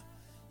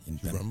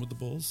You run with the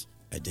bulls?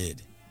 I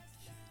did.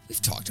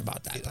 We've talked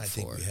about that before. I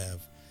think we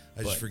have. I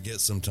But- just forget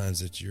sometimes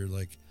that you're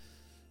like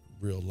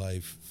real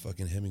life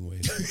fucking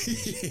Hemingway.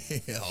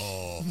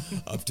 Oh,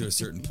 up to a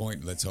certain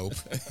point, let's hope.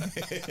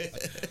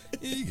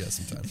 Yeah, you got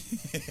some time.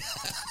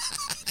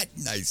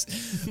 Nice.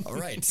 All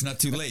right, it's not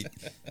too late.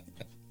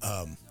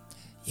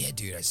 Yeah,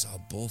 dude, I saw a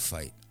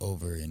bullfight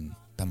over in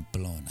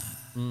Pamplona.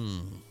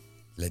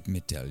 Let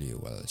me tell you,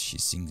 while she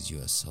sings you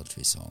a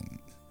sultry song,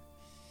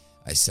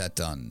 I sat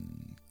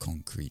on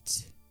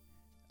concrete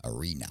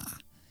arena.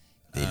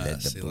 They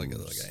led the See, bulls.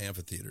 like an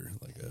amphitheater,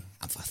 like a.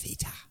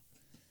 Amphitheater.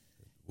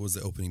 What was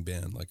the opening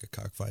band? Like a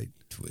cockfight?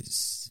 It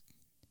was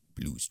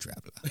Blues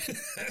Traveler.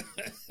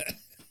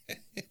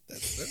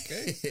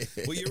 Okay.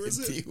 What year was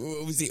it?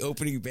 What was the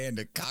opening band?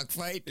 A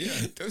cockfight? Yeah.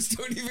 Those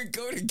don't even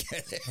go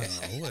together.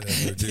 Oh,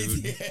 whatever,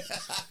 dude.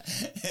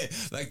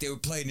 Like they were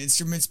playing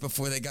instruments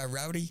before they got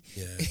rowdy?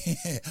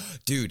 Yeah.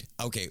 Dude,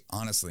 okay,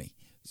 honestly,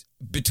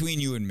 between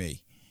you and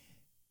me,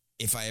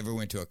 if I ever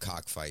went to a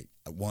cockfight,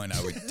 one,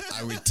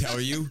 I would tell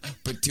you,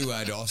 but two,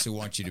 I'd also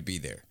want you to be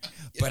there.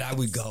 But I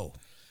would go.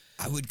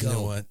 I would go. You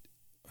know what?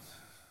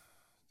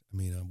 I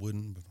mean, I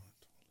wouldn't. But...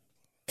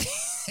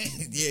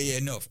 Yeah,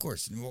 no, of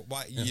course.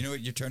 Why? Yeah. You know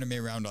what? You're turning me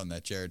around on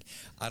that, Jared.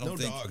 I don't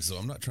think dogs though.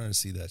 I'm not trying to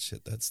see that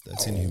shit. That's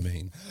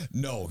inhumane.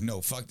 No,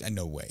 fuck that.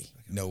 No way.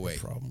 No way.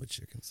 Problem with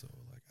chickens, so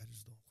like I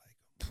just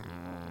don't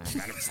like them.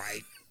 Let him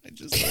fight. I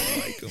just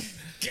don't like them.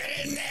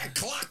 Get in there,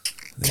 cluck.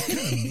 They're kind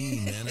of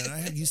mean, man. And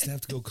I used to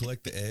have to go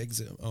collect the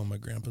eggs on my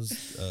grandpa's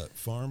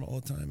farm all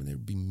the time, and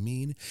they'd be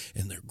mean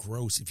and they're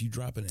gross. If you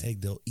drop an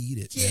egg, they'll eat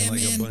it. Yeah, man,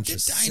 like man, a bunch they're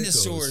of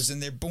dinosaurs, sickos.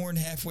 and they're born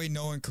halfway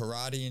knowing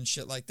karate and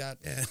shit like that.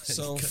 Yeah,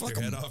 So cut fuck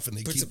their them. head off, and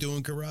they keep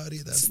doing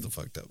karate. That's the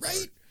fucked up right.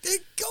 part. They're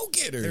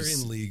go-getters. They're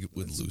in league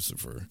with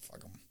Lucifer.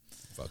 Fuck them.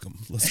 Fuck them.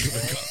 Let's go to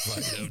a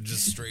cockfight.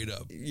 Just straight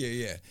up.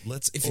 Yeah.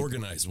 Let's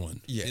organize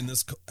one. Yeah. In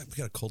this, we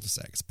got a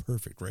cul-de-sac. It's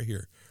perfect right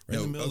here. Right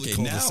No, in the middle okay, of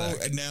the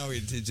cul-de-sac. now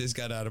it just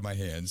got out of my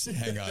hands.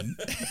 Hang on.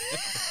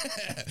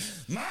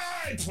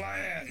 My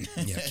plan.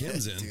 Yeah,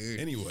 Kim's in. Dude.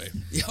 Anyway,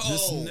 Yo,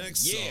 this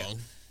next yeah. song.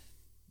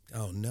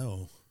 Oh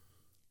no.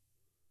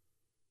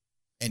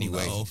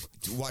 Anyway, No.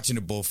 watching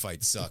a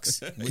bullfight sucks.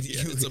 With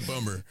Yeah, you, it's a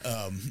bummer.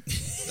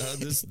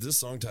 This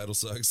song title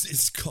sucks.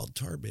 It's called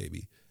Tar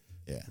Baby.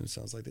 yeah. And it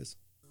sounds like this.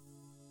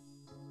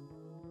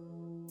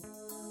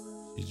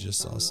 You just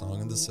saw a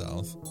song in the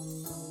South.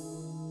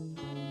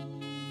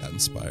 Got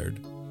inspired.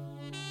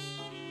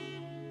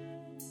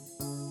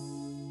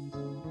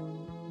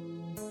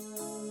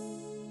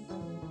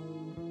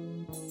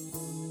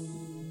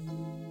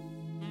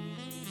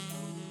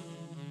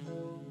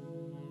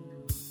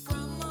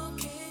 Grandma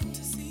came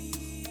to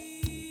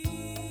see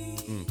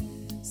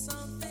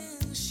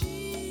something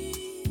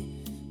she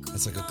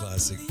That's like a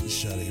classic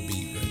Sade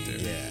beat right there.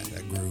 Yeah.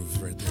 That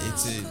groove right there.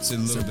 It's a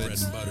little bit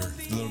bread and butter.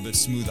 a little bit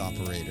smooth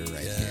operator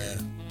right Yeah. there.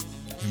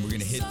 And we're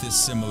gonna hit this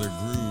similar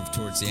groove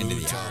towards the end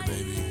of the Tar album.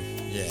 Baby.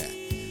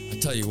 Yeah. I'll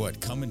tell you what,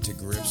 coming to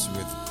grips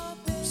with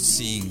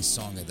seeing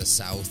Song of the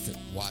South,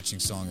 watching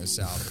Song of the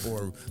South,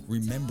 or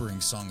remembering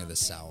Song of the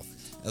South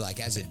like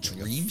as a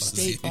dream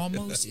state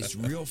almost. It's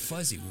real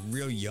fuzzy,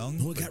 real young.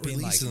 Well, it got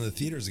released like, in the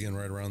theaters again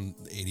right around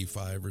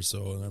 85 or so.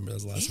 And I remember that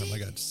was the last time I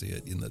got to see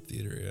it in the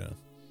theater, yeah.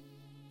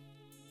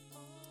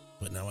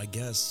 But now I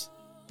guess,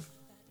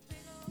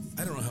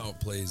 I don't know how it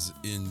plays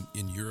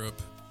in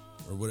Europe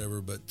or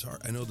whatever, but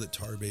I know that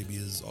Tar Baby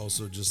is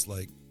also just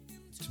like,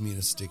 to me, in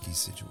a sticky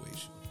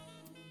situation.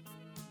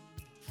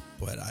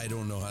 But I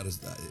don't know how to,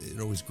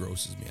 it always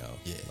grosses me out.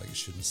 Yeah. Like I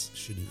shouldn't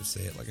even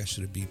say it. Like I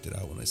should have beeped it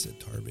out when I said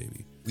Tar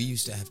Baby. We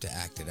used to have to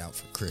act it out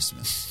for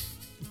Christmas.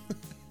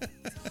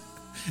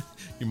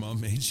 Your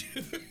mom made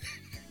you?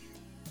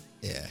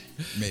 Yeah.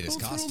 Made us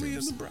Don't throw me in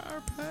costumes. the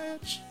briar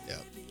patch.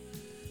 Yep.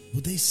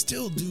 Well, they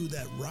still do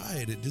that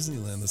ride at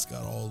Disneyland that's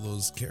got all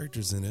those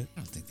characters in it.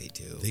 I don't think they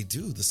do. They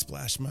do. The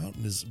Splash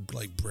Mountain is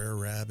like Brer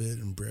Rabbit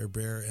and Brer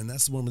Bear, and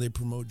that's the one where they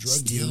promote drug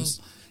Still? use.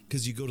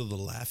 Because you go to the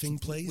laughing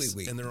place,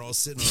 Wait. and they're all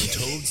sitting on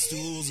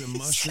toadstools and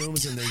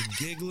mushrooms, and they're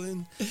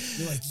giggling.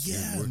 You're like,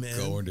 yeah, We're man.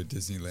 going to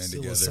Disneyland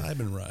together.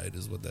 Psilocybin ride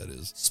is what that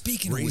is.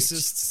 Speaking of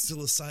Racist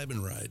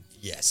psilocybin ride.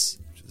 Yes.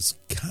 Which is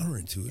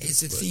counterintuitive.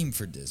 It's a but- theme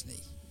for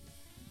Disney.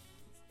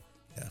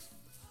 Yeah.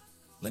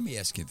 Let me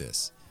ask you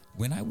this.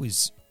 When I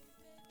was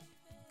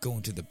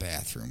going to the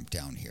bathroom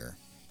down here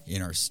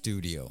in our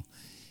studio,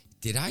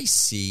 did I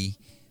see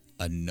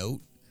a note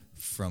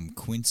from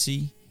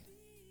Quincy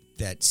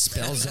that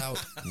spells out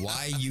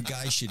why you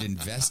guys should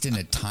invest in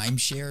a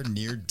timeshare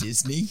near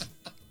Disney?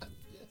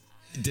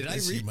 Did I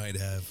Yes, you read? might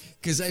have.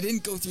 Because I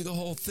didn't go through the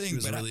whole He thing,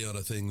 was but really on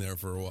a thing there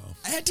for a while.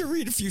 I had to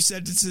read a few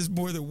sentences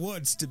more than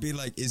once to be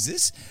like, is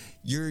this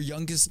your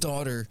youngest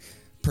daughter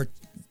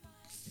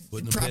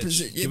Putting the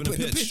pitch. Giving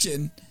putting the the pitch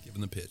in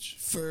Giving the pitch.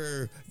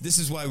 for this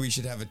is why we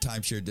should have a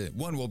timeshare day.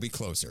 One will be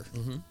closer.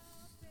 Mm-hmm.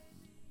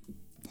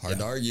 Hard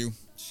to argue.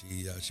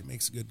 She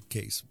makes a good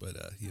case, but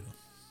you know.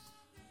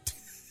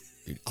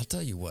 Dude, I'll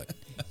tell you what.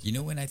 You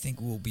know when I think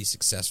we'll be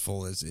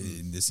successful as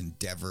in this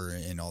endeavor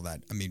and all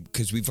that? I mean,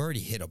 because we've already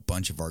hit a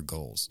bunch of our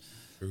goals.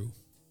 True.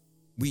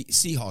 We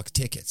Seahawk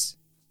tickets.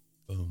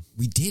 Boom.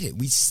 We did it.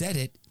 We said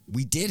it.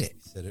 We did it.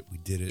 Said it. We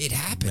did it. It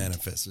happened.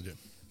 Manifested it.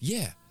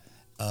 Yeah.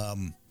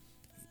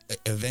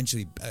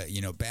 Eventually,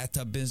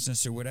 bathtub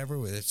business or whatever.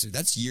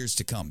 That's years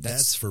to come.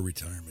 That's for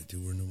retirement,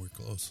 dude. We're nowhere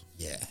close.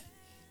 Yeah.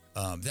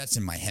 That's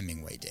in my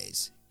Hemingway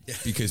days.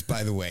 Because,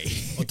 by the way...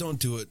 Oh, don't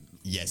do it.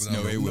 Yes,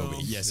 no, it will be.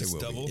 Yes, it It's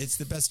will double. be. It's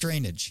the best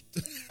drainage.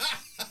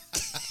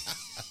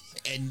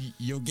 And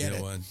you'll get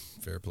it. One.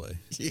 Fair play.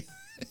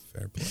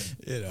 Fair play.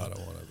 I don't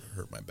want to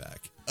hurt my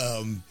back.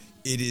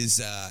 It is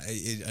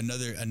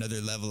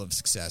another level of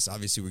success.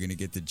 Obviously, we're going to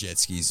get the jet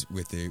skis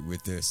with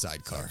the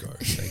sidecar.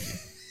 Thank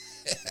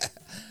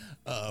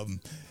you.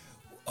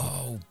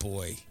 Oh,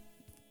 boy.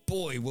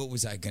 What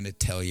was I going to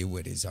tell you?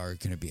 What is going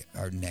to be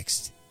our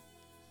next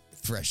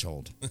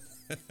threshold?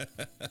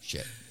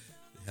 Shit.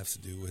 It has to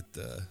do with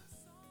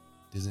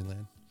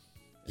Disneyland.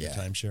 Yeah.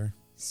 Timeshare.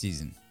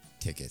 Season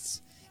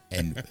tickets.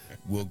 And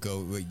we'll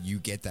go. You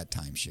get that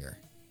timeshare.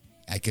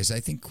 Because I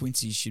think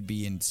Quincy should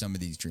be in some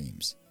of these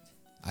dreams.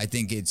 I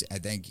think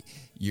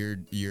your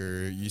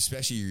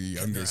especially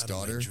your youngest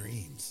daughter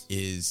dreams.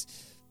 is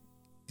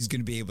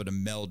going to be able to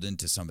meld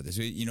into some of this.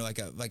 You know, like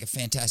a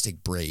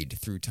fantastic braid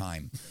through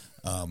time.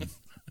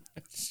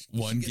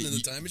 Getting in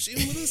the time machine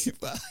with us?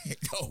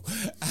 No.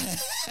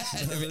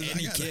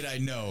 Any kid I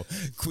know,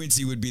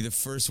 Quincy would be the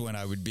first one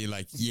I would be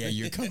like, yeah,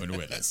 you're coming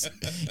with us.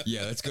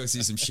 Yeah, let's go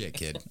see some shit,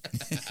 kid.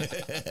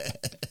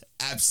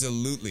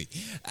 Absolutely.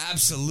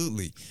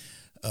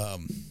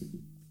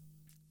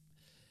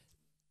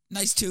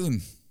 Nice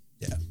tune.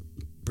 Yeah.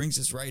 Brings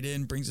us right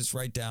in, brings us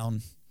right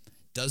down.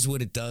 Does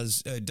what it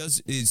does.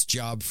 Does its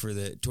job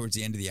towards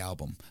the end of the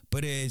album,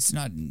 but it's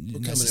not. We're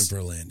coming in for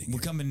a landing. We're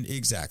coming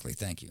exactly.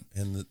 Thank you.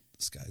 And the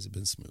skies have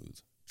been smooth.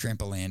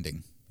 Trampa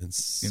landing. Been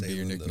Gonna be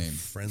your sailing the nickname.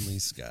 friendly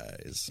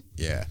skies.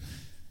 Yeah.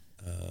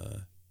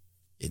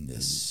 In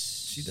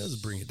this, She does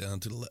bring it down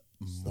to low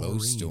Maureen.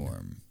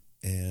 storm.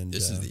 And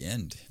This is the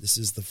end. This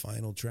is the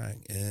final track.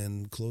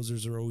 And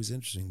closers are always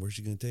interesting. Where's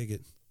she going to take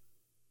it?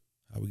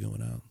 How are we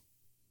going out?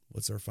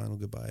 What's our final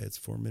goodbye? It's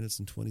 4 minutes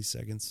and 20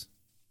 seconds.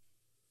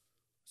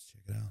 Let's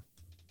check it out.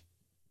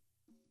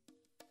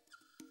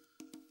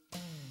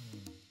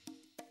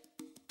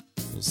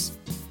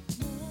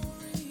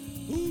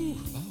 Ooh.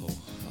 Oh,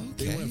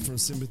 They okay. went from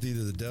sympathy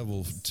to the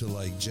devil to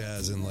like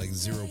jazz in like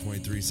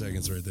 0.3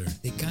 seconds right there.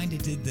 They kind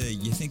of did the,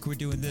 you think we're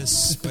doing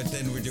this, but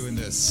then we're doing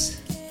this.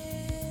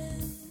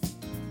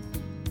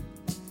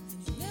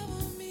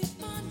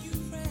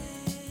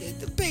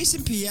 The bass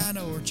and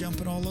piano are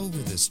jumping all over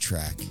this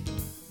track.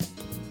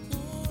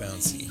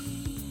 Bouncy.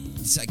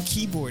 It's like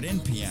keyboard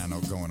and piano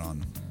going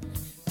on.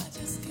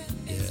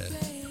 Yeah.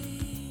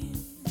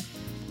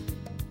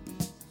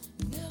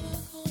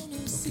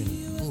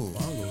 Fucking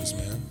bongos,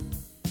 man.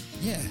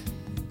 Yeah.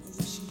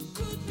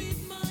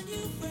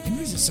 And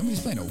what is it?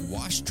 Somebody's playing a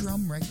wash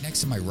drum right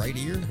next to my right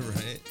ear?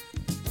 Right?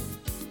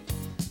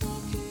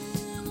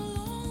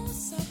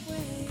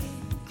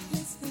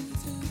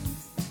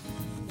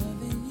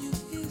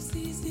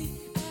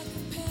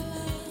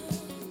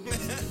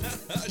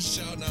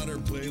 Shouting out her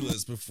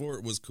playlist before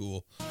it was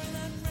cool.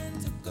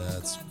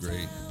 That's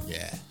great.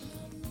 Yeah.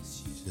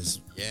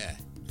 Just, Yeah.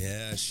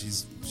 yeah,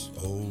 she's...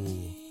 Oh.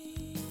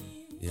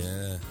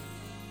 Yeah.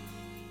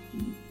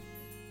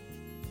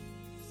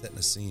 Setting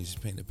a scene. She's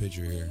painting a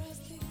picture here.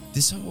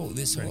 This whole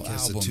Kiss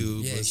album. the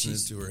tube, Yeah, listening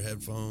to her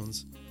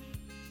headphones.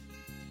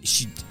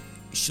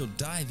 She'll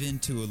dive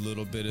into a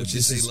little bit of Would you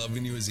this. say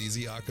Loving You Is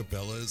Easy a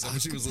cappella? Is that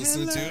what she was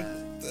listening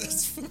to?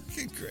 That's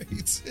fucking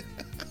great.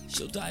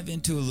 She'll dive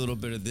into a little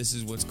bit of this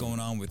is what's going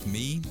on with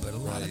me, but a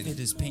lot of it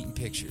is painting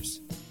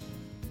pictures.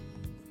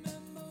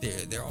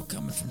 They're all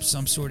coming from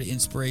some sort of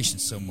inspiration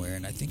somewhere,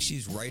 and I think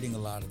she's writing a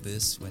lot of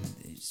this when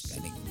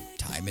spending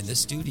time in the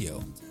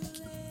studio.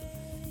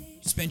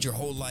 You spend your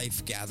whole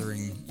life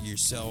gathering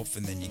yourself,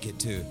 and then you get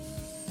to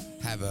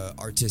have an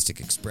artistic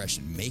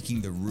expression,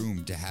 making the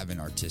room to have an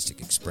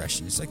artistic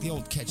expression. It's like the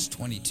old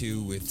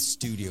catch-22 with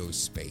studio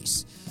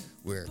space,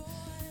 where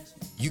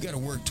you got to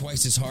work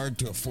twice as hard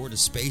to afford a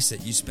space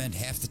that you spend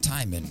half the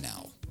time in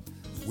now.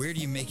 Where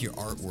do you make your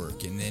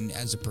artwork? And then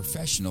as a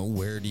professional,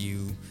 where do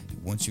you,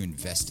 once you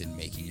invest in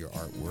making your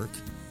artwork,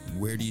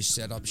 where do you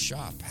set up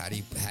shop? How do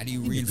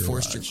you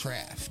reinforce your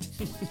craft?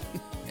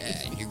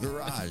 Yeah, in your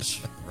garage,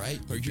 right?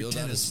 Or your build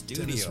out a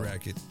studio. tennis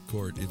racket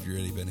court if you're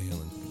Eddie Van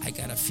Halen. I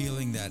got a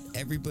feeling that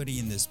everybody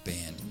in this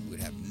band would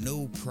have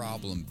no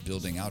problem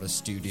building out a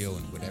studio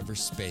in whatever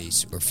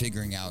space or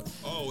figuring out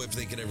If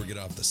they could ever get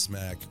off the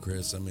smack,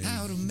 Chris. I mean,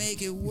 how to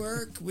make it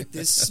work with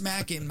this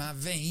smack in my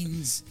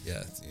veins.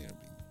 Yeah,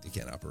 they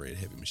can't operate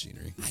heavy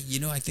machinery.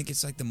 I think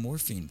it's like the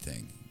morphine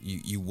thing.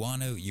 You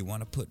want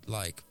to put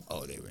like,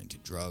 they were into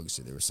drugs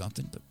or there was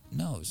something, but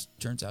no, it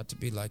turns out to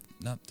be like,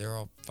 no, they're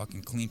all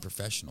fucking clean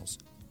professionals.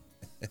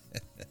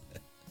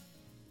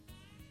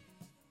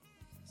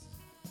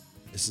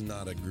 This is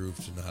not a groove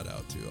to nod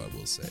out to, I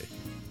will say.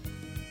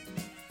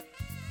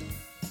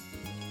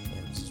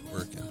 Lawrence is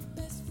working.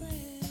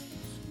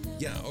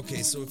 Yeah,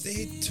 okay, so if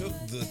they took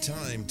the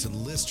time to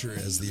list her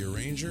as the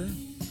arranger,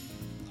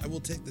 I will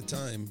take the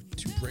time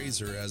to praise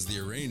her as the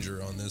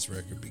arranger on this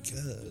record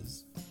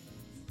because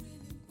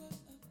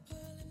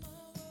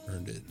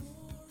earned it.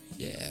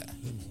 Yeah.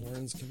 When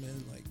horns come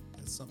in, like,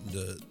 that's something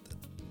you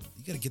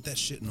got to get that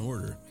shit in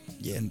order.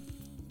 Yeah, and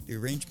the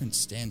arrangement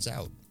stands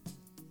out.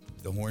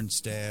 The horn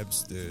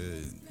stabs,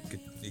 the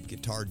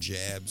guitar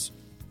jabs.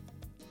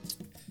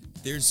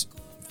 There's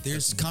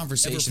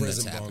conversation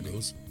that's happening.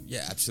 Bongos.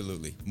 Yeah,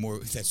 absolutely.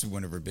 That's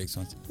one of her big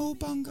songs. Oh,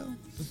 bongo. More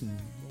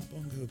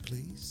bongo,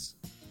 please.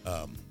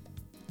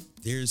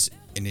 There's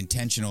an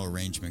intentional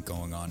arrangement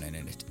going on and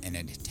an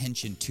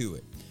attention to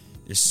it.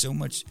 There's so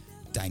much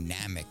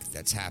dynamic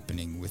that's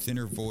happening within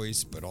her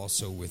voice, but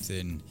also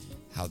within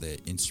how the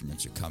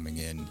instruments are coming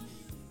in,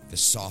 the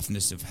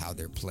softness of how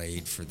they're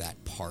played for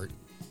that part.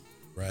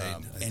 Right.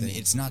 And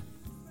it's not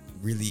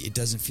really, it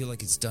doesn't feel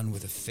like it's done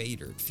with a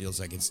fader. It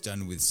feels like it's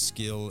done with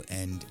skill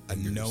and a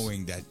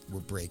knowing that we're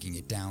breaking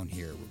it down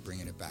here. We're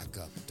bringing it back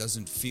up. It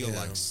doesn't feel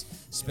like,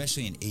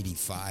 especially in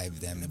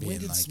 85, them being when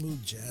did like...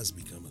 smooth jazz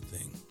become a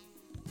thing?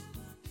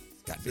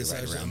 Got to be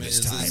right around this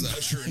time. This is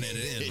ushering it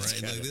in,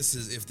 right? Like this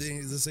is,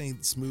 this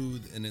ain't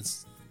smooth and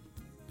it's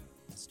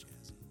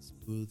jazzy,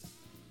 smooth.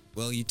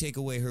 Well, you take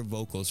away her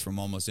vocals from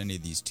almost any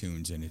of these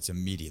tunes and it's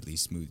immediately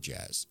smooth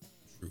jazz.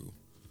 True.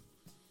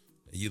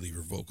 You leave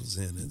her vocals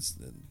in, and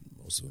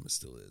most of them it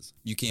still is.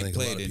 You can't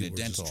play it in a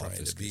dental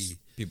office because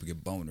people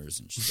get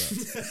boners and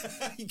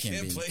stuff. You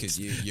can't play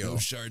no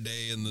Sade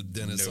in the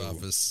dentist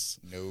office.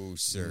 No,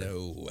 sir.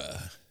 No.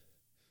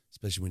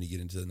 Especially when you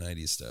get into the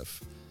 90s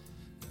stuff.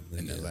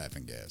 And the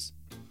laughing gas.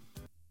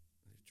 They're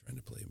trying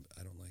to play,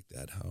 I don't like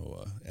that,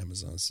 how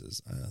Amazon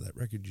says, that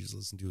record you just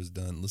listened to is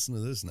done. Listen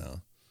to this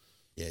now.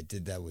 Yeah, it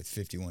did that with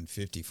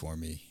 5150 for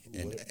me,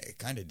 and I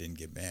kind of didn't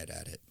get mad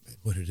at it. But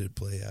what did it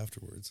play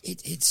afterwards?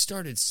 It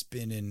started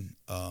spinning.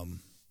 A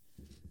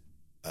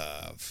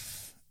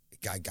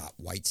guy got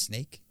White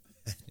Snake.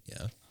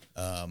 Yeah.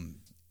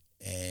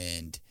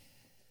 And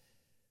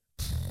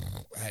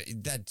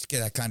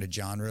that kind of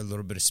genre, a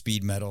little bit of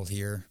speed metal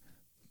here.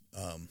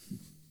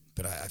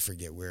 But I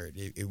forget where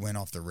it went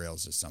off the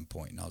rails at some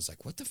point, and I was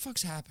like, what the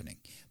fuck's happening?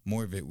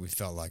 More of it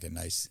felt like a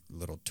nice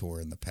little tour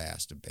in the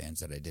past of bands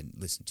that I didn't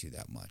listen to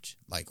that much,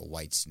 like a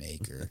White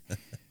Snake or I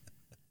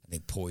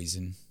think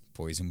Poison.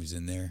 Poison was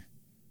in there.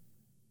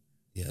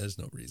 Yeah, there's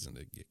no reason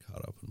to get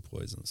caught up in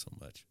Poison so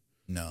much.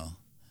 No.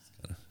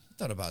 I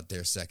thought about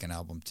their second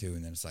album, too,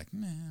 and then it's like,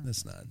 man.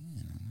 That's not.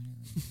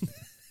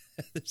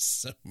 There's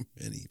so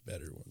many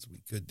better ones we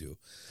could do.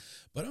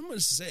 But I'm going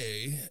to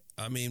say,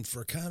 I'm going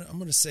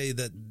to say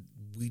that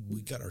we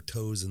got our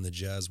toes in the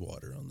jazz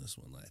water on this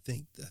one. I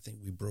think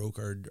we broke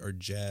our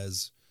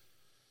jazz.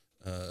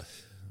 How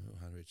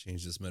do I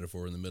change this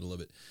metaphor in the middle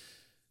of it?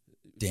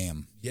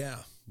 Damn. Yeah,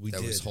 we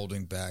did. That was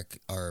holding back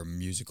our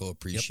musical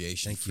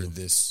appreciation for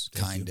this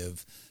kind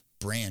of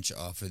branch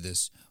off of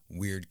this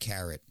weird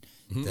carrot.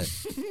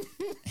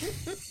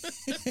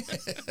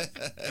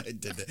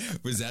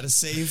 Was that a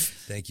save?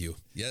 Thank you.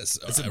 Yes.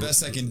 It's the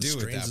best I can do at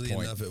that point.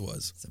 Strangely enough, it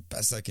was. It's the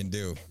best I can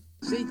do.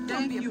 Say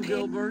thank you,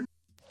 Gilbert.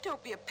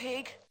 Don't be a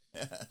pig.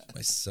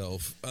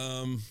 myself.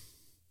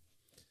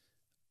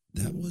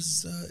 That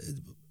was,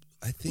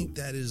 I think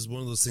that is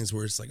one of those things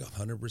where it's like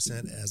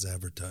 100% as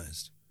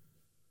advertised.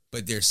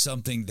 But there's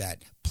something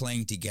that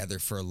playing together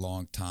for a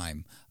long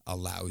time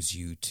allows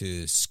you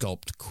to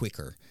sculpt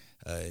quicker.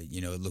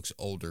 It looks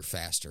older,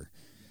 faster.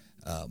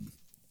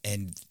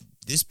 And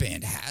this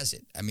band has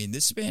it. I mean,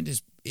 this band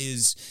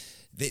is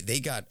they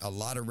got a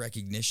lot of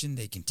recognition.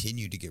 They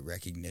continue to get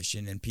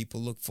recognition, and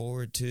people look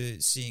forward to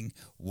seeing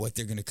what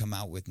they're going to come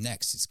out with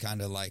next. It's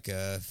kind of like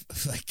as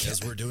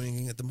we're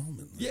doing at the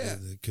moment. Yeah,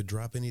 it could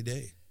drop any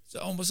day. It's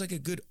almost like a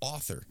good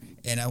author,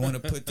 and I want to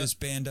put this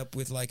band up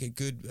with like a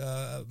good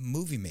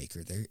movie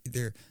maker.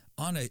 They're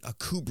on a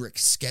Kubrick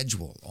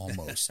schedule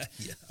almost.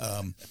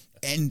 Yeah.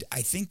 And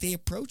I think they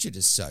approach it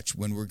as such.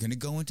 When we're going to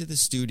go into the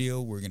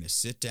studio, we're going to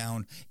sit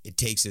down. It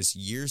takes us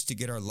years to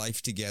get our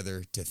life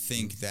together to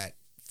think that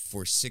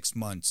for 6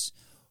 months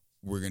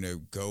we're going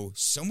to go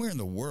somewhere in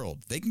the world.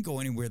 They can go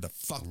anywhere the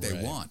fuck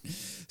they want.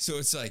 So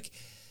it's like,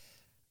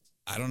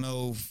 I don't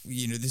know.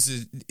 This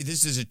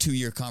is a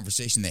 2-year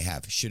conversation they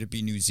have. Should it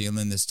be New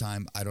Zealand this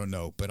time? I don't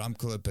know, but I'm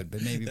cool. But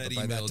maybe that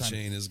by email that time,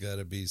 chain has got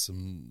to be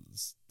some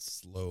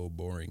slow,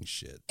 boring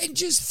shit, and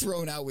just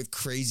thrown out with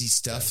crazy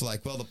stuff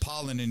like, well, the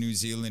pollen in New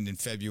Zealand in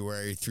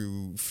February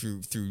through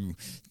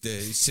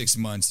the 6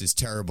 months is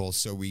terrible,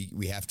 so we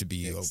have to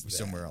be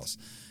somewhere else.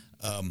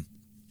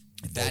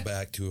 Go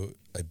back to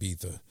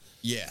Ibiza.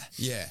 Yeah,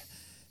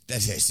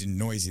 that's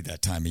noisy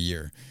that time of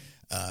year.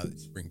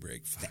 Spring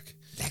break, fuck.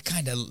 That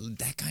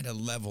kind of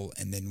level,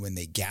 and then when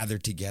they gather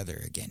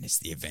together again, it's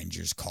the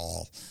Avengers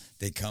call.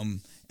 They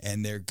come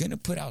and they're gonna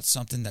put out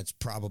something that's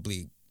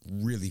probably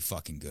really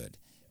fucking good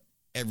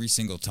every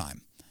single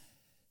time.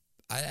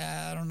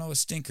 I don't know a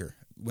stinker.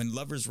 When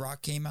Lovers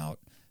Rock came out,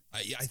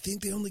 I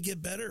think they only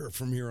get better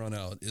from here on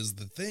out. Is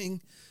the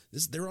thing.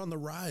 They're on the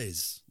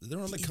rise. They're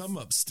on the come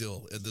up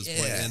still at this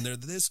point, and they're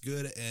this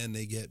good, and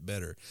they get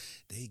better.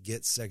 They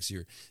get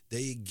sexier.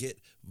 They get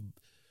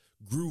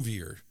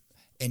groovier.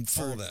 And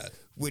for all that,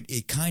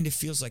 it kind of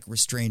feels like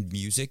restrained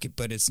music,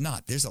 but it's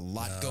not. There's a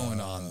lot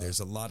going on. There's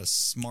a lot of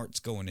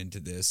smarts going into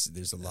this.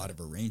 There's a lot of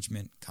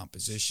arrangement,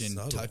 composition,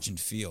 touch, and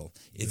feel.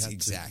 It's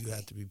exactly. You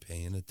have to be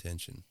paying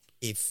attention.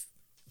 If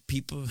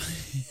people,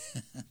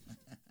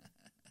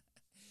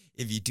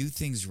 if you do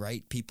things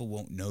right, people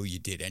won't know you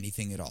did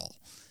anything at all.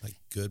 Like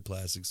good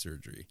plastic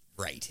surgery,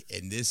 right?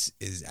 And this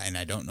is, and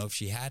I don't know if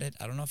she had it.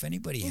 I don't know if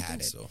anybody had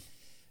it. So.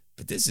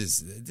 But this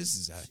is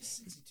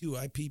 62.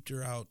 I peeped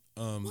her out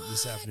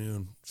this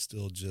afternoon.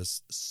 Still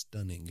just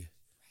stunning.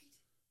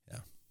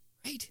 Right.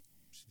 Yeah. Right.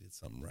 She did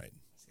something right.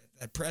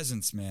 That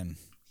presence, man.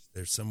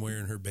 There's somewhere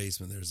in her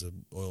basement. There's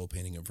an oil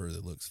painting of her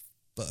that looks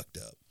fucked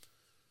up.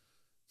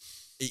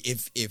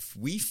 If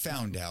we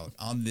found out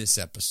on this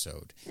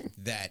episode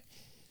that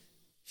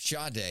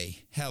Sade,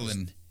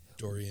 Helen,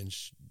 Dorian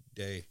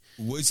Day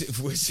was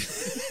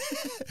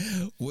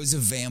a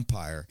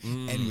vampire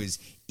and was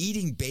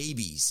eating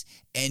babies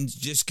and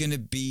just gonna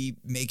be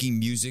making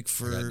music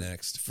for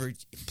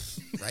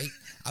right,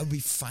 I'd be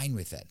fine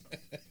with that.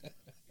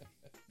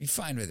 Be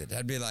fine with it.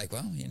 I'd be like,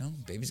 well,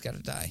 baby's got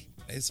to die.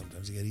 Hey,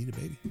 sometimes you gotta eat a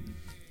baby.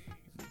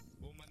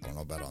 I don't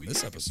know about on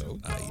this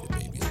episode. I eat a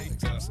baby on the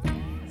next episode.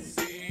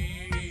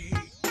 Hey,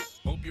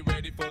 hope you're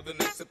ready for the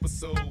next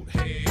episode.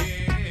 Hey.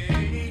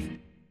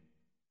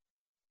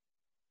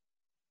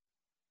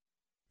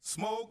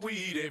 Smoke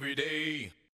weed every day.